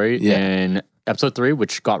origin story Yeah. in episode 3,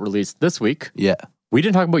 which got released this week. Yeah. We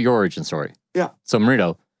didn't talk about your origin story. Yeah. So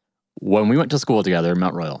Marito, when we went to school together in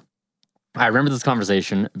Mount Royal, I remember this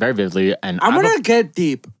conversation very vividly, and I'm I have gonna get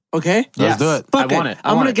deep, okay? Let's do it. I Fuck want it.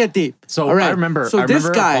 I I'm want gonna it. get deep. So All right. I remember. So I this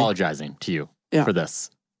remember guy- apologizing to you Yeah. for this.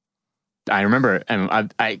 I remember, and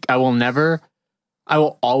I will never. I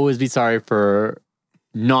will always be sorry for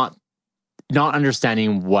not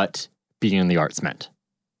understanding what being in the arts meant.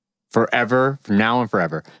 Forever, from now and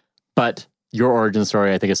forever. But your origin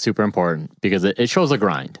story, I think, is super important because it shows a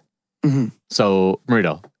grind. Mhm. So,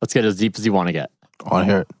 Marito, let's get as deep as you want to get. I want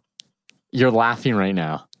to hear it. You're laughing right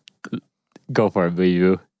now. Go for it,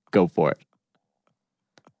 baby. Go for it.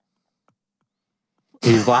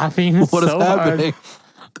 He's laughing What is so hard. happening?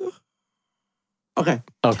 Okay.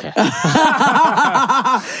 Okay.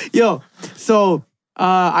 Yo, so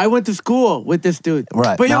I went to school with this dude.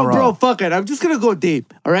 Right, But yo, not bro, wrong. fuck it. I'm just gonna go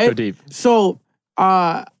deep. All right. Go deep. So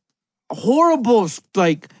horrible,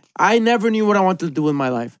 like I never knew what I wanted to do in my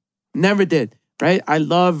life. Never did. Right? I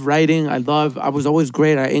love writing. I was always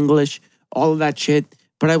great at English, all of that shit.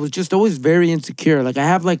 But I was just always very insecure. Like I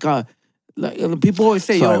have like people always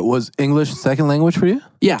say, Sorry, yo, was English second language for you?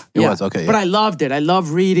 yeah, It yeah. was, okay, But yeah. I loved it. I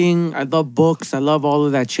love reading. I love books. I love all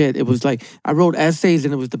of that shit. It was like I wrote essays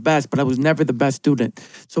and it was the best, but I was never the best student.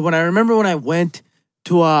 So when I went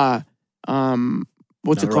to what's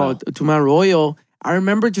it Mount called? To Mount Royal, I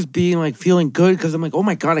remember just being like feeling good because I'm like, oh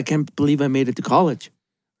my God, I can't believe I made it to college.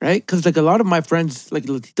 Right? Because like a lot of my friends, like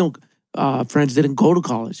Latino friends, didn't go to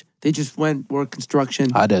college. They just went work construction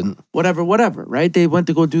I didn't. whatever, right? They went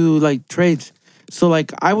to go do like trades. So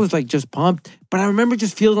like I was like just pumped. But I remember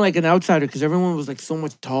just feeling like an outsider because everyone was like so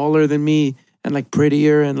much taller than me and like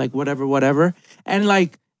prettier and like whatever. And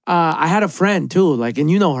like I had a friend too, like, and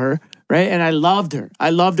you know her, right? And I loved her. I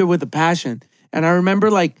loved her with a passion. And I remember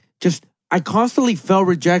like I constantly felt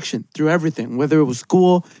rejection through everything, whether it was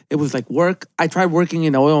school, it was like work. I tried working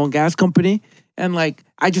in an oil and gas company, and like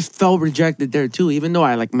I just felt rejected there too, even though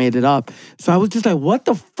I like made it up. So I was just like, what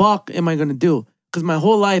the fuck am I gonna do? Because my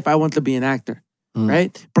whole life I wanted to be an actor,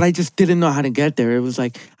 right? But I just didn't know how to get there. It was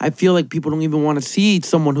like, I feel like people don't even want to see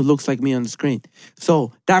someone who looks like me on the screen.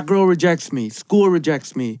 So that girl rejects me, school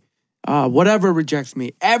rejects me, whatever rejects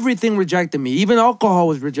me, everything rejected me. Even alcohol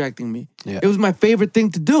was rejecting me. Yeah. It was my favorite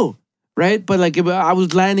thing to do. Right? But like I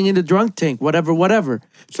was landing in the drunk tank, whatever.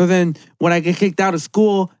 So then when I get kicked out of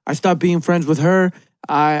school, I stopped being friends with her.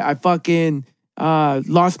 I fucking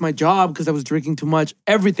lost my job because I was drinking too much.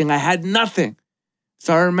 Everything. I had nothing.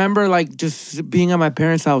 So I remember like just being at my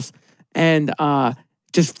parents' house and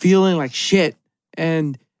just feeling like shit.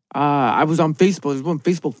 And I was on Facebook. It was when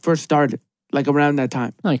Facebook first started, like around that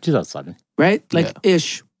time. Like 2007. Right? Like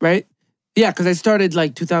ish, right? Yeah, because I started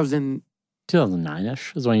like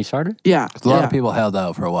 2009-ish is when you started? Yeah. A lot of people held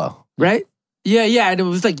out for a while. Right? Yeah, and it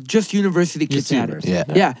was like just university kids Just had it.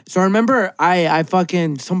 university, Yeah. So I remember I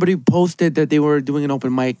fucking, somebody posted that they were doing an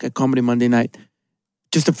open mic at Comedy Monday Night.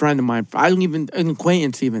 Just a friend of mine. An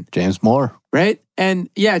acquaintance even. James Moore. Right? And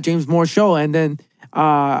yeah, James Moore show. And then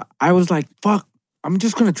I was like, fuck, I'm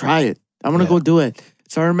just going to try it. I'm going to go do it.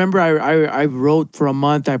 So I remember I wrote for a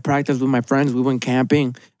month. I practiced with my friends. We went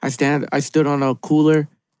camping. I stood on a cooler.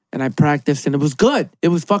 And I practiced, and it was good. It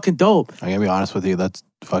was fucking dope. I gotta be honest with you, that's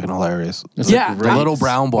fucking hilarious. Yeah. The little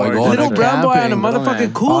brown boy going Little to brown boy on a camping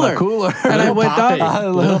motherfucking cooler. on a cooler. And I went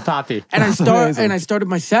up, Little Poppy. and I started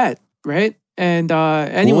my set, right? And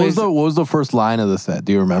anyways, what was the first line of the set?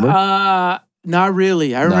 Do you remember? not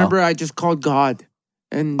really. I remember I just called God,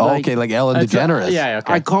 and like, okay, like Ellen DeGeneres. Yeah,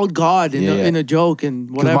 okay. I called God in a joke and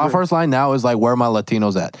Because whatever. my first line now is like, "Where are my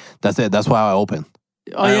Latinos at?" That's it. That's why I open.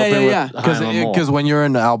 Oh yeah. Because when you're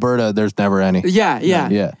in Alberta, there's never any.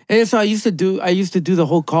 Yeah. And so I used to do the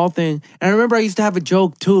whole call thing. And I remember I used to have a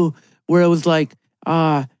joke too, where it was like,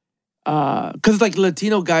 because like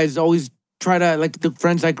Latino guys always try to, like the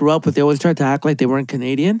friends I grew up with, they always tried to act like they weren't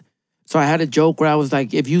Canadian. So I had a joke where I was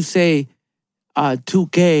like, if you say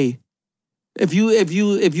 2K, if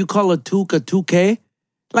you call a toque a 2K,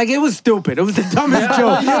 like it was stupid. It was the dumbest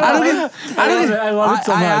joke. I love it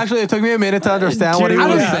so much. Actually, it took me a minute to understand what he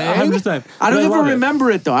was saying. 100%. I don't even remember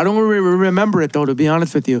it though. I don't remember it though, to be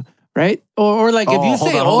honest with you. Right? Or like if you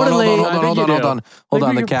say orderly. Hold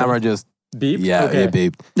on. The camera just Beep? Yeah, Okay. it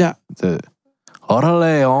beeped. Yeah.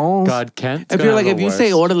 Orderly on. God, Kent. If you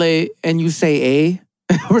say orderly and you say A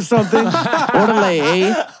or something, orderly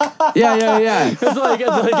A. Yeah. It's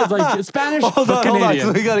like Spanish Hold but on. Canadian.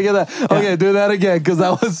 So we gotta get that. Okay, do that again, because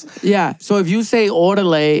that was. Yeah. So if you say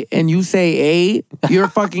orderly and you say A, you're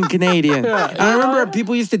fucking Canadian. And I remember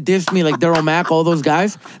people used to diss me, like Daryl Mack, all those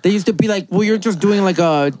guys. They used to be like, well, you're just doing like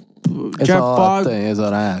a Jeff Fox. It's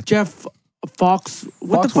an act. Jeff Fox.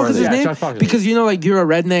 What the fuck is his Yeah, name? Jeff Fox. Because you know, like you're a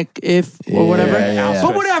redneck or whatever. Yeah.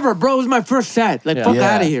 But whatever, bro. It was my first set. Like, fuck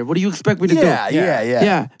Yeah. out of here. What do you expect me to do?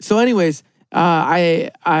 Yeah. So, anyways,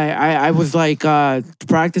 I was like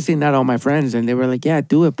practicing that on my friends, and they were like, "Yeah,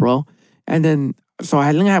 do it, bro." And then, so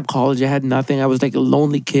I didn't have college. I had nothing. I was like a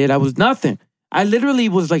lonely kid. I was nothing. I literally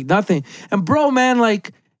was like nothing. And bro, man,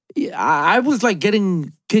 like I was like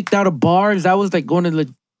getting kicked out of bars. I was like going to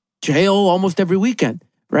the jail almost every weekend,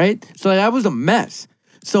 right? So like, I was a mess.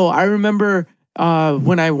 So I remember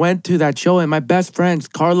when I went to that show, and my best friends,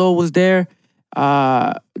 Carlo was there,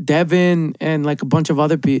 Devin, and like a bunch of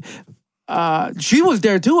other people. She was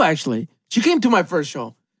there too, actually. She came to my first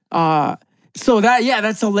show. So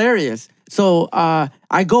that's hilarious. So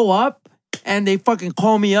I go up, and they fucking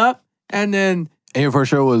call me up, and then And your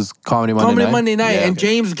first show was Comedy Monday Night? Yeah, and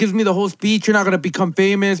James gives me the whole speech. You're not gonna become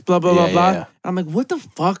famous. Blah blah blah blah. Yeah. I'm like, what the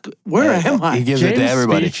fuck? Where am I? He gives it to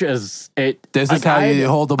everybody. Speech is it. This is how you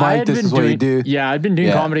hold the mic. This is what you do. Yeah, I've been doing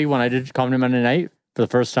Yeah. comedy when I did Comedy Monday Night for the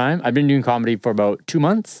first time. I've been doing comedy for about 2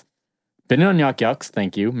 months. Been on Yuck Yucks.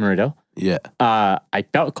 Thank you, Merito. Yeah. I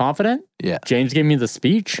felt confident. Yeah. James gave me the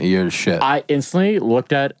speech. You're the shit. I instantly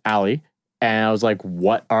looked at Ali and I was like,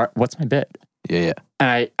 what's my bit? Yeah.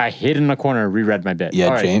 And I hid in the corner and reread my bit. Yeah,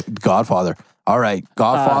 All right, James. Godfather. All right.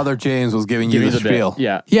 Godfather James was giving you give me the the bit. spiel.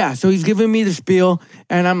 Yeah. Yeah, so he's giving me the spiel,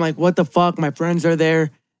 and I'm like, what the fuck? My friends are there.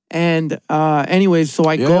 And anyways, so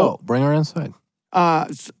I Yo, go. bring her inside.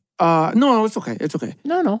 No, it's okay. It's okay.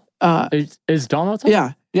 No. Is Dom outside?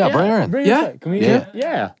 Yeah. Yeah, bring her in. Bring Yeah? her inside. Can we? Yeah.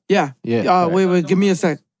 Yeah. Yeah. Yeah. Wait, give me a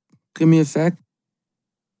sec. Give me a sec.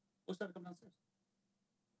 What's that to come downstairs?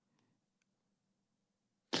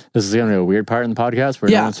 This is going to be a weird part in the podcast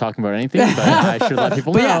where Yeah. no one's talking about anything, but I should let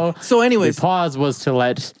people But know. yeah, so anyways. The pause was to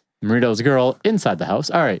let Marito's girl inside the house.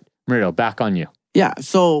 All right, Marito, back on you. Yeah.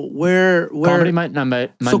 So we're Comedy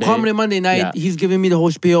Monday. So Comedy Monday night, Yeah. he's giving me the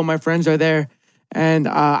whole spiel. My friends are there. And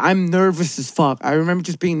I'm nervous as fuck. I remember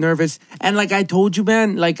just being nervous. And like I told you,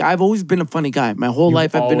 man, like I've always been a funny guy. My whole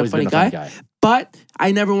life I've been a always funny guy. But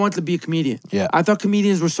I never wanted to be a comedian. Yeah. I thought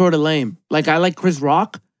comedians were sort of lame. Like I like Chris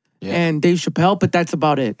Rock and Dave Chappelle, but that's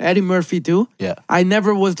about it. Eddie Murphy too. Yeah. I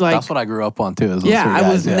never was like That's what I grew up on too. Is those yeah, three I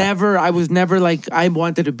guys, was never like I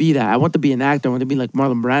wanted to be that. I want to be an actor. I want to be like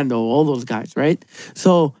Marlon Brando, all those guys, right?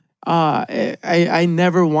 So I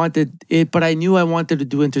never wanted it, but I knew I wanted to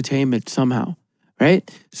do entertainment somehow, right?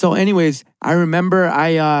 So, anyways, I remember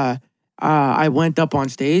I went up on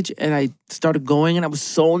stage and I started going, and I was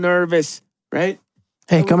so nervous, right?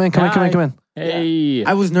 Hey, come in. Hey.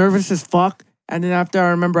 I was nervous as fuck, and then after I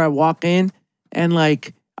remember I walk in and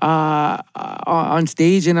like on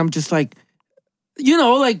stage, and I'm just like,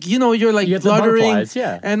 you're like You get the fluttering, butterflies,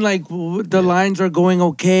 yeah. and like the lines are going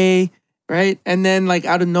okay, right? And then like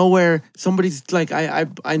out of nowhere, somebody's like,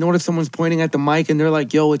 I noticed someone's pointing at the mic, and they're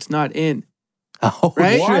like, "Yo, it's not in." Oh,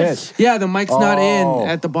 Right? shit. Yeah, the mic's not Oh. in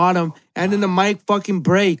at the bottom, and then the mic fucking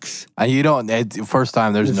breaks. And you don't, first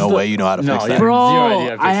time, there's no way you know how to No, fix yeah. that. Bro, Zero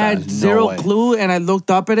idea if I it's had not. No zero way. clue, and I looked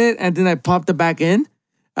up at it, and then I popped it back in.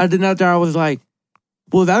 And then after I was like,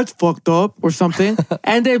 well, that's fucked up or something.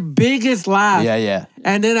 And the biggest laugh. Yeah.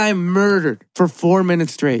 And then I murdered for 4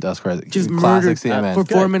 minutes straight. That's crazy. Just Classic murdered CMN. for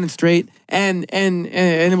 4 minutes straight. And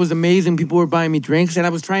it was amazing. People were buying me drinks, and I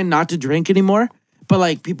was trying not to drink anymore. But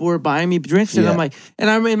like people were buying me drinks, and Yeah. I'm like, and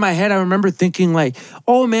I'm in my head, I remember thinking like,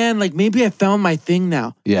 oh man, like maybe I found my thing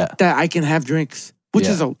now Yeah. that I can have drinks, which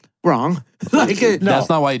Yeah. is wrong. like, That's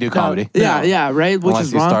not why you do comedy. yeah, right. Which Unless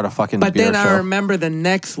is you wrong. start a fucking But beer then I show. remember the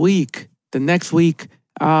next week,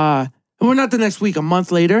 well, not the next week, a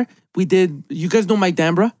month later, we did. You guys know Mike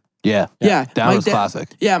Dambra? Yeah. Yeah, That Mike was classic.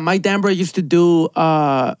 Yeah, Mike Dambra used to do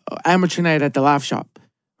amateur night at the Laugh Shop,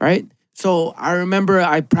 right? So I remember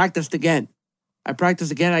I practiced again.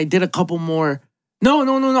 I did a couple more. No.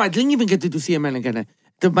 I didn't even get to do CMN again.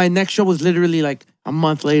 My next show was literally like a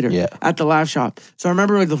month later at the Laugh Shop. So I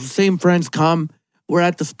remember the same friends come. We're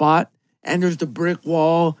at the spot, and there's the brick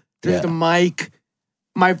wall. There's the mic.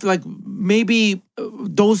 My maybe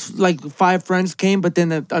those 5 friends came, but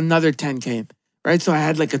then another 10 came. Right, so I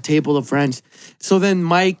had like a table of friends. So then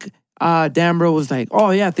Mike Dambra was like, "Oh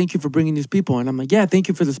yeah, thank you for bringing these people," and I'm like, "Yeah, thank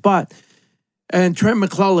you for the spot." And Trent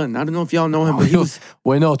McClellan, I don't know if y'all know him, but he was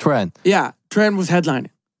Trent. yeah, Trent was headlining.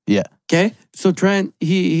 Yeah. Okay, so Trent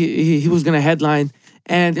he was gonna headline,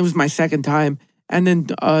 and it was my second time. And then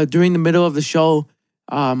during the middle of the show,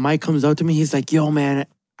 Mike comes up to me. He's like, "Yo, man,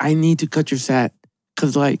 I need to cut your set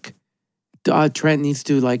because Trent needs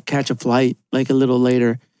to catch a flight a little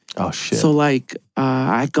later." Oh, shit. So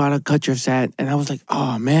I gotta cut your set. And I was like,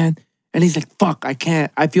 oh man. And he's like, fuck, I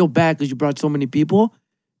can't. I feel bad because you brought so many people.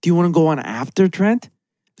 Do you want to go on after Trent?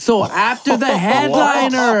 So after the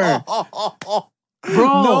headliner,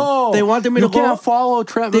 bro, No. they wanted me to you go. can't follow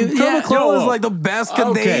Trent. Trent McClellan is like the best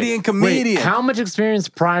Canadian comedian. Wait, how much experience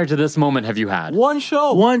prior to this moment have you had? One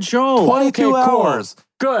show. One show. 22 Okay, cool. hours.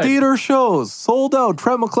 Good. Theater shows. Sold out.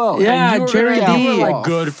 Trent McClellan. Yeah, You were Jerry gonna- you D. were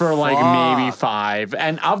good for maybe 5.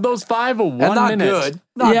 And of those 5, And 1 not minute. good.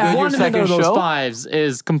 Not Yeah. good. Your 1 minute second of those show. 5s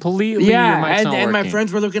is completely your Yeah, mic's not and my working.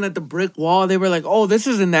 friends were looking at the brick wall. They were like, "Oh, this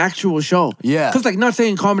is an actual show." Yeah. because not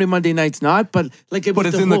saying Comedy Monday Night's not, but it was But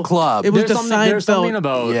it's the in the whole- club. It was There's the something, there's something Seinfeld.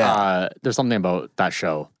 about there's something about that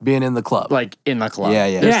show. Being in the club. In the club. Yeah,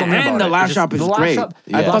 yeah. There's Yeah, something and about the it. Laugh It's Shop is the Laugh great. Shop,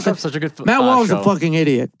 Yeah. Laugh Shop's such a good Matt Wall's show. a fucking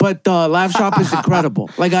idiot, but Laugh Shop is incredible.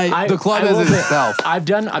 The club I is will say, itself. I've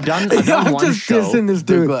done I'm one just show. dissing this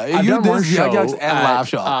dude. I've You done one did Yug show Yugs and at, Laugh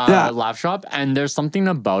Shop. Yeah. Laugh Shop, and there's something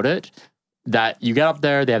about it that you get up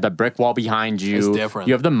there, they have that brick wall behind you. It's different.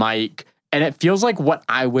 You have the mic, and it feels like what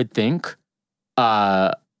I would think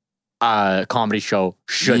a comedy show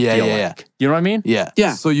should Yeah, feel yeah, like. yeah. You know what I mean? Yeah.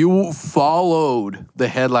 Yeah. So you followed the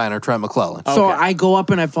headliner, Trent McClellan. So Okay. I go up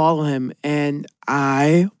and I follow him, and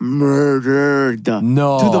I murdered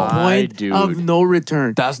No. to the My point dude. of no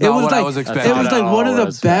return. That's not what I was expecting. It was like one of the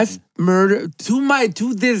was best murder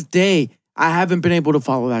to this day. I haven't been able to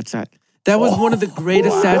follow that set. That was one of the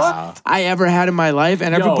greatest Wow. sets I ever had in my life,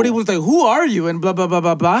 and Yo. everybody was like, "Who are you?" and blah blah blah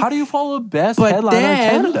blah blah. How do you follow the best But headliner in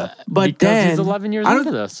then- Canada? But because then he's 11 years I don't-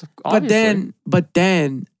 into this. Obviously. But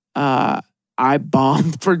then, I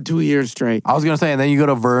bombed for 2 years straight. I was going to say, and then you go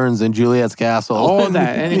to Vern's and Juliet's Castle. All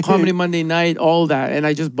that, and then Comedy Monday Night, all that, and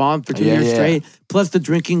I just bombed for 2 Yeah, years yeah. straight. Plus, the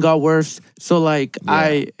drinking got worse, so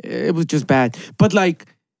it was just bad. But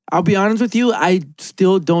I'll be honest with you, I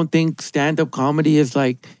still don't think stand-up comedy is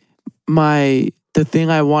the thing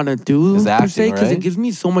I want to do Is per acting, se, because right? it gives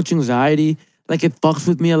me so much anxiety. Like it fucks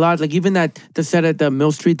with me a lot. Like even the set at the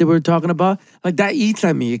Mill Street that we were talking about, like that eats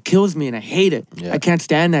at me. It kills me and I hate it. Yeah. I can't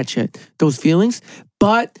stand that shit. Those feelings.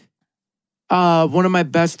 But one of my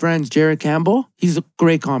best friends, Jared Campbell, he's a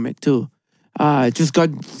great comic too. Just got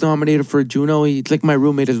nominated for a Juno. He's like my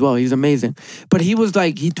roommate as well. He's amazing. But he was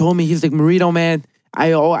like, he told me, he's like, Marito, man,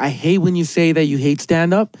 I hate when you say that you hate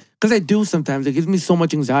stand-up. Because I do sometimes. It gives me so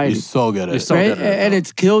much anxiety. You're so good at it. so right? good at it, And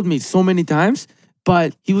it's killed me so many times.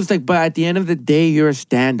 But he was like, but at the end of the day, you're a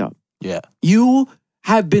stand-up. Yeah. You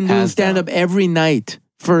have been doing Hands stand-up every night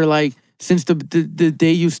for like, since the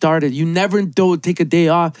day you started. You never take a day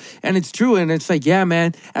off. And it's true. And it's like, yeah,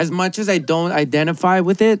 man, as much as I don't identify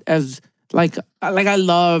with it as like I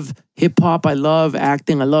love hip-hop, I love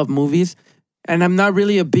acting, I love movies. And I'm not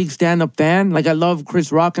really a big stand-up fan. Like I love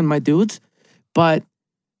Chris Rock and my dudes. But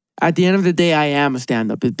at the end of the day, I am a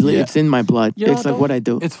stand-up. It's in my blood. You know It's like what I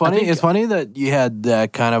do. It's funny. It's funny that you had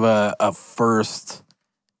that kind of a first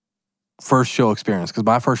show experience, because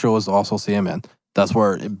my first show was also CMN. That's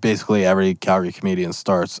where basically every Calgary comedian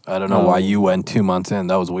starts. I don't know why you went 2 months in.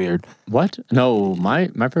 That was weird. What? No, my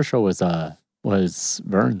first show was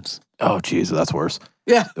Burns. Oh, Jesus, that's worse.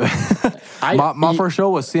 Yeah. My first show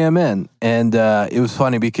was CMN, and it was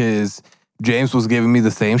funny because James was giving me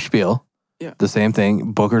the same spiel. Yeah. The same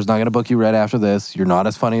thing. Booker's not going to book you right after this. You're not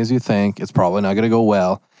as funny as you think. It's probably not going to go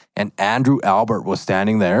well. And Andrew Albert was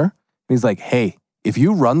standing there. He's like, hey, if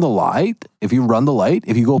you run the light, if you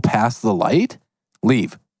go past the light,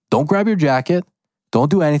 leave. Don't grab your jacket. Don't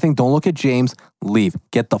do anything. Don't look at James. Leave.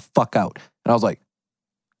 Get the fuck out. And I was like,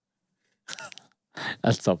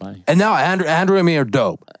 That's so funny. and now Andrew and me are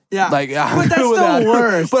dope. Yeah. Like, but that's the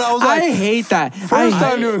worst. But I was like, I hate that. first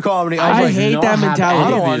time doing comedy, I was I like, hate not that have mentality. I any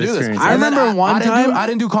don't of want to these do this. experiences. I remember one time- I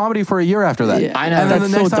didn't do comedy for a year after that. Yeah. I know. And then the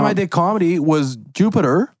That's so next time I dumb. did comedy was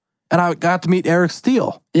Jupiter, and I got to meet Eric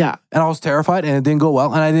Steele. Yeah. And I was terrified, and it didn't go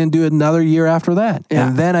well, and I didn't do it another year after that. Yeah.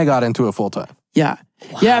 And then I got into it full time. Yeah.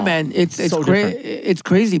 Yeah, man. It's So different. it's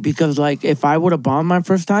crazy because like if I would have bombed my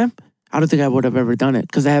first time, I don't think I would have ever done it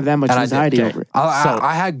because I have that much And I did. anxiety Okay. over it.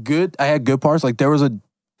 I had good parts. Like there was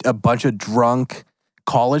a bunch of drunk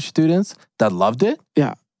college students that loved it.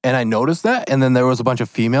 Yeah. And I noticed that. And then there was a bunch of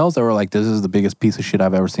females that were like, this is the biggest piece of shit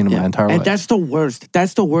I've ever seen in my entire And life. that's the worst.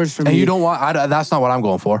 That's the worst for me. And you don't want, that's not what I'm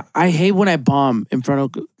going for. I hate when I bomb in front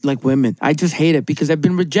of like women. I just hate it because I've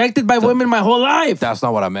been rejected by women my whole life. That's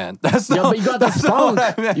not what I meant. That's Yeah, not, but you got that that's not what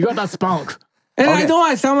I spunk. meant. You got that spunk. And I Okay. know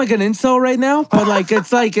I sound like an incel right now, but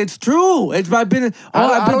it's true. I've been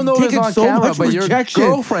I don't know if it's taking on so camera, much but your rejection.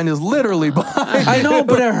 girlfriend is literally behind I know, you.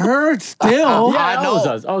 but it hurts still. Yeah, I know.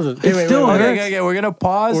 It still hurts. Okay, we're gonna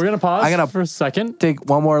pause. We're gonna pause. I'm gonna for a second. take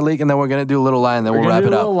one more leak, and then we're gonna do a little line, and then We're we'll gonna wrap do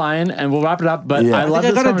it a little up. line, and we'll wrap it up. But Yeah. I I love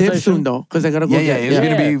think I this gotta dip soon conversation. though, because I gotta go. Yeah, it's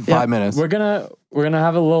get, gonna be Yeah. 5 minutes. We're gonna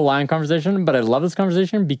have a little line conversation, but I love this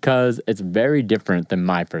conversation because it's very different than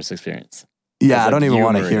my first experience. Yeah, I like don't even you,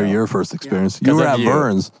 want to hear Marino. your first experience. You 'Cause were of at you.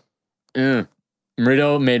 Vern's.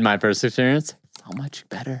 Marito made my first experience so much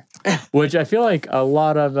better, which I feel like a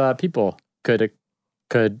lot of people could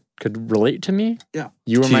relate to me. Yeah.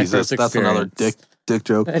 You were my Jesus, first that's experience. another dick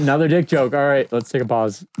joke. Another dick joke. All right, let's take a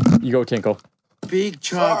pause. You go, Tinkle. Big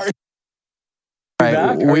chunk.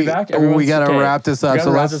 Are we back? Everyone's we gotta okay. wrap this We up. gotta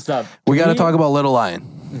So wrap let's this up. we Give gotta me- talk about Little Lion.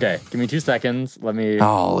 Okay, give me 2 seconds. Let me.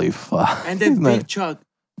 Holy fuck! And then He's not- big chunk.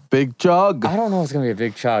 big chug. I don't know. It's gonna be a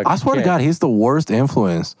big chug. I swear to Okay. God, he's the worst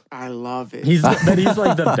influence. I love it. He's like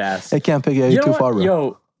the best. I can't pick you You know too what? far, bro.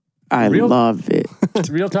 Yo, I real- love it.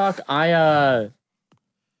 real talk. I'm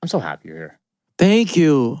so happy you're here. Thank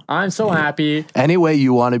you. I'm so happy. Anyway,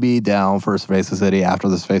 you want to be down for Cerveza City after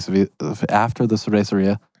the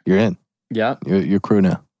Cerveceria, you're in. Yeah. You're crew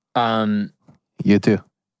now. You too.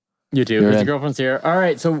 You too. You're Because in. your girlfriend's here. All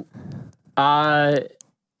right. So,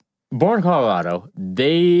 Born Colorado,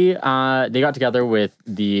 they got together with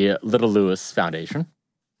the Little Lewis Foundation.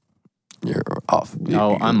 You're off.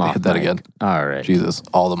 Oh, I'm off. Hit that mic. again. All right. Jesus,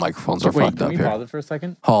 all the microphones are Wait, fucked can up we here. pause it for a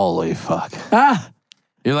second? Holy fuck! Ah,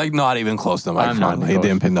 You're like not even close to the I'm microphone. not He close.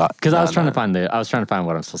 didn't pin that. Because I was trying to find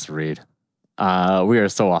what I'm supposed to read. We are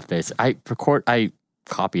so off base. I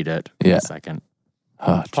copied it. Wait Yeah. a second.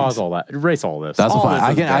 Oh, Pause jeez. all that. Erase all this. That's all fine. this I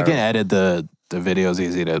is can there. edit the videos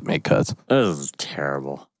easy to make cuts. This is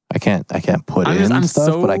terrible. I can't put I'm in just- I'm stuff,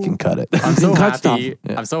 so- but I can cut it. I'm so cut stuff. happy.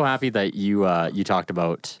 Yeah. I'm so happy that you talked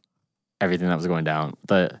about everything that was going down.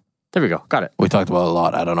 There we go. Got it. We talked about it a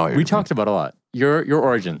lot. I don't know. What We you're talked about a lot. Your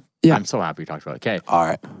origin. Yeah. I'm so happy we talked about it. Okay. All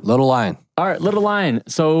right, Little Lion. All right. Little Lion.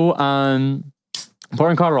 So,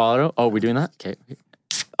 born in Colorado. Oh, we doing that? Okay.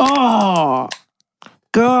 oh,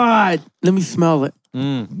 God. Let me smell it.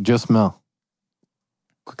 Just smell.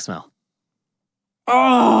 Quick smell.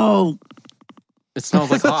 Oh, It smells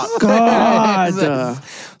like hops. God.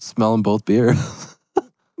 Smelling both beers.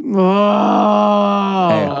 Oh.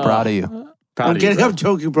 Hey, I'm proud of you. Proud I'm of you, kidding. bro. I'm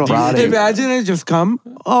joking, bro. Proud of you. Imagine it just come.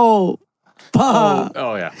 Oh. Fuck.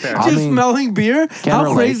 Oh yeah, fair. I Just mean, smelling beer? How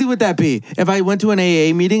relate. crazy would that be? If I went to an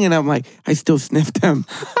AA meeting and I'm like, I still sniffed them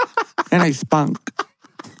and I spunk.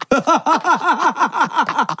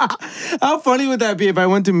 How funny would that be if I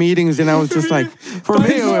went to meetings and I was just like, For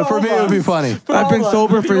me, it would be funny. I've been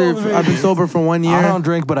sober for 1 year, I don't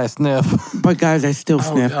drink, but I sniff. but guys, I still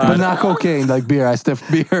sniff. God. But not cocaine, like beer. I sniff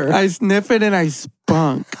beer. I sniff it and I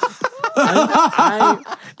spunk.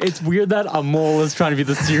 It's weird that a mole is trying to be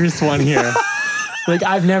the serious one here. Like,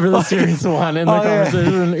 I've never the serious one in the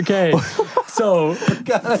conversation. Okay, so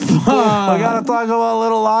I gotta talk about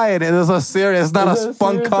Little Lion. It is a serious, it's not a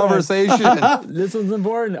spunk conversation. this one's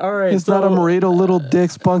important. All right, It's not a Marito Little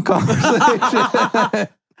Dick spunk conversation.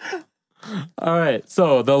 All right,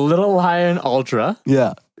 so the Little Lion Ultra.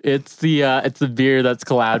 Yeah. It's the beer that's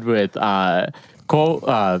collabed with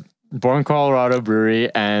Born Colorado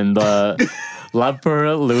Brewery and the Love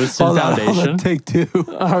for Lewiston Hold on, Foundation. take two.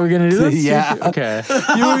 Are we gonna do this? Yeah. Okay.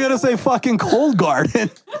 You were gonna say fucking Cold Garden.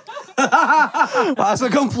 That's a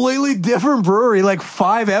completely different brewery, like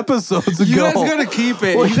 5 episodes ago. You guys gotta keep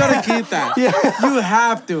it. You gotta keep that. Yeah. You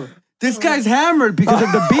have to. This guy's hammered because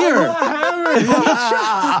of the beer.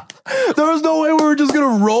 There was no way we were just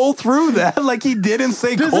gonna roll through that. Like he didn't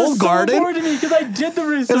say This Cold is so Garden. important to me because I did the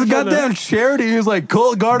research. It's a on goddamn it. charity. He was like,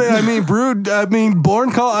 Cold Garden, I mean, brewed, I mean,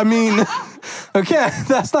 born call, I mean, okay,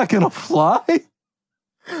 that's not gonna fly.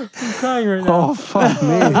 I'm crying right now. Oh, fuck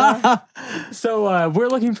me. So we're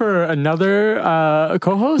looking for another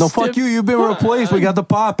co-host. No, fuck you. You've been replaced. We got the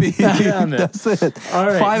poppy. Damn it. That's it. All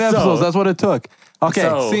right, 5 episodes. so- That's what it took. Okay,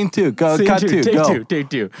 So- scene 2. Go, Scene cut two, 2. take Go. take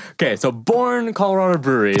 2. Okay, so Born Colorado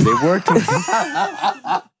Brewery. They worked with.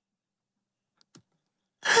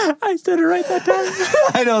 I said it right that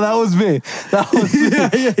time. I know, that was me. That was me.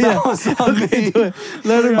 That was on me.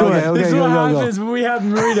 Let him do Okay, it. okay, This is go, what go, go. happens when we have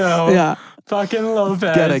Marito. Yeah. Fucking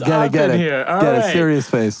Lopez. Get it, up in here. All Get right. it, serious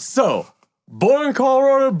face. So, Born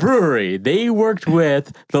Colorado Brewery, they worked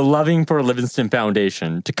with the Loving for Livingston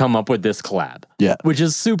Foundation to come up with this collab. Yeah. Which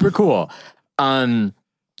is super cool. So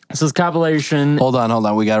this compilation. Hold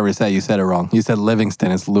on. We got to reset. You said it wrong. You said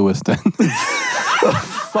Livingston. It's Lewiston.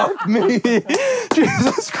 Fuck me.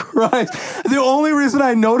 Jesus Christ. The only reason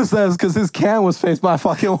I noticed that is because his can was faced my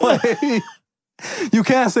fucking way. You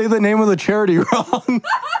can't say the name of the charity wrong.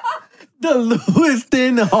 The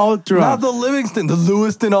Lewiston Ultra. Not the Livingston, the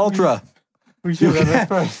Lewiston Ultra. We should have done this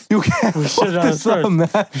first. You can't should fuck have this up,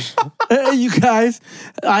 man. You guys,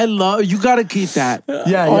 you gotta keep that.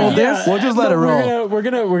 Yeah, All yeah. this? We'll just let it roll. We're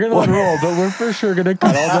gonna let it roll, but we're for sure gonna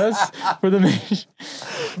cut all this for the main because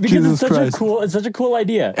Jesus it's such Christ. it's such a cool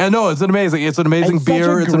idea. And no, it's an amazing It's such beer.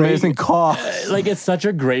 a It's an great- amazing cause. Like it's such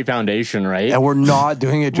a great foundation, right? And we're not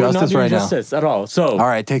doing it We're not justice doing right justice at all. So now. All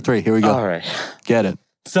right, take 3. Here we go. all right. Get it.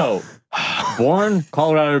 So, Born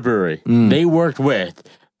Colorado Brewery, they worked with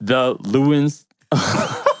the Lewins.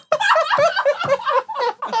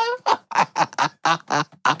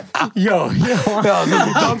 Yo, Yeah, this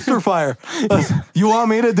is dumpster fire. You want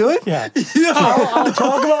me to do it? yeah. I'll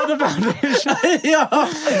talk about the foundation. I'll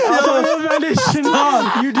talk about the foundation.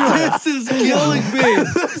 You do it. This is killing me.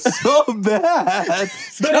 So bad.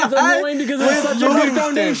 But it's annoying because it's such a good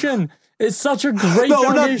foundation. It's such a great No,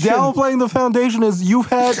 we're not foundation. downplaying the foundation. Is you've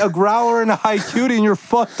had a growler and a high cutie and you're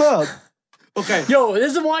fucked up. Okay. Yo,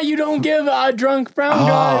 this is why you don't give a drunk brown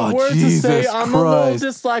guy Oh, words to say. Jesus I'm Christ. a little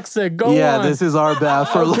dyslexic. Go Yeah, on. this is our bad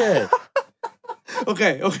for.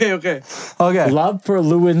 Okay. Okay. Okay. Love for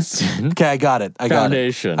Lewiston Okay, I got it.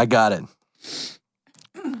 Foundation. I got it.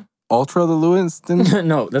 Ultra the Lewiston?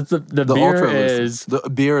 No, that's the The beer Ultra is the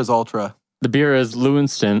beer is Ultra. the beer is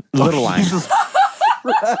Lewiston Little Lion. Jesus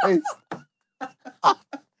Christ.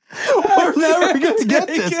 We're never gonna get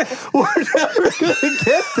this. We're never gonna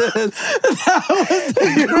get this.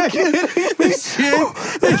 You're kidding me? It's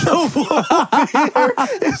a full beer.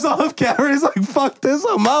 It's off camera. He's like, fuck this,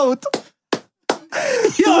 I'm out.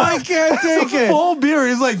 Yo, I can't take it. Full beer.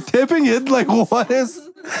 He's like tipping it. Like, what is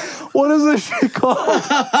this shit called?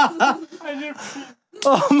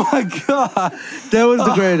 Oh my god. That was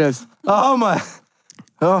the greatest. Oh my.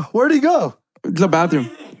 Oh, where'd he go? The bathroom.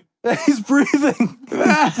 He's breathing.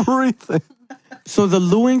 He's breathing. So the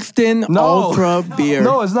Lewiston No. Ultra beer.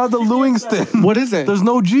 No, it's not the Lewiston. What is it? There's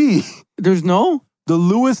no G. There's no? The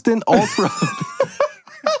Lewiston Ultra.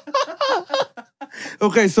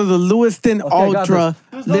 Okay, so the Lewiston I got Ultra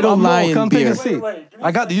this. Little Mo, Lion come beer. take a seat.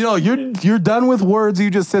 I got you're done with words.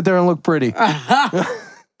 You just sit there and look pretty.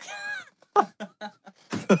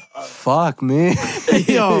 Fuck me.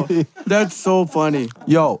 Yo, that's so funny.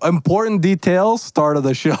 Yo, important details, start of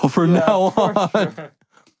the show from now on. Sure.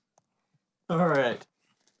 All right.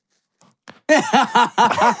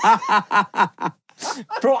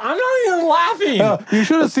 Bro, I'm not even laughing. You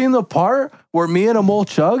should have seen the part where me and Amol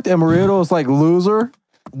chugged and Marito was like, loser.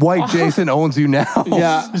 White Jason owns you now.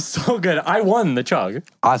 Yeah. So good. I won the chug.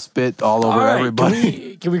 I spit all over All right,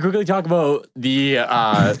 everybody. Can we quickly talk about the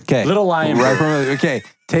Okay. Little Lion? Right from okay,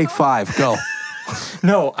 take 5, go.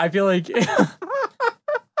 No, I feel like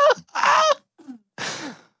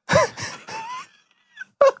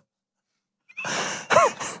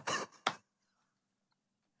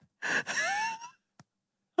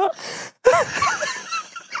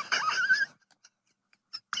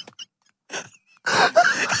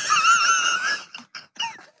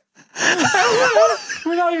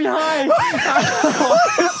we're not even high.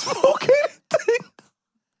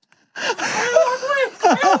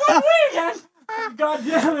 God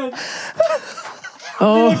damn it.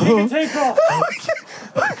 Oh, Take off.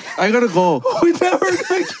 I gotta go. We never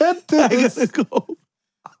gonna get I this. gotta go.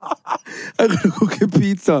 I gotta go get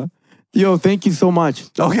pizza. Yo, thank you so much.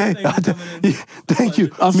 Okay. Thank you.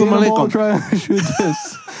 Assalamu Me and Amol alaikum. trying to shoot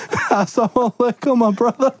this. Assalamu alaikum, my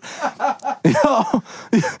brother. Yo,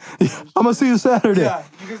 I'm gonna see you Saturday.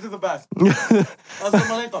 you guys are the best.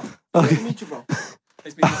 Assalamu alaikum. Nice to meet you, bro.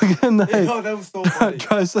 Nice to meet you. Good night. Yo, that was so funny.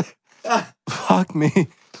 Try to say, fuck me.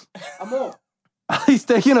 I'm all. He's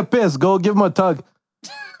taking a piss. Go give him a tug.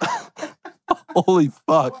 Holy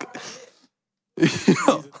fuck.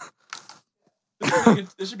 Yo.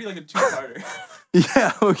 This should be like a two-parter.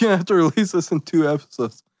 Yeah, we're gonna have to release this in 2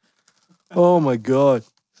 episodes. Oh my god.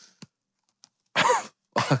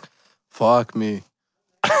 Fuck me.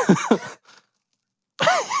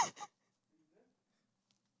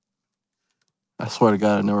 I swear to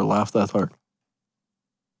God, I never laughed that hard.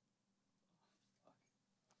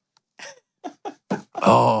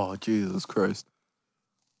 Oh, Jesus Christ.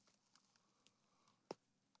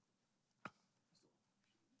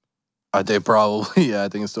 I think probably, yeah, I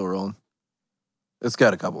think it's still rolling. It's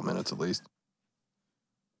got a couple minutes at least.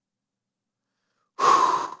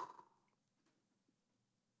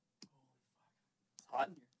 Hot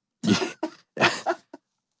in here.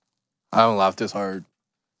 I haven't laughed this hard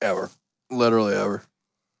ever. Literally ever.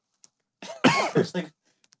 First like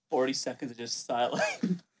 40 seconds of just silent.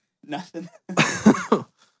 Nothing.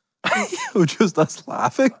 It was just us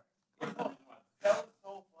laughing. That was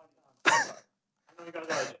so funny. I'm so sorry. I know we gotta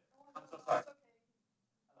go. I'm so sorry.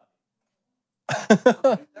 That was so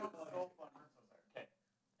funny. I'm so sorry. Okay.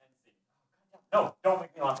 No, don't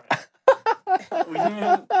make me laugh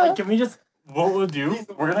right now. Can we just, what we'll do,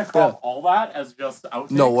 we're gonna crop all that as just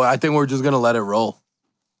outtakes. No, I think we're just gonna let it roll.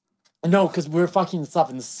 No, because we're fucking this up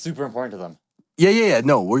and this is super important to them. Yeah.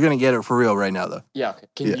 No, we're gonna get it for real right now, though. Yeah, okay.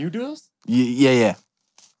 Can Yeah. you do this? Yeah.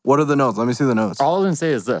 What are the notes? Let me see the notes. All I'm going to say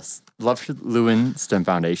is this. Love for Lewin STEM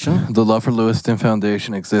Foundation. The Love for Lewiston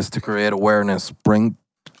Foundation exists to create awareness, bring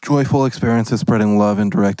joyful experiences, spreading love,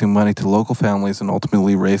 and directing money to local families, and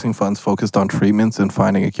ultimately raising funds focused on treatments and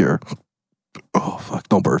finding a cure. Oh, fuck.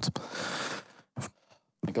 No birds.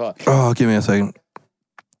 My God. Oh, give me a second.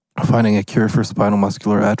 Finding a cure for spinal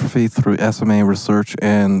muscular atrophy through SMA research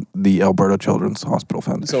and the Alberta Children's Hospital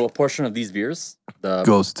Foundation. So a portion of these beers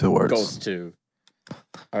goes towards. goes to...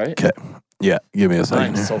 All right? Okay. Yeah, give me a second.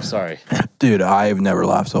 I'm here. so sorry. Dude, I've never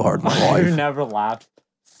laughed so hard in my I've life. never laughed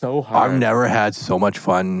so hard. I've never had so much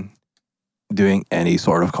fun doing any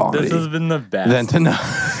sort of comedy This has been the best. than tonight.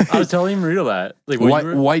 I was telling Marito that. Like,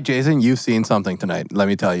 when White Jason, you've seen something tonight. Let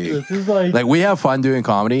me tell you. this is like... Like, we have fun doing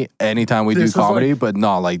comedy anytime we do This is comedy, like- but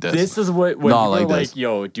not like this. This is what when Not people like are this. like,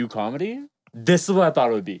 yo, do comedy? This is what I thought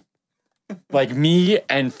it would be. Like me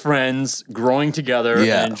and friends growing together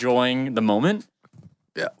Yeah. and enjoying the moment.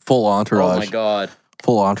 Yeah, full entourage. Oh my God.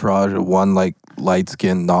 Full entourage of one, like,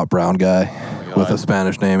 light-skinned, not brown guy my with a God.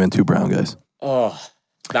 Spanish name and 2 brown guys. Oh,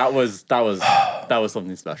 that was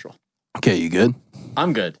something special. Okay, you good?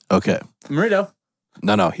 I'm good. Okay. Marito,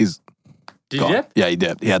 No, he's did gone. you dip? Yeah, he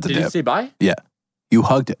dipped. He had to Did you dip. say bye? You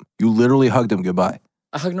hugged him. You literally hugged him goodbye.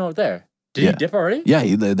 I hugged him over there. Did Yeah. he dip already? Yeah,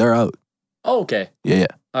 they're out. Oh, okay. Yeah.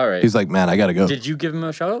 All right. He's like, man, I gotta go. Did you give him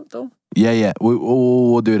a shout out though? Yeah.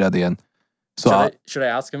 We'll do it at the end. So, Should I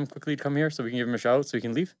ask him quickly to come here so we can give him a shout out so he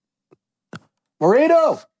can leave?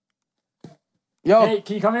 Burrito! Yo. Hey,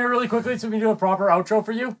 can you come here really quickly so we can do a proper outro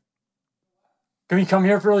for you? Can we come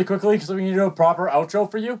here for really quickly so we can do a proper outro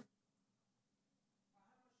for you?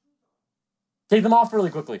 Take them off really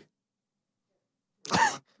quickly.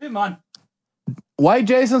 Come on. White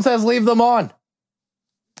Jason says leave them on.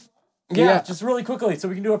 Yeah, Yeah. just really quickly so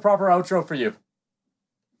we can do a proper outro for you.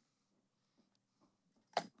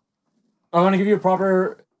 I want to give you a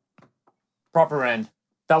proper end.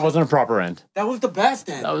 That wasn't a proper end. That was the best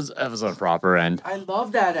end. That wasn't a proper end. I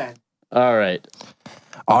love that end. All right.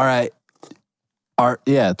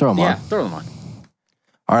 Yeah, throw them Yeah, on. throw them on.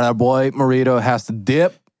 All right, our boy Marito has to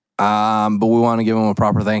dip, but we want to give him a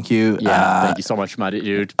proper thank you. Yeah, thank you so much, my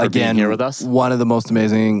dude, for Again, being here with us. one of the most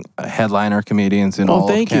amazing headliner comedians in all of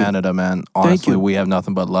thank you. Canada, man. Honestly, you. we have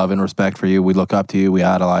nothing but love and respect for you. We look up to you. We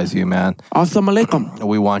idolize you, man. Assalamu alaikum.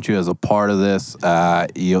 We want you as a part of this.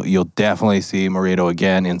 You'll definitely see Marito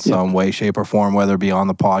again in some way, shape, or form, whether it be on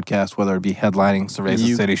the podcast, whether it be headlining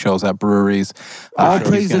Cerveza City shows at breweries. All He's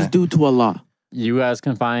praise is gonna- due to Allah. You guys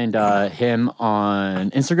can find him on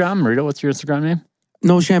Instagram. Marito, what's your Instagram name?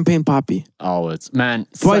 No champagne poppy. Oh, it's, man,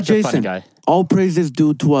 Dwight such a funny Jason. guy. All praise is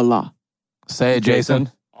due to Allah. Say it, Jason.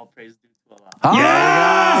 All praise due to Allah.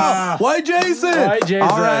 Ah! White Jason. White Jason.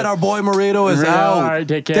 All right, our boy Marito is out. All right,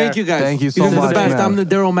 take care. Thank you, guys. Thank you so You're much, the best. man. I'm the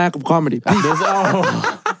Daryl Mack of comedy.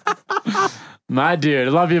 Peace. My dude,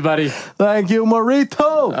 love you, buddy. Thank you,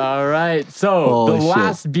 Marito. All right, so Holy the shit.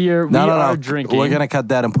 last beer we are drinking. We're gonna cut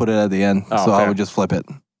that and put it at the end. Oh, so I fair. would just flip it.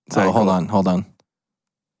 So All right, hold on.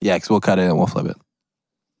 Yeah, because we'll cut it and we'll flip it.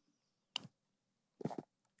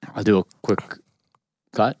 I'll do a quick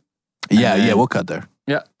cut. Yeah, then- we'll cut there.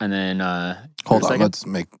 Yeah, and then Hold a on, second. let's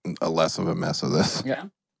make a less of a mess of this. Yeah.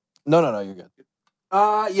 No, you're good.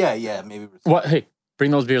 Yeah, maybe. What? Hey,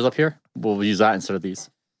 bring those beers up here. We'll use that instead of these.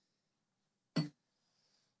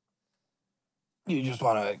 You just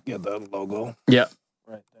want to get the logo. Yeah.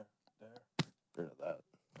 Right there. Rid of that.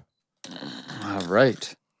 All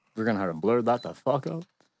right. We're gonna have to blur that the fuck out.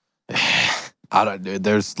 I don't. Dude,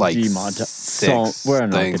 there's like So we're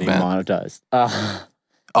not things, getting man. monetized.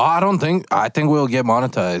 I think we'll get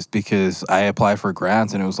monetized because I applied for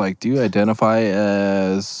grants and it was like, do you identify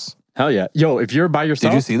as? Hell yeah. Yo, if you're by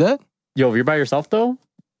yourself. Did you see that? Yo, if you're by yourself though,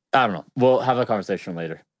 I don't know. We'll have a conversation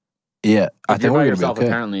later. Yeah, I If think you're by we're gonna be yourself, okay.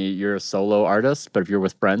 apparently you're a solo artist, but if you're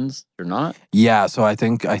with friends, you're not. Yeah, so I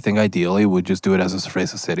think ideally we'd just do it as a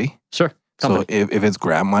Cerveza City. Sure. So Company. if it's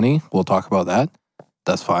grant money, we'll talk about that.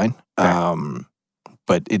 That's fine. Okay.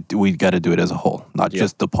 But we got to do it as a whole, not Yeah.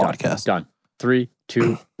 just the podcast. Done. 3,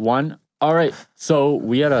 2, 1. All right. So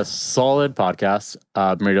we had a solid podcast.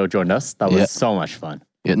 Marito joined us. That was Yeah. so much fun.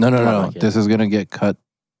 Yeah, no. like it. This is gonna get cut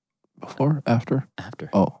before, after. After.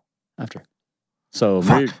 Oh, So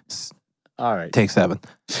fuck. all right. Take 7.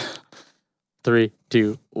 3,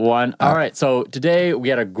 2, 1. All right. So today we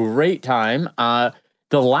had a great time.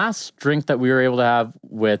 The last drink that we were able to have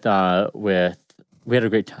we had a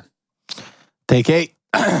great time. Take 8.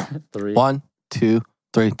 3. 1, 2,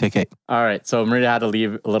 3. Take 8. All right. So Marita had to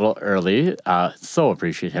leave a little early. So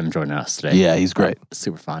appreciate him joining us today. Yeah, he's great.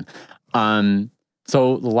 Super fun.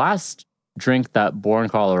 So the last drink that Born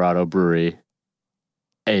Colorado Brewery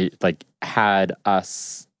had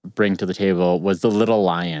us bring to the table was the Little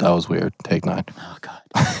Lion. That was weird. Take 9. Oh God.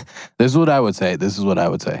 This is what I would say. Do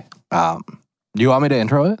you want me to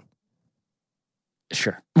intro it?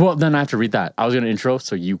 Sure. Well, then I have to read that. I was going to intro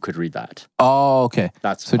so you could read that. Oh, okay.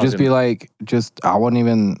 That's So just be like, I wouldn't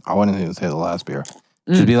even say the last beer.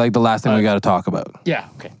 Just be like the last thing we got to talk about. Yeah.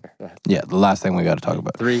 Okay. Go ahead. Yeah, the last thing we got to talk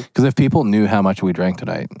about. 3. Because if people knew how much we drank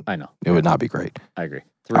tonight, I know. it would not be great. I agree.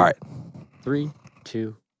 3, All right. 3,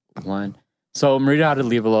 2, 1. So Marita had to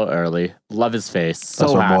leave a little early. Love his face. So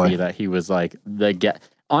That's our happy boy. that he was like the guest.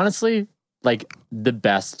 Honestly, like the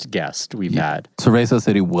best guest we've had. Cerveza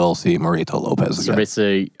City will see Marito Lopez So again.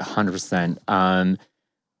 basically 100%.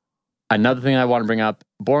 Another thing I want to bring up,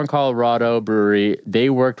 Born Colorado Brewery, they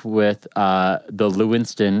worked with the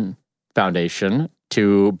Lewinston Foundation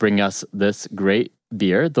to bring us this great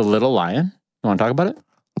beer, the Little Lion. You want to talk about it?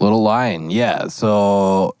 Little Lion, yeah.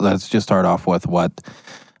 So let's just start off with what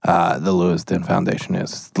the Lewiston Foundation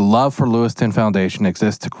is. The love for Lewiston Foundation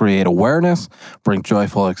exists to create awareness, bring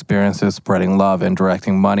joyful experiences, spreading love, and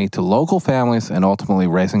directing money to local families, and ultimately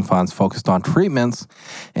raising funds focused on treatments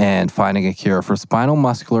and finding a cure for spinal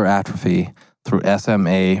muscular atrophy through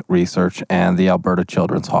SMA research and the Alberta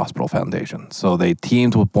Children's Hospital Foundation. So they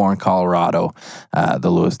teamed with Born Colorado, the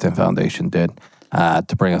Lewiston Foundation did,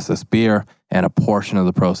 to bring us this beer. And a portion of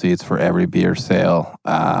the proceeds for every beer sale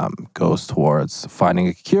goes towards finding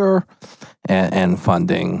a cure and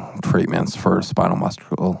funding treatments for spinal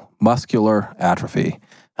muscular atrophy.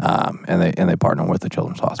 And they partner with the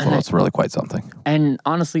Children's Hospital. It's really quite something. And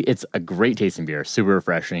honestly, it's a great tasting beer, super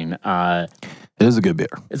refreshing. It is a good beer.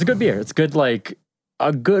 It's a good beer. It's good, like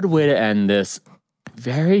a good way to end this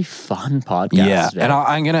very fun podcast. Yeah, today. and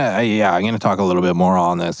I'm gonna talk a little bit more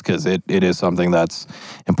on this because it is something that's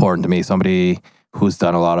important to me. Somebody who's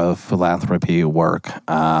done a lot of philanthropy work.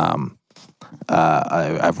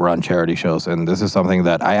 I've run charity shows, and this is something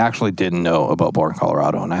that I actually didn't know about Born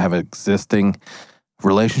Colorado, and I have an existing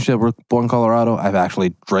relationship with Born Colorado. I've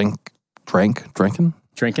actually drinking.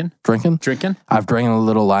 I've drank a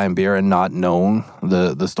Little Lion beer and not known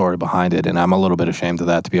the story behind it, and I'm a little bit ashamed of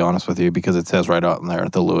that, to be honest with you, because it says right out in there,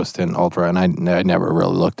 the Lewiston Ultra, and I never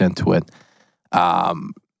really looked into it.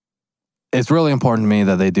 It's really important to me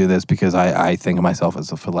that they do this because I think of myself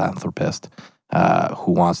as a philanthropist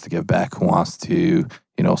who wants to give back, who wants to,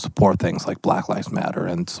 support things like Black Lives Matter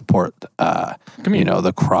and support,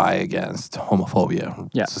 the cry against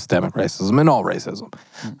homophobia, systemic racism, and all racism.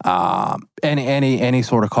 Any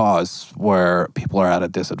sort of cause where people are at a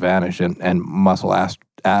disadvantage and muscle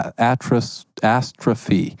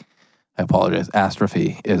atrophy, I apologize,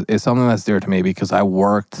 atrophy is something that's dear to me because I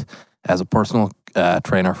worked as a personal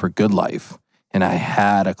trainer for Good Life, and I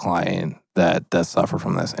had a client that suffered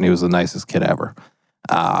from this, and he was the nicest kid ever.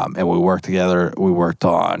 And we worked together. We worked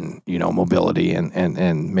on, mobility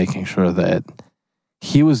and making sure that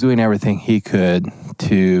he was doing everything he could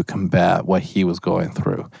to combat what he was going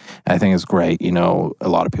through. And I think it's great. A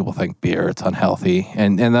lot of people think beer, it's unhealthy,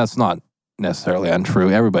 and that's not necessarily untrue.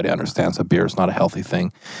 Everybody understands that beer is not a healthy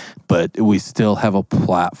thing, but we still have a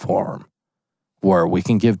platform where we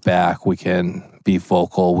can give back, we can be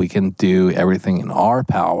vocal, we can do everything in our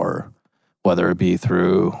power, whether it be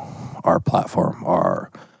through our platform, our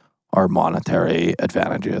monetary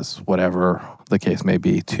advantages, whatever the case may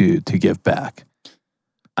be, to give back.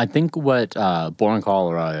 I think what Born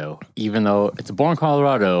Colorado, even though it's a Born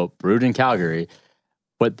Colorado brewed in Calgary,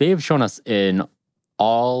 what they've shown us in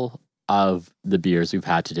all of the beers we've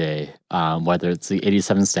had today, whether it's the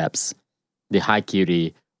 87 Steps, the High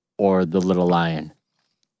Cutie, or the Little Lion,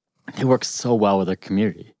 they work so well with their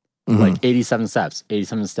community. Mm-hmm. Like 87 steps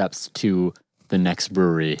to the next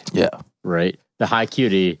brewery. Yeah. Right? The High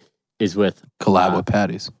Cutie is with... Collab with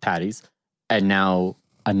Patties. And now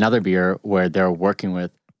another beer where they're working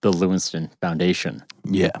with the Lewiston Foundation.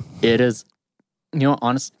 Yeah. It is,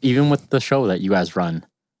 honest, even with the show that you guys run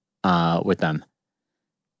with them,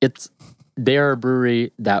 they're a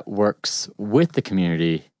brewery that works with the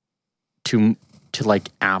community to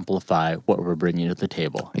amplify what we're bringing to the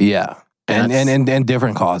table. Yeah. And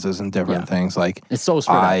different causes and different things. Like it's so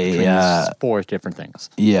spread out 4 different things.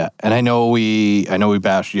 Yeah. And I know we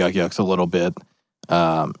bashed Yuck Yucks a little bit,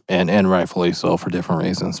 and rightfully so for different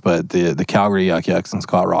reasons. But the Calgary Yuck Yucks and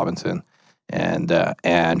Scott Robinson and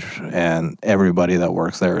everybody that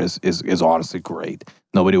works there is honestly great.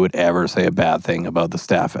 Nobody would ever say a bad thing about the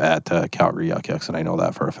staff at Calgary Yuck Yucks, and I know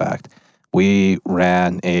that for a fact. We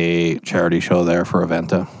ran a charity show there for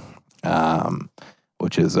Aventa,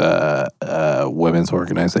 which is a women's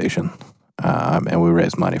organization, and we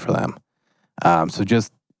raised money for them. So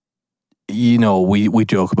just, we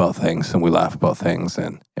joke about things and we laugh about things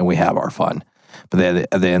and we have our fun. But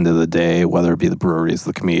at the end of the day, whether it be the breweries,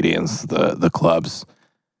 the comedians, the clubs,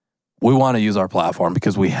 we want to use our platform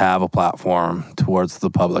because we have a platform towards the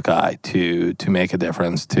public eye to make a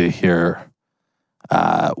difference, to hear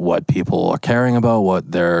what people are caring about,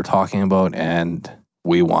 what they're talking about, and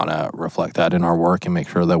we want to reflect that in our work and make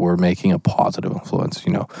sure that we're making a positive influence.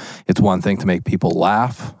 It's one thing to make people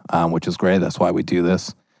laugh, which is great. That's why we do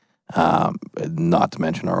this. Not to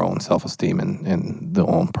mention our own self-esteem and the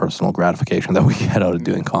own personal gratification that we get out of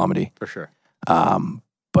doing comedy. For sure.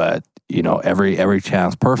 But every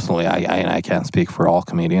chance, personally, I can't speak for all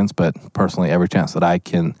comedians, but personally, every chance that I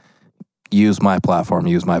can use my platform,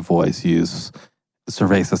 use my voice, use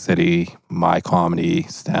Cerveza City, my comedy,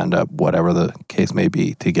 stand-up, whatever the case may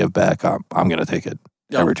be, to give back, I'm going to take it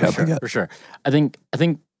every chance I get. For sure. I think, I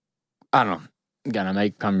don't know. Again, I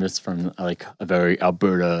might come this from like a very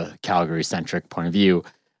Alberta, Calgary-centric point of view,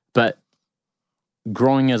 but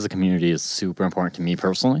growing as a community is super important to me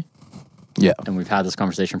personally. Yeah. And we've had this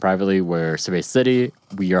conversation privately where Cerveza City,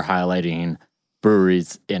 we are highlighting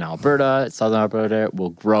breweries in Alberta, Southern Alberta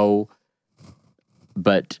will grow,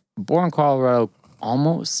 but Born Colorado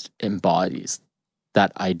almost embodies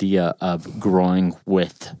that idea of growing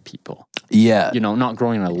with people. Yeah. Not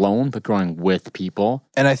growing alone, but growing with people.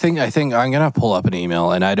 And I think I'm going to pull up an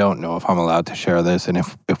email, and I don't know if I'm allowed to share this, and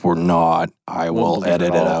if we're not, I will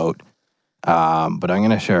edit it out. But I'm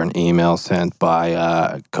going to share an email sent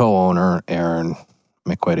by co-owner Aaron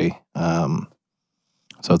McQuitty.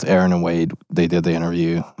 So it's Aaron and Wade. They did the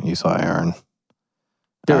interview. You saw Aaron.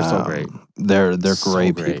 They're so great. They're so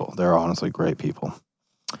great people. They're honestly great people.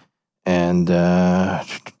 And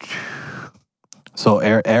so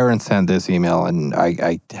Aaron sent this email, and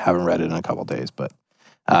I haven't read it in a couple of days, but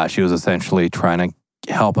she was essentially trying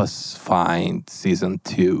to help us find season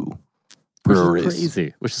 2 breweries. Which is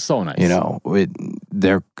crazy, which is so nice. You know,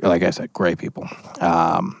 they're, like I said, great people.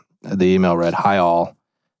 The email read, "Hi all,"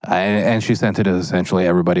 and she sent it to essentially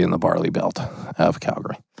everybody in the barley belt of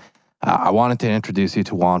Calgary. I wanted to introduce you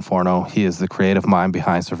to Juan Forno. He is the creative mind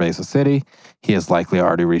behind Cerveza City. He has likely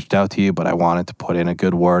already reached out to you, but I wanted to put in a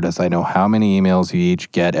good word as I know how many emails you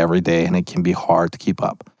each get every day, and it can be hard to keep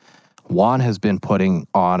up. Juan has been putting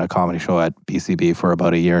on a comedy show at BCB for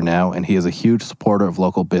about a year now, and he is a huge supporter of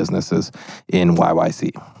local businesses in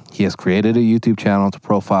YYC. He has created a YouTube channel to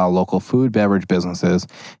profile local food, beverage businesses,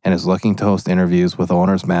 and is looking to host interviews with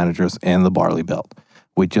owners, managers, and the barley belt.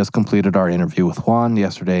 We just completed our interview with Juan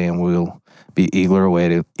yesterday, and we'll be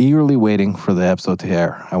eagerly waiting for the episode to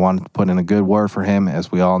air. I wanted to put in a good word for him,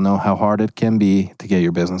 as we all know how hard it can be to get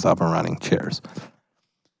your business up and running. Cheers.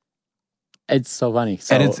 It's so funny.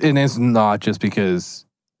 So, And it's not just because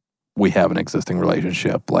we have an existing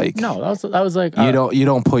relationship. Like, no, that was like you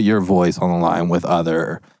don't put your voice on the line with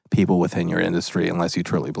other people within your industry unless you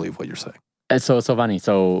truly believe what you're saying. It's so funny.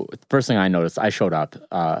 So first thing I noticed, I showed up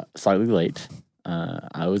slightly late.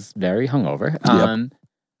 I was very hungover. Yep.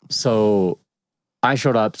 So I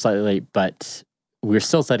showed up slightly late, but we were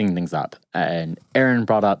still setting things up. And Erin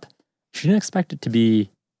brought up, she didn't expect it to be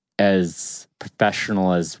as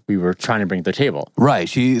professional as we were trying to bring to the table. Right.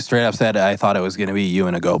 She straight up said, I thought it was going to be you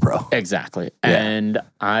and a GoPro. Exactly. Yeah. And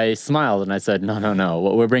I smiled and I said, no.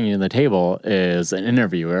 What we're bringing to the table is an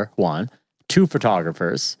interviewer, one, 2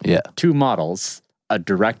 photographers, Yeah. 2 models, a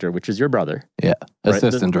director, which is your brother. Yeah. Right,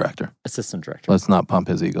 Assistant director. Assistant director. Let's not pump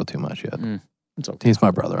his ego too much yet. It's okay. He's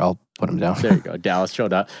my brother. I'll put him down. There you go. Dallas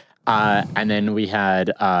showed up. And then we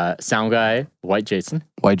had sound guy, White Jason.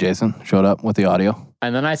 White Jason showed up with the audio.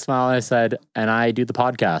 And then I smiled and I said, and I do the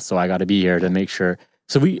podcast, so I got to be here to make sure.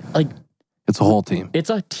 So we, like, It's a whole team. it's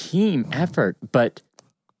a team effort, but,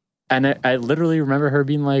 and I literally remember her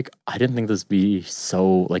being like, I didn't think this would be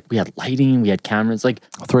so, like, we had lighting, we had cameras, like,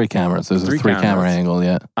 3 cameras. There's a 3 3 camera cameras. angle,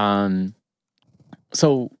 yeah.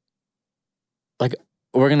 So, like,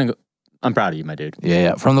 we're going to go, I'm proud of you, my dude.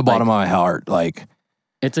 Yeah. From the bottom of my heart, like,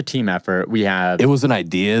 It's a team effort. We have, it was an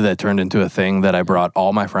idea that turned into a thing that I brought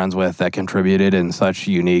all my friends with that contributed in such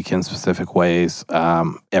unique and specific ways.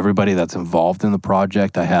 Everybody that's involved in the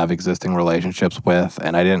project, I have existing relationships with,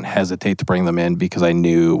 and I didn't hesitate to bring them in because I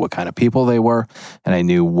knew what kind of people they were and I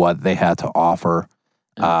knew what they had to offer.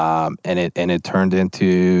 And it turned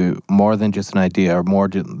into more than just an idea, or more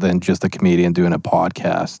than just a comedian doing a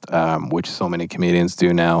podcast, which so many comedians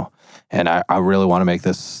do now. And I really want to make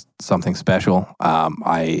this something special.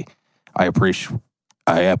 I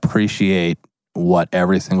appreciate what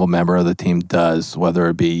every single member of the team does, whether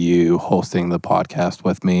it be you hosting the podcast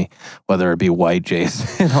with me, whether it be White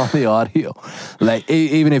Jason on the audio. Like,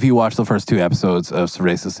 even if you watch the first 2 episodes of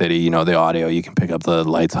Cerveza City, you know, the audio, you can pick up the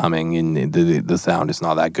lights humming and the sound is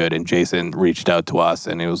not that good. And Jason reached out to us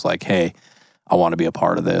and it was like, hey, I want to be a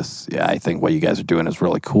part of this. Yeah, I think what you guys are doing is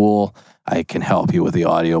really cool. I can help you with the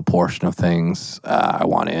audio portion of things. I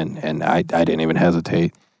want in, and I didn't even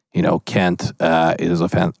hesitate. You know, Kent is a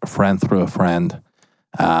friend through a friend.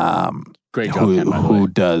 great job, Ken, by the who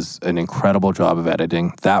way. does an incredible job of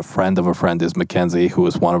editing. That friend of a friend is Mackenzie, who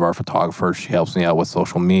is one of our photographers. She helps me out with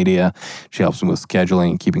social media. She helps me with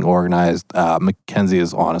scheduling and keeping organized. Mackenzie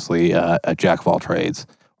is honestly a jack of all trades,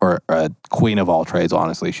 or a queen of all trades,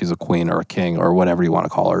 honestly. She's a queen or a king or whatever you want to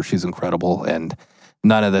call her. She's incredible, and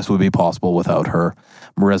none of this would be possible without her.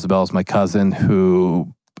 Marisabel is my cousin,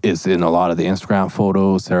 who is in a lot of the Instagram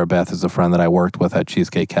photos. Sarah Beth is a friend that I worked with at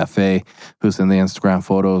Cheesecake Cafe, who's in the Instagram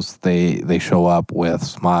photos. They show up with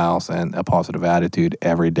smiles and a positive attitude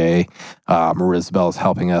every day. Marisabel is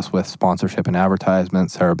helping us with sponsorship and advertisement.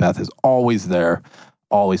 Sarah Beth is always there,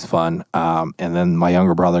 always fun. And then my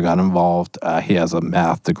younger brother got involved. He has a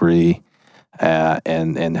math degree.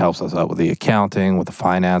 And helps us out with the accounting, with the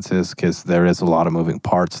finances, because there is a lot of moving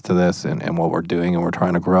parts to this and what we're doing, and we're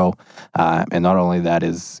trying to grow. And not only that,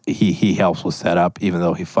 is he helps with setup, even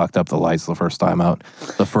though he fucked up the lights the first time out.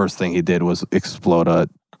 The first thing he did was explode a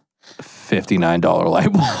 $59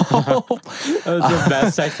 light bulb. That was the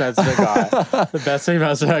best text message I got. The best text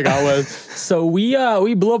message I got was, so we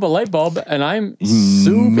blew up a light bulb and I'm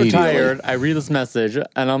super Immediately. tired. I read this message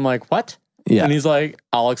and I'm like, what? Yeah. And he's like,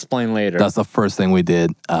 I'll explain later. That's the first thing we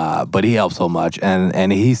did. But he helps so much.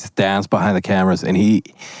 And he stands behind the cameras, and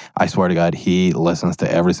I swear to God, he listens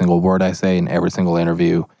to every single word I say in every single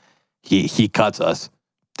interview. He cuts us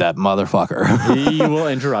that motherfucker. He will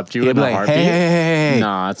interrupt you He'll in be a like, heartbeat. hey.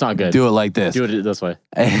 Nah, it's not good. Do it like this. Do it this way.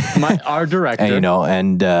 Our director.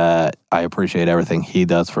 And, I appreciate everything he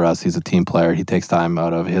does for us. He's a team player. He takes time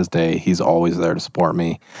out of his day. He's always there to support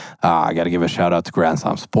me. I got to give a shout out to Grand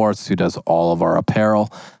Slam Sports, who does all of our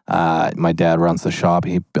apparel. My dad runs the shop.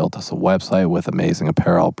 He built us a website with amazing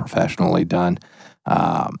apparel, professionally done.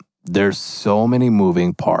 There's so many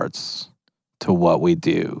moving parts to what we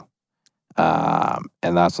do.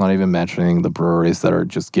 And that's not even mentioning the breweries that are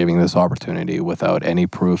just giving this opportunity without any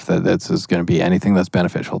proof that this is going to be anything that's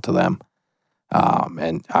beneficial to them.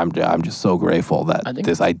 And I'm just so grateful that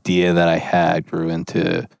this idea that I had grew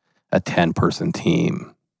into a 10-person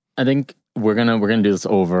team. I think we're gonna do this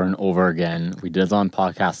over and over again. We did it on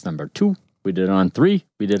podcast number 2. We did it on 3.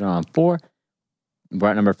 We did it on 4. We're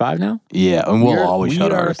at number 5 now. Yeah, and we'll always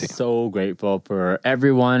shout out our team. We are so grateful for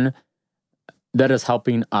everyone that is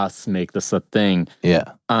helping us make this a thing. Yeah.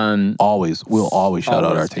 We'll always shout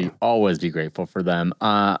out our team. Always be grateful for them.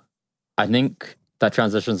 I think that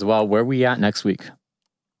transitions well. Where are we at next week?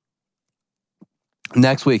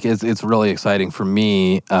 Next week it's really exciting for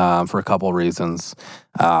me for a couple of reasons.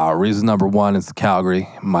 Reason number one is Calgary,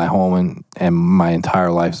 my home, and my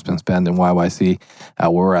entire life has been spent in YYC.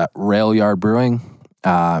 We're at Rail Yard Brewing.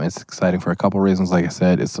 It's exciting for a couple of reasons. Like I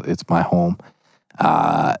said, it's my home.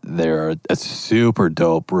 They're a super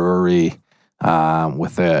dope brewery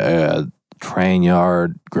with a train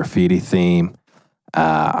yard graffiti theme.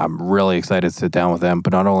 I'm really excited to sit down with them.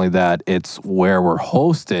 But not only that, it's where we're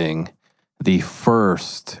hosting the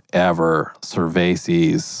first ever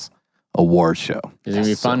Cervases award show. It's going to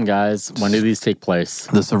be fun, guys. When do these take place?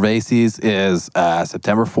 The Cervases is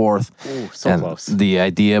September 4th. Ooh, so and close. The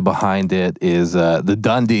idea behind it is the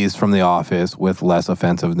Dundies from The Office with less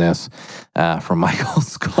offensiveness from Michael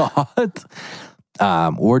Scott.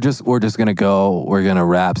 We're just going to go. We're going to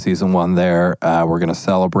wrap season 1 there. We're going to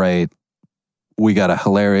celebrate. We got a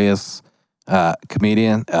hilarious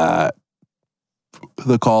comedian.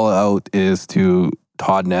 The call out is to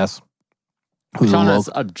Todd Ness. Sean is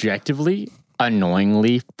objectively,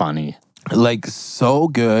 annoyingly funny. Like, so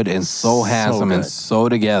good and so handsome and so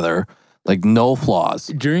together. Like, no flaws.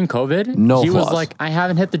 During COVID, No he flaws. was like, I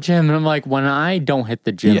haven't hit the gym. And I'm like, when I don't hit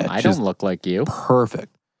the gym, I don't look like you.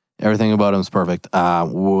 Perfect. Everything about him is perfect.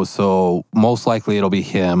 So most likely it'll be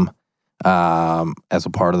him as a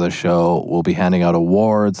part of the show. We'll be handing out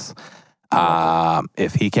awards.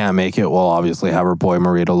 If he can't make it, we'll obviously have our boy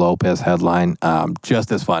Marita Lopez headline.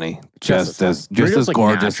 Just as funny, just as like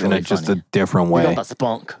gorgeous in just a different way. We got the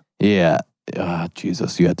spunk. Yeah.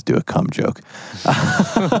 Jesus, you had to do a cum joke.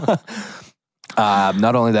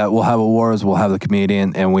 Not only that, we'll have awards, we'll have the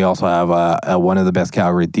comedian, and we also have one of the best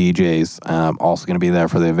Calgary DJs also going to be there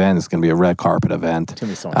for the event. It's going to be a red carpet event. It's going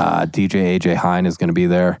to be so fun. DJ AJ Hine is going to be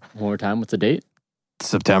there. One more time, what's the date?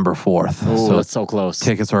 September 4th. Oh, so that's so close.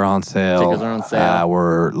 Tickets are on sale.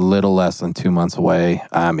 We're a little less than 2 months away.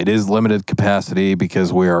 It is limited capacity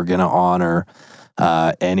because we are going to honor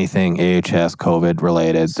anything AHS COVID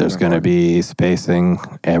related. There's going to be spacing,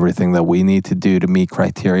 everything that we need to do to meet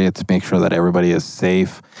criteria to make sure that everybody is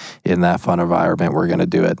safe in that fun environment. We're going to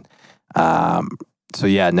do it. So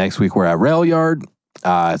yeah, next week we're at Rail Yard.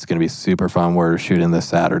 It's going to be super fun. We're shooting this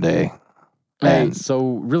Saturday. Hey,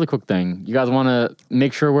 so really quick thing. You guys want to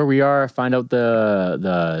make sure where we are, find out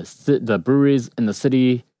the breweries in the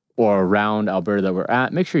city or around Alberta that we're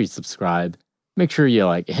at. Make sure you subscribe. Make sure you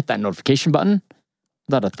hit that notification button. Is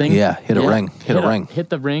that a thing? Yeah, hit a ring. Hit a ring.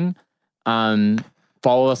 Hit the ring.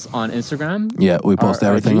 Follow us on Instagram. Yeah, we post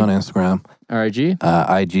everything on Instagram. Our IG?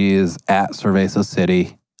 IG is at Cerveza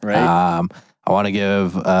City. Right. I want to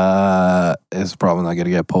give, it's probably not going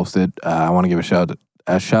to get posted. I want to give a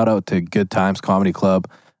shout out to Good Times Comedy Club.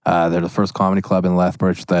 They're the first comedy club in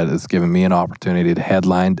Lethbridge that has given me an opportunity to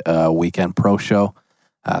headline a weekend pro show.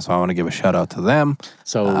 So I want to give a shout out to them.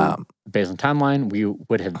 So based on timeline, we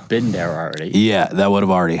would have been there already. Yeah, that would have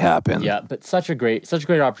already happened. Yeah, but such a great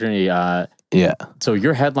opportunity. Yeah. So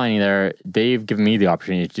you're headlining there. They've given me the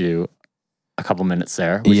opportunity to do a couple minutes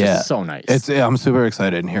there, which is so nice. I'm super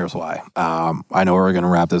excited, and here's why. I know we're going to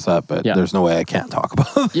wrap this up, but there's no way I can't talk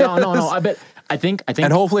about this. Yeah, no. I think,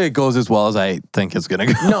 and hopefully it goes as well as I think it's gonna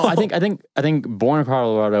go. No, I think Born in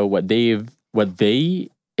Colorado, what they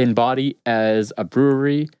embody as a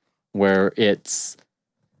brewery, where it's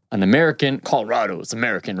an American. Colorado is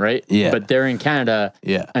American, right? Yeah. But they're in Canada.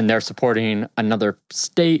 Yeah. And they're supporting another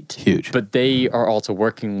state. Huge. But they are also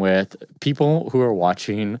working with people who are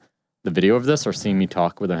watching the video of this or seeing me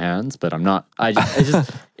talk with their hands. But I'm not. I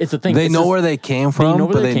just it's a thing. They know where they came from,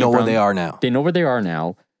 but they know where they are now. They know where they are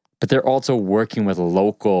now. but they're also working with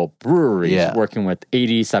local breweries, Yeah. working with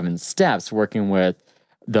 87 Steps, working with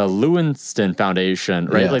the Lewinston Foundation,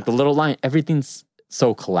 right? Yeah. Like the Little Lion, everything's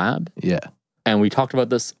so collab. Yeah. And we talked about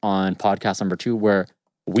this on podcast number 2, where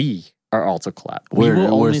we are also collab. We're we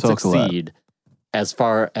will only so collab. succeed as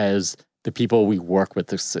far as the people we work with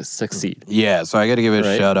to succeed. Yeah, so I got to give a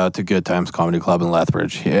Right? shout out to Good Times Comedy Club in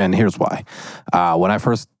Lethbridge, and here's why. When I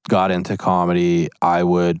first got into comedy, I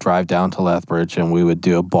would drive down to Lethbridge and we would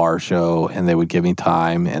do a bar show, and they would give me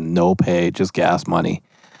time and no pay, just gas money.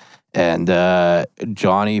 And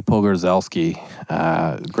Johnny Pogorzelski,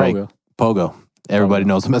 great Pogo. Everybody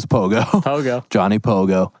knows him as Pogo. Pogo. Johnny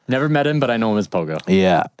Pogo. Never met him, but I know him as Pogo.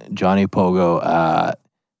 Yeah, Johnny Pogo.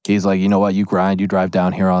 He's like, you know what? You grind. You drive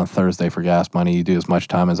down here on Thursday for gas money. You do as much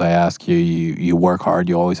time as I ask you. You work hard.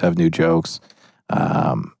 You always have new jokes.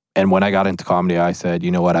 And when I got into comedy, I said, you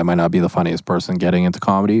know what? I might not be the funniest person getting into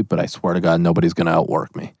comedy, but I swear to God, nobody's going to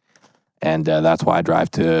outwork me. And that's why I drive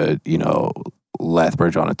to,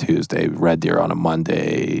 Lethbridge on a Tuesday, Red Deer on a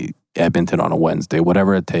Monday, Edmonton on a Wednesday,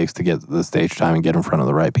 whatever it takes to get the stage time and get in front of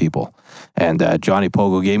the right people. And Johnny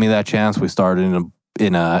Pogo gave me that chance. We started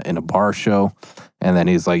in a bar show, and then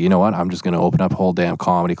he's like, you know what? I'm just going to open up a whole damn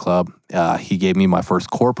comedy club. He gave me my first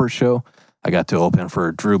corporate show. I got to open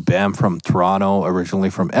for Drew Bem from Toronto, originally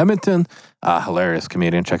from Edmonton. Hilarious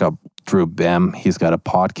comedian. Check out Drew Bem. He's got a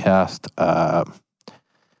podcast.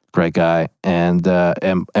 Great guy. And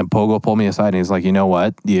Pogo pulled me aside and he's like, you know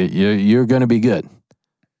what? You're going to be good.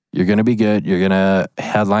 You're going to be good. You're going to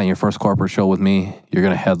headline your first corporate show with me. You're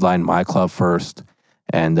going to headline my club first.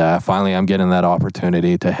 And finally, I'm getting that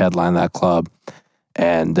opportunity to headline that club.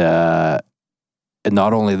 And not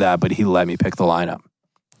only that, but he let me pick the lineup.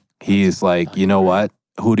 He's like, you know what?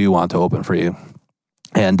 Who do you want to open for you?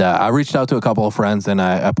 And I reached out to a couple of friends and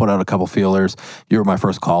I put out a couple feelers. You were my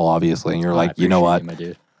first call, obviously. And you're like, you know what? My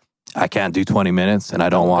dude. I can't do 20 minutes and I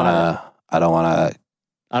don't want to I don't want to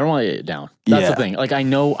get it down. That's the thing. Like I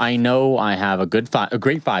know I have a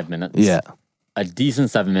great 5 minutes. Yeah. A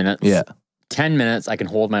decent 7 minutes. Yeah. 10 minutes I can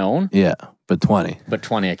hold my own. Yeah. But 20. But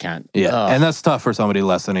 20 I can't. Yeah. Ugh. And that's tough for somebody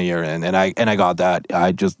less than a year in. And I got that.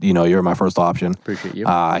 I just, you're my first option. Appreciate you.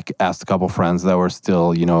 I asked a couple friends that were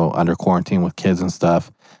still, under quarantine with kids and stuff.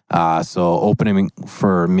 So opening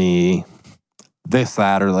for me this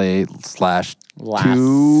Saturday / Last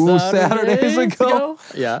 2 Saturdays ago.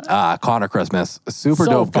 Yeah. Connor Christmas, a super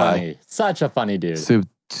so dope funny. guy. Such a funny dude.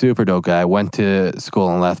 Super dope guy. Went to school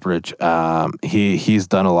in Lethbridge. He's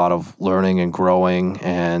done a lot of learning and growing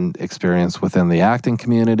and experience within the acting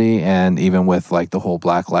community, and even with like the whole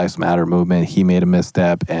Black Lives Matter movement. He made a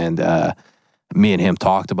misstep, and me and him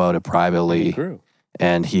talked about it privately. True.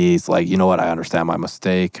 And he's like, you know what? I understand my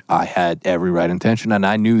mistake. I had every right intention, and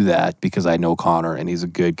I knew that because I know Connor, and he's a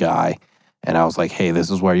good guy. And I was like, hey, this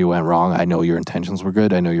is where you went wrong. I know your intentions were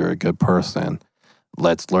good. I know you're a good person.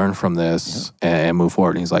 Let's learn from this and move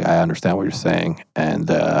forward. And he's like, I understand what you're saying. And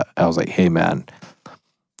I was like, hey, man,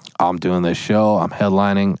 I'm doing this show. I'm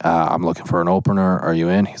headlining. I'm looking for an opener. Are you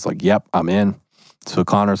in? He's like, yep, I'm in. So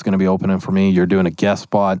Connor's going to be opening for me. You're doing a guest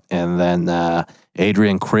spot. And then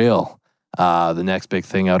Adrian Creel, the next big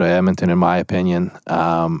thing out of Edmonton, in my opinion.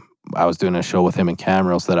 I was doing a show with him in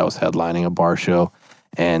Camrose that I was headlining, a bar show.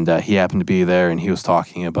 And he happened to be there, and he was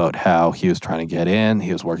talking about how he was trying to get in.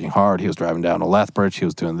 He was working hard. He was driving down to Lethbridge. He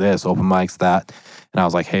was doing this, open mics, that. And I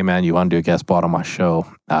was like, hey, man, you want to do a guest spot on my show?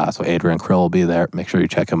 So Adrian Krill will be there. Make sure you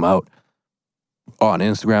check him out on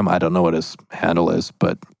Instagram. I don't know what his handle is,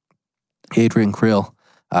 but Adrian Krill,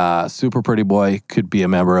 super pretty boy, could be a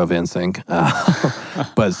member of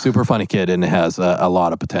NSYNC, but super funny kid and has a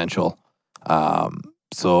lot of potential.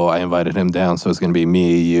 So I invited him down. So it's going to be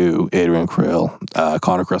me, you, Adrian Krill,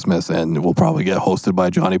 Connor Christmas, and we'll probably get hosted by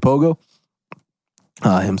Johnny Pogo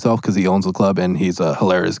himself because he owns the club and he's a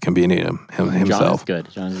hilarious comedian himself.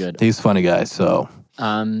 John's good. He's a funny guy. So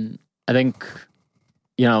I think,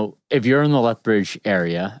 if you're in the Lethbridge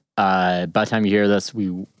area, by the time you hear this,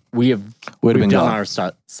 we've done gone. our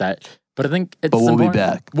set. But I think it's But we'll be important.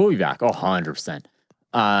 back. We'll be back. 100%.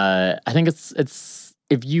 I think it's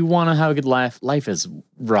if you want to have a good life is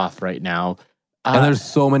rough right now. And there's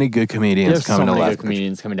so many good comedians coming to Lethbridge. Good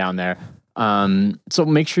comedians coming down there. So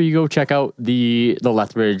make sure you go check out the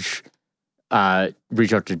Lethbridge.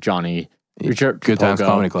 Reach out to Johnny. Reach out to Good Times Pogo.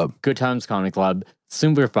 Comedy Club. Good Times Comedy Club.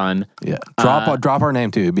 Super fun. Yeah. Drop our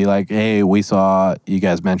name too. Be like, hey, we saw you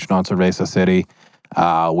guys mentioned on Cerveza City.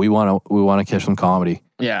 We want to catch some comedy.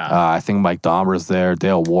 Yeah. I think Mike Domber's there.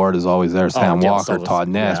 Dale Ward is always there. Sam Dale Walker, Silva's- Todd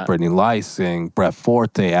Ness, yeah. Brittany Lysing, Brett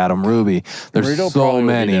Forte, Adam Ruby. There's Marito so probably will be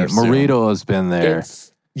many. there soon. Marito has been there.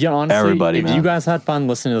 It's Yeah, honestly, Everybody, if man. you guys had fun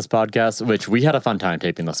listening to this podcast, which we had a fun time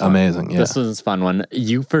taping this one. Amazing, yeah. This was a fun one.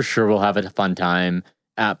 You for sure will have a fun time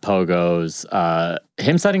at Pogo's.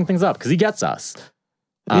 Him setting things up because he gets us.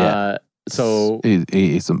 Yeah. So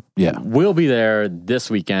yeah. we'll be there this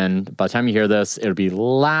weekend. By the time you hear this, it'll be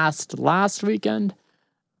last weekend.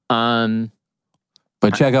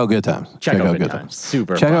 But check out Good Times. Check out Good Times.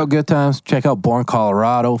 Super Check fun. out Good Times. Check out Born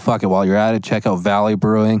Colorado. Fuck it, while you're at it, check out Valley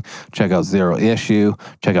Brewing. Check out Zero Issue.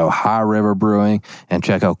 Check out High River Brewing. And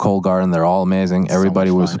check out Cold Garden. They're all amazing. Everybody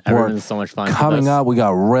So will much fun. support. Everyone's so much fun. Coming up, we got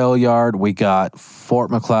Rail Yard. We got Fort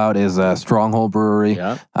McLeod is a Stronghold Brewery,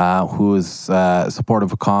 who is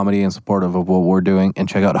supportive of comedy and supportive of what we're doing. And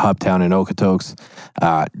check out Hubtown in Okotoks.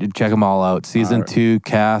 Check them all out. Season 2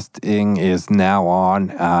 casting is now on.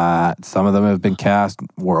 Some of them have been cast.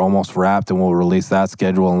 We're almost wrapped, and we'll release that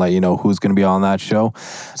schedule and let you know who's going to be on that show.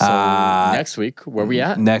 So next week, where we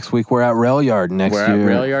at? Next week, we're at Rail Yard. We're at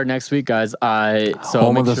Rail Yard next week, guys.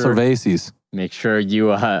 Home of the Cervases. Make sure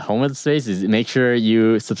you home of the Spaces. Make sure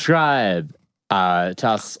you subscribe to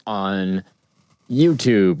us on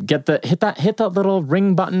YouTube. Hit that little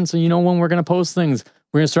ring button so you know when we're gonna post things.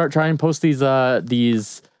 We're gonna start trying to post these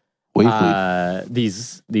Weekly.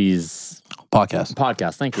 These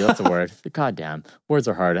Podcasts. Thank you. That's a word. God damn, words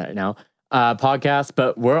are hard right now. Podcasts,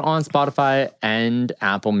 but we're on Spotify and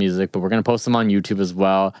Apple Music, but we're gonna post them on YouTube as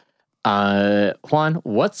well. Juan,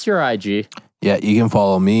 what's your IG? Yeah, you can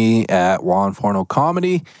follow me at Juan Forno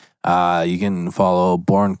Comedy. You can follow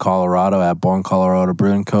Born Colorado at Born Colorado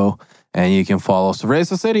Brewing Co. And you can follow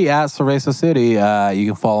Cerveza City at Cerveza City. You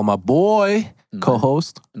can follow my boy,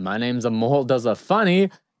 co-host. My name's Amol Does a Funny.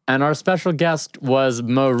 And our special guest was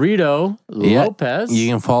Marito Lopez. You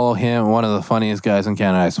can follow him, one of the funniest guys in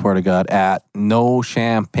Canada, I swear to God, at No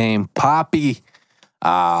Champagne Poppy.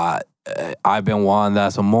 I've been Juan,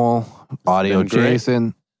 that's Amol. Audio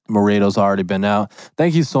Jason. Marito's already been out.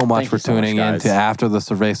 Thank you so much for tuning in to After the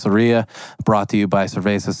Cerveceria, brought to you by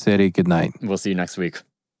Cerveza City. Good night. We'll see you next week.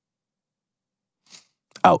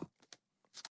 Out.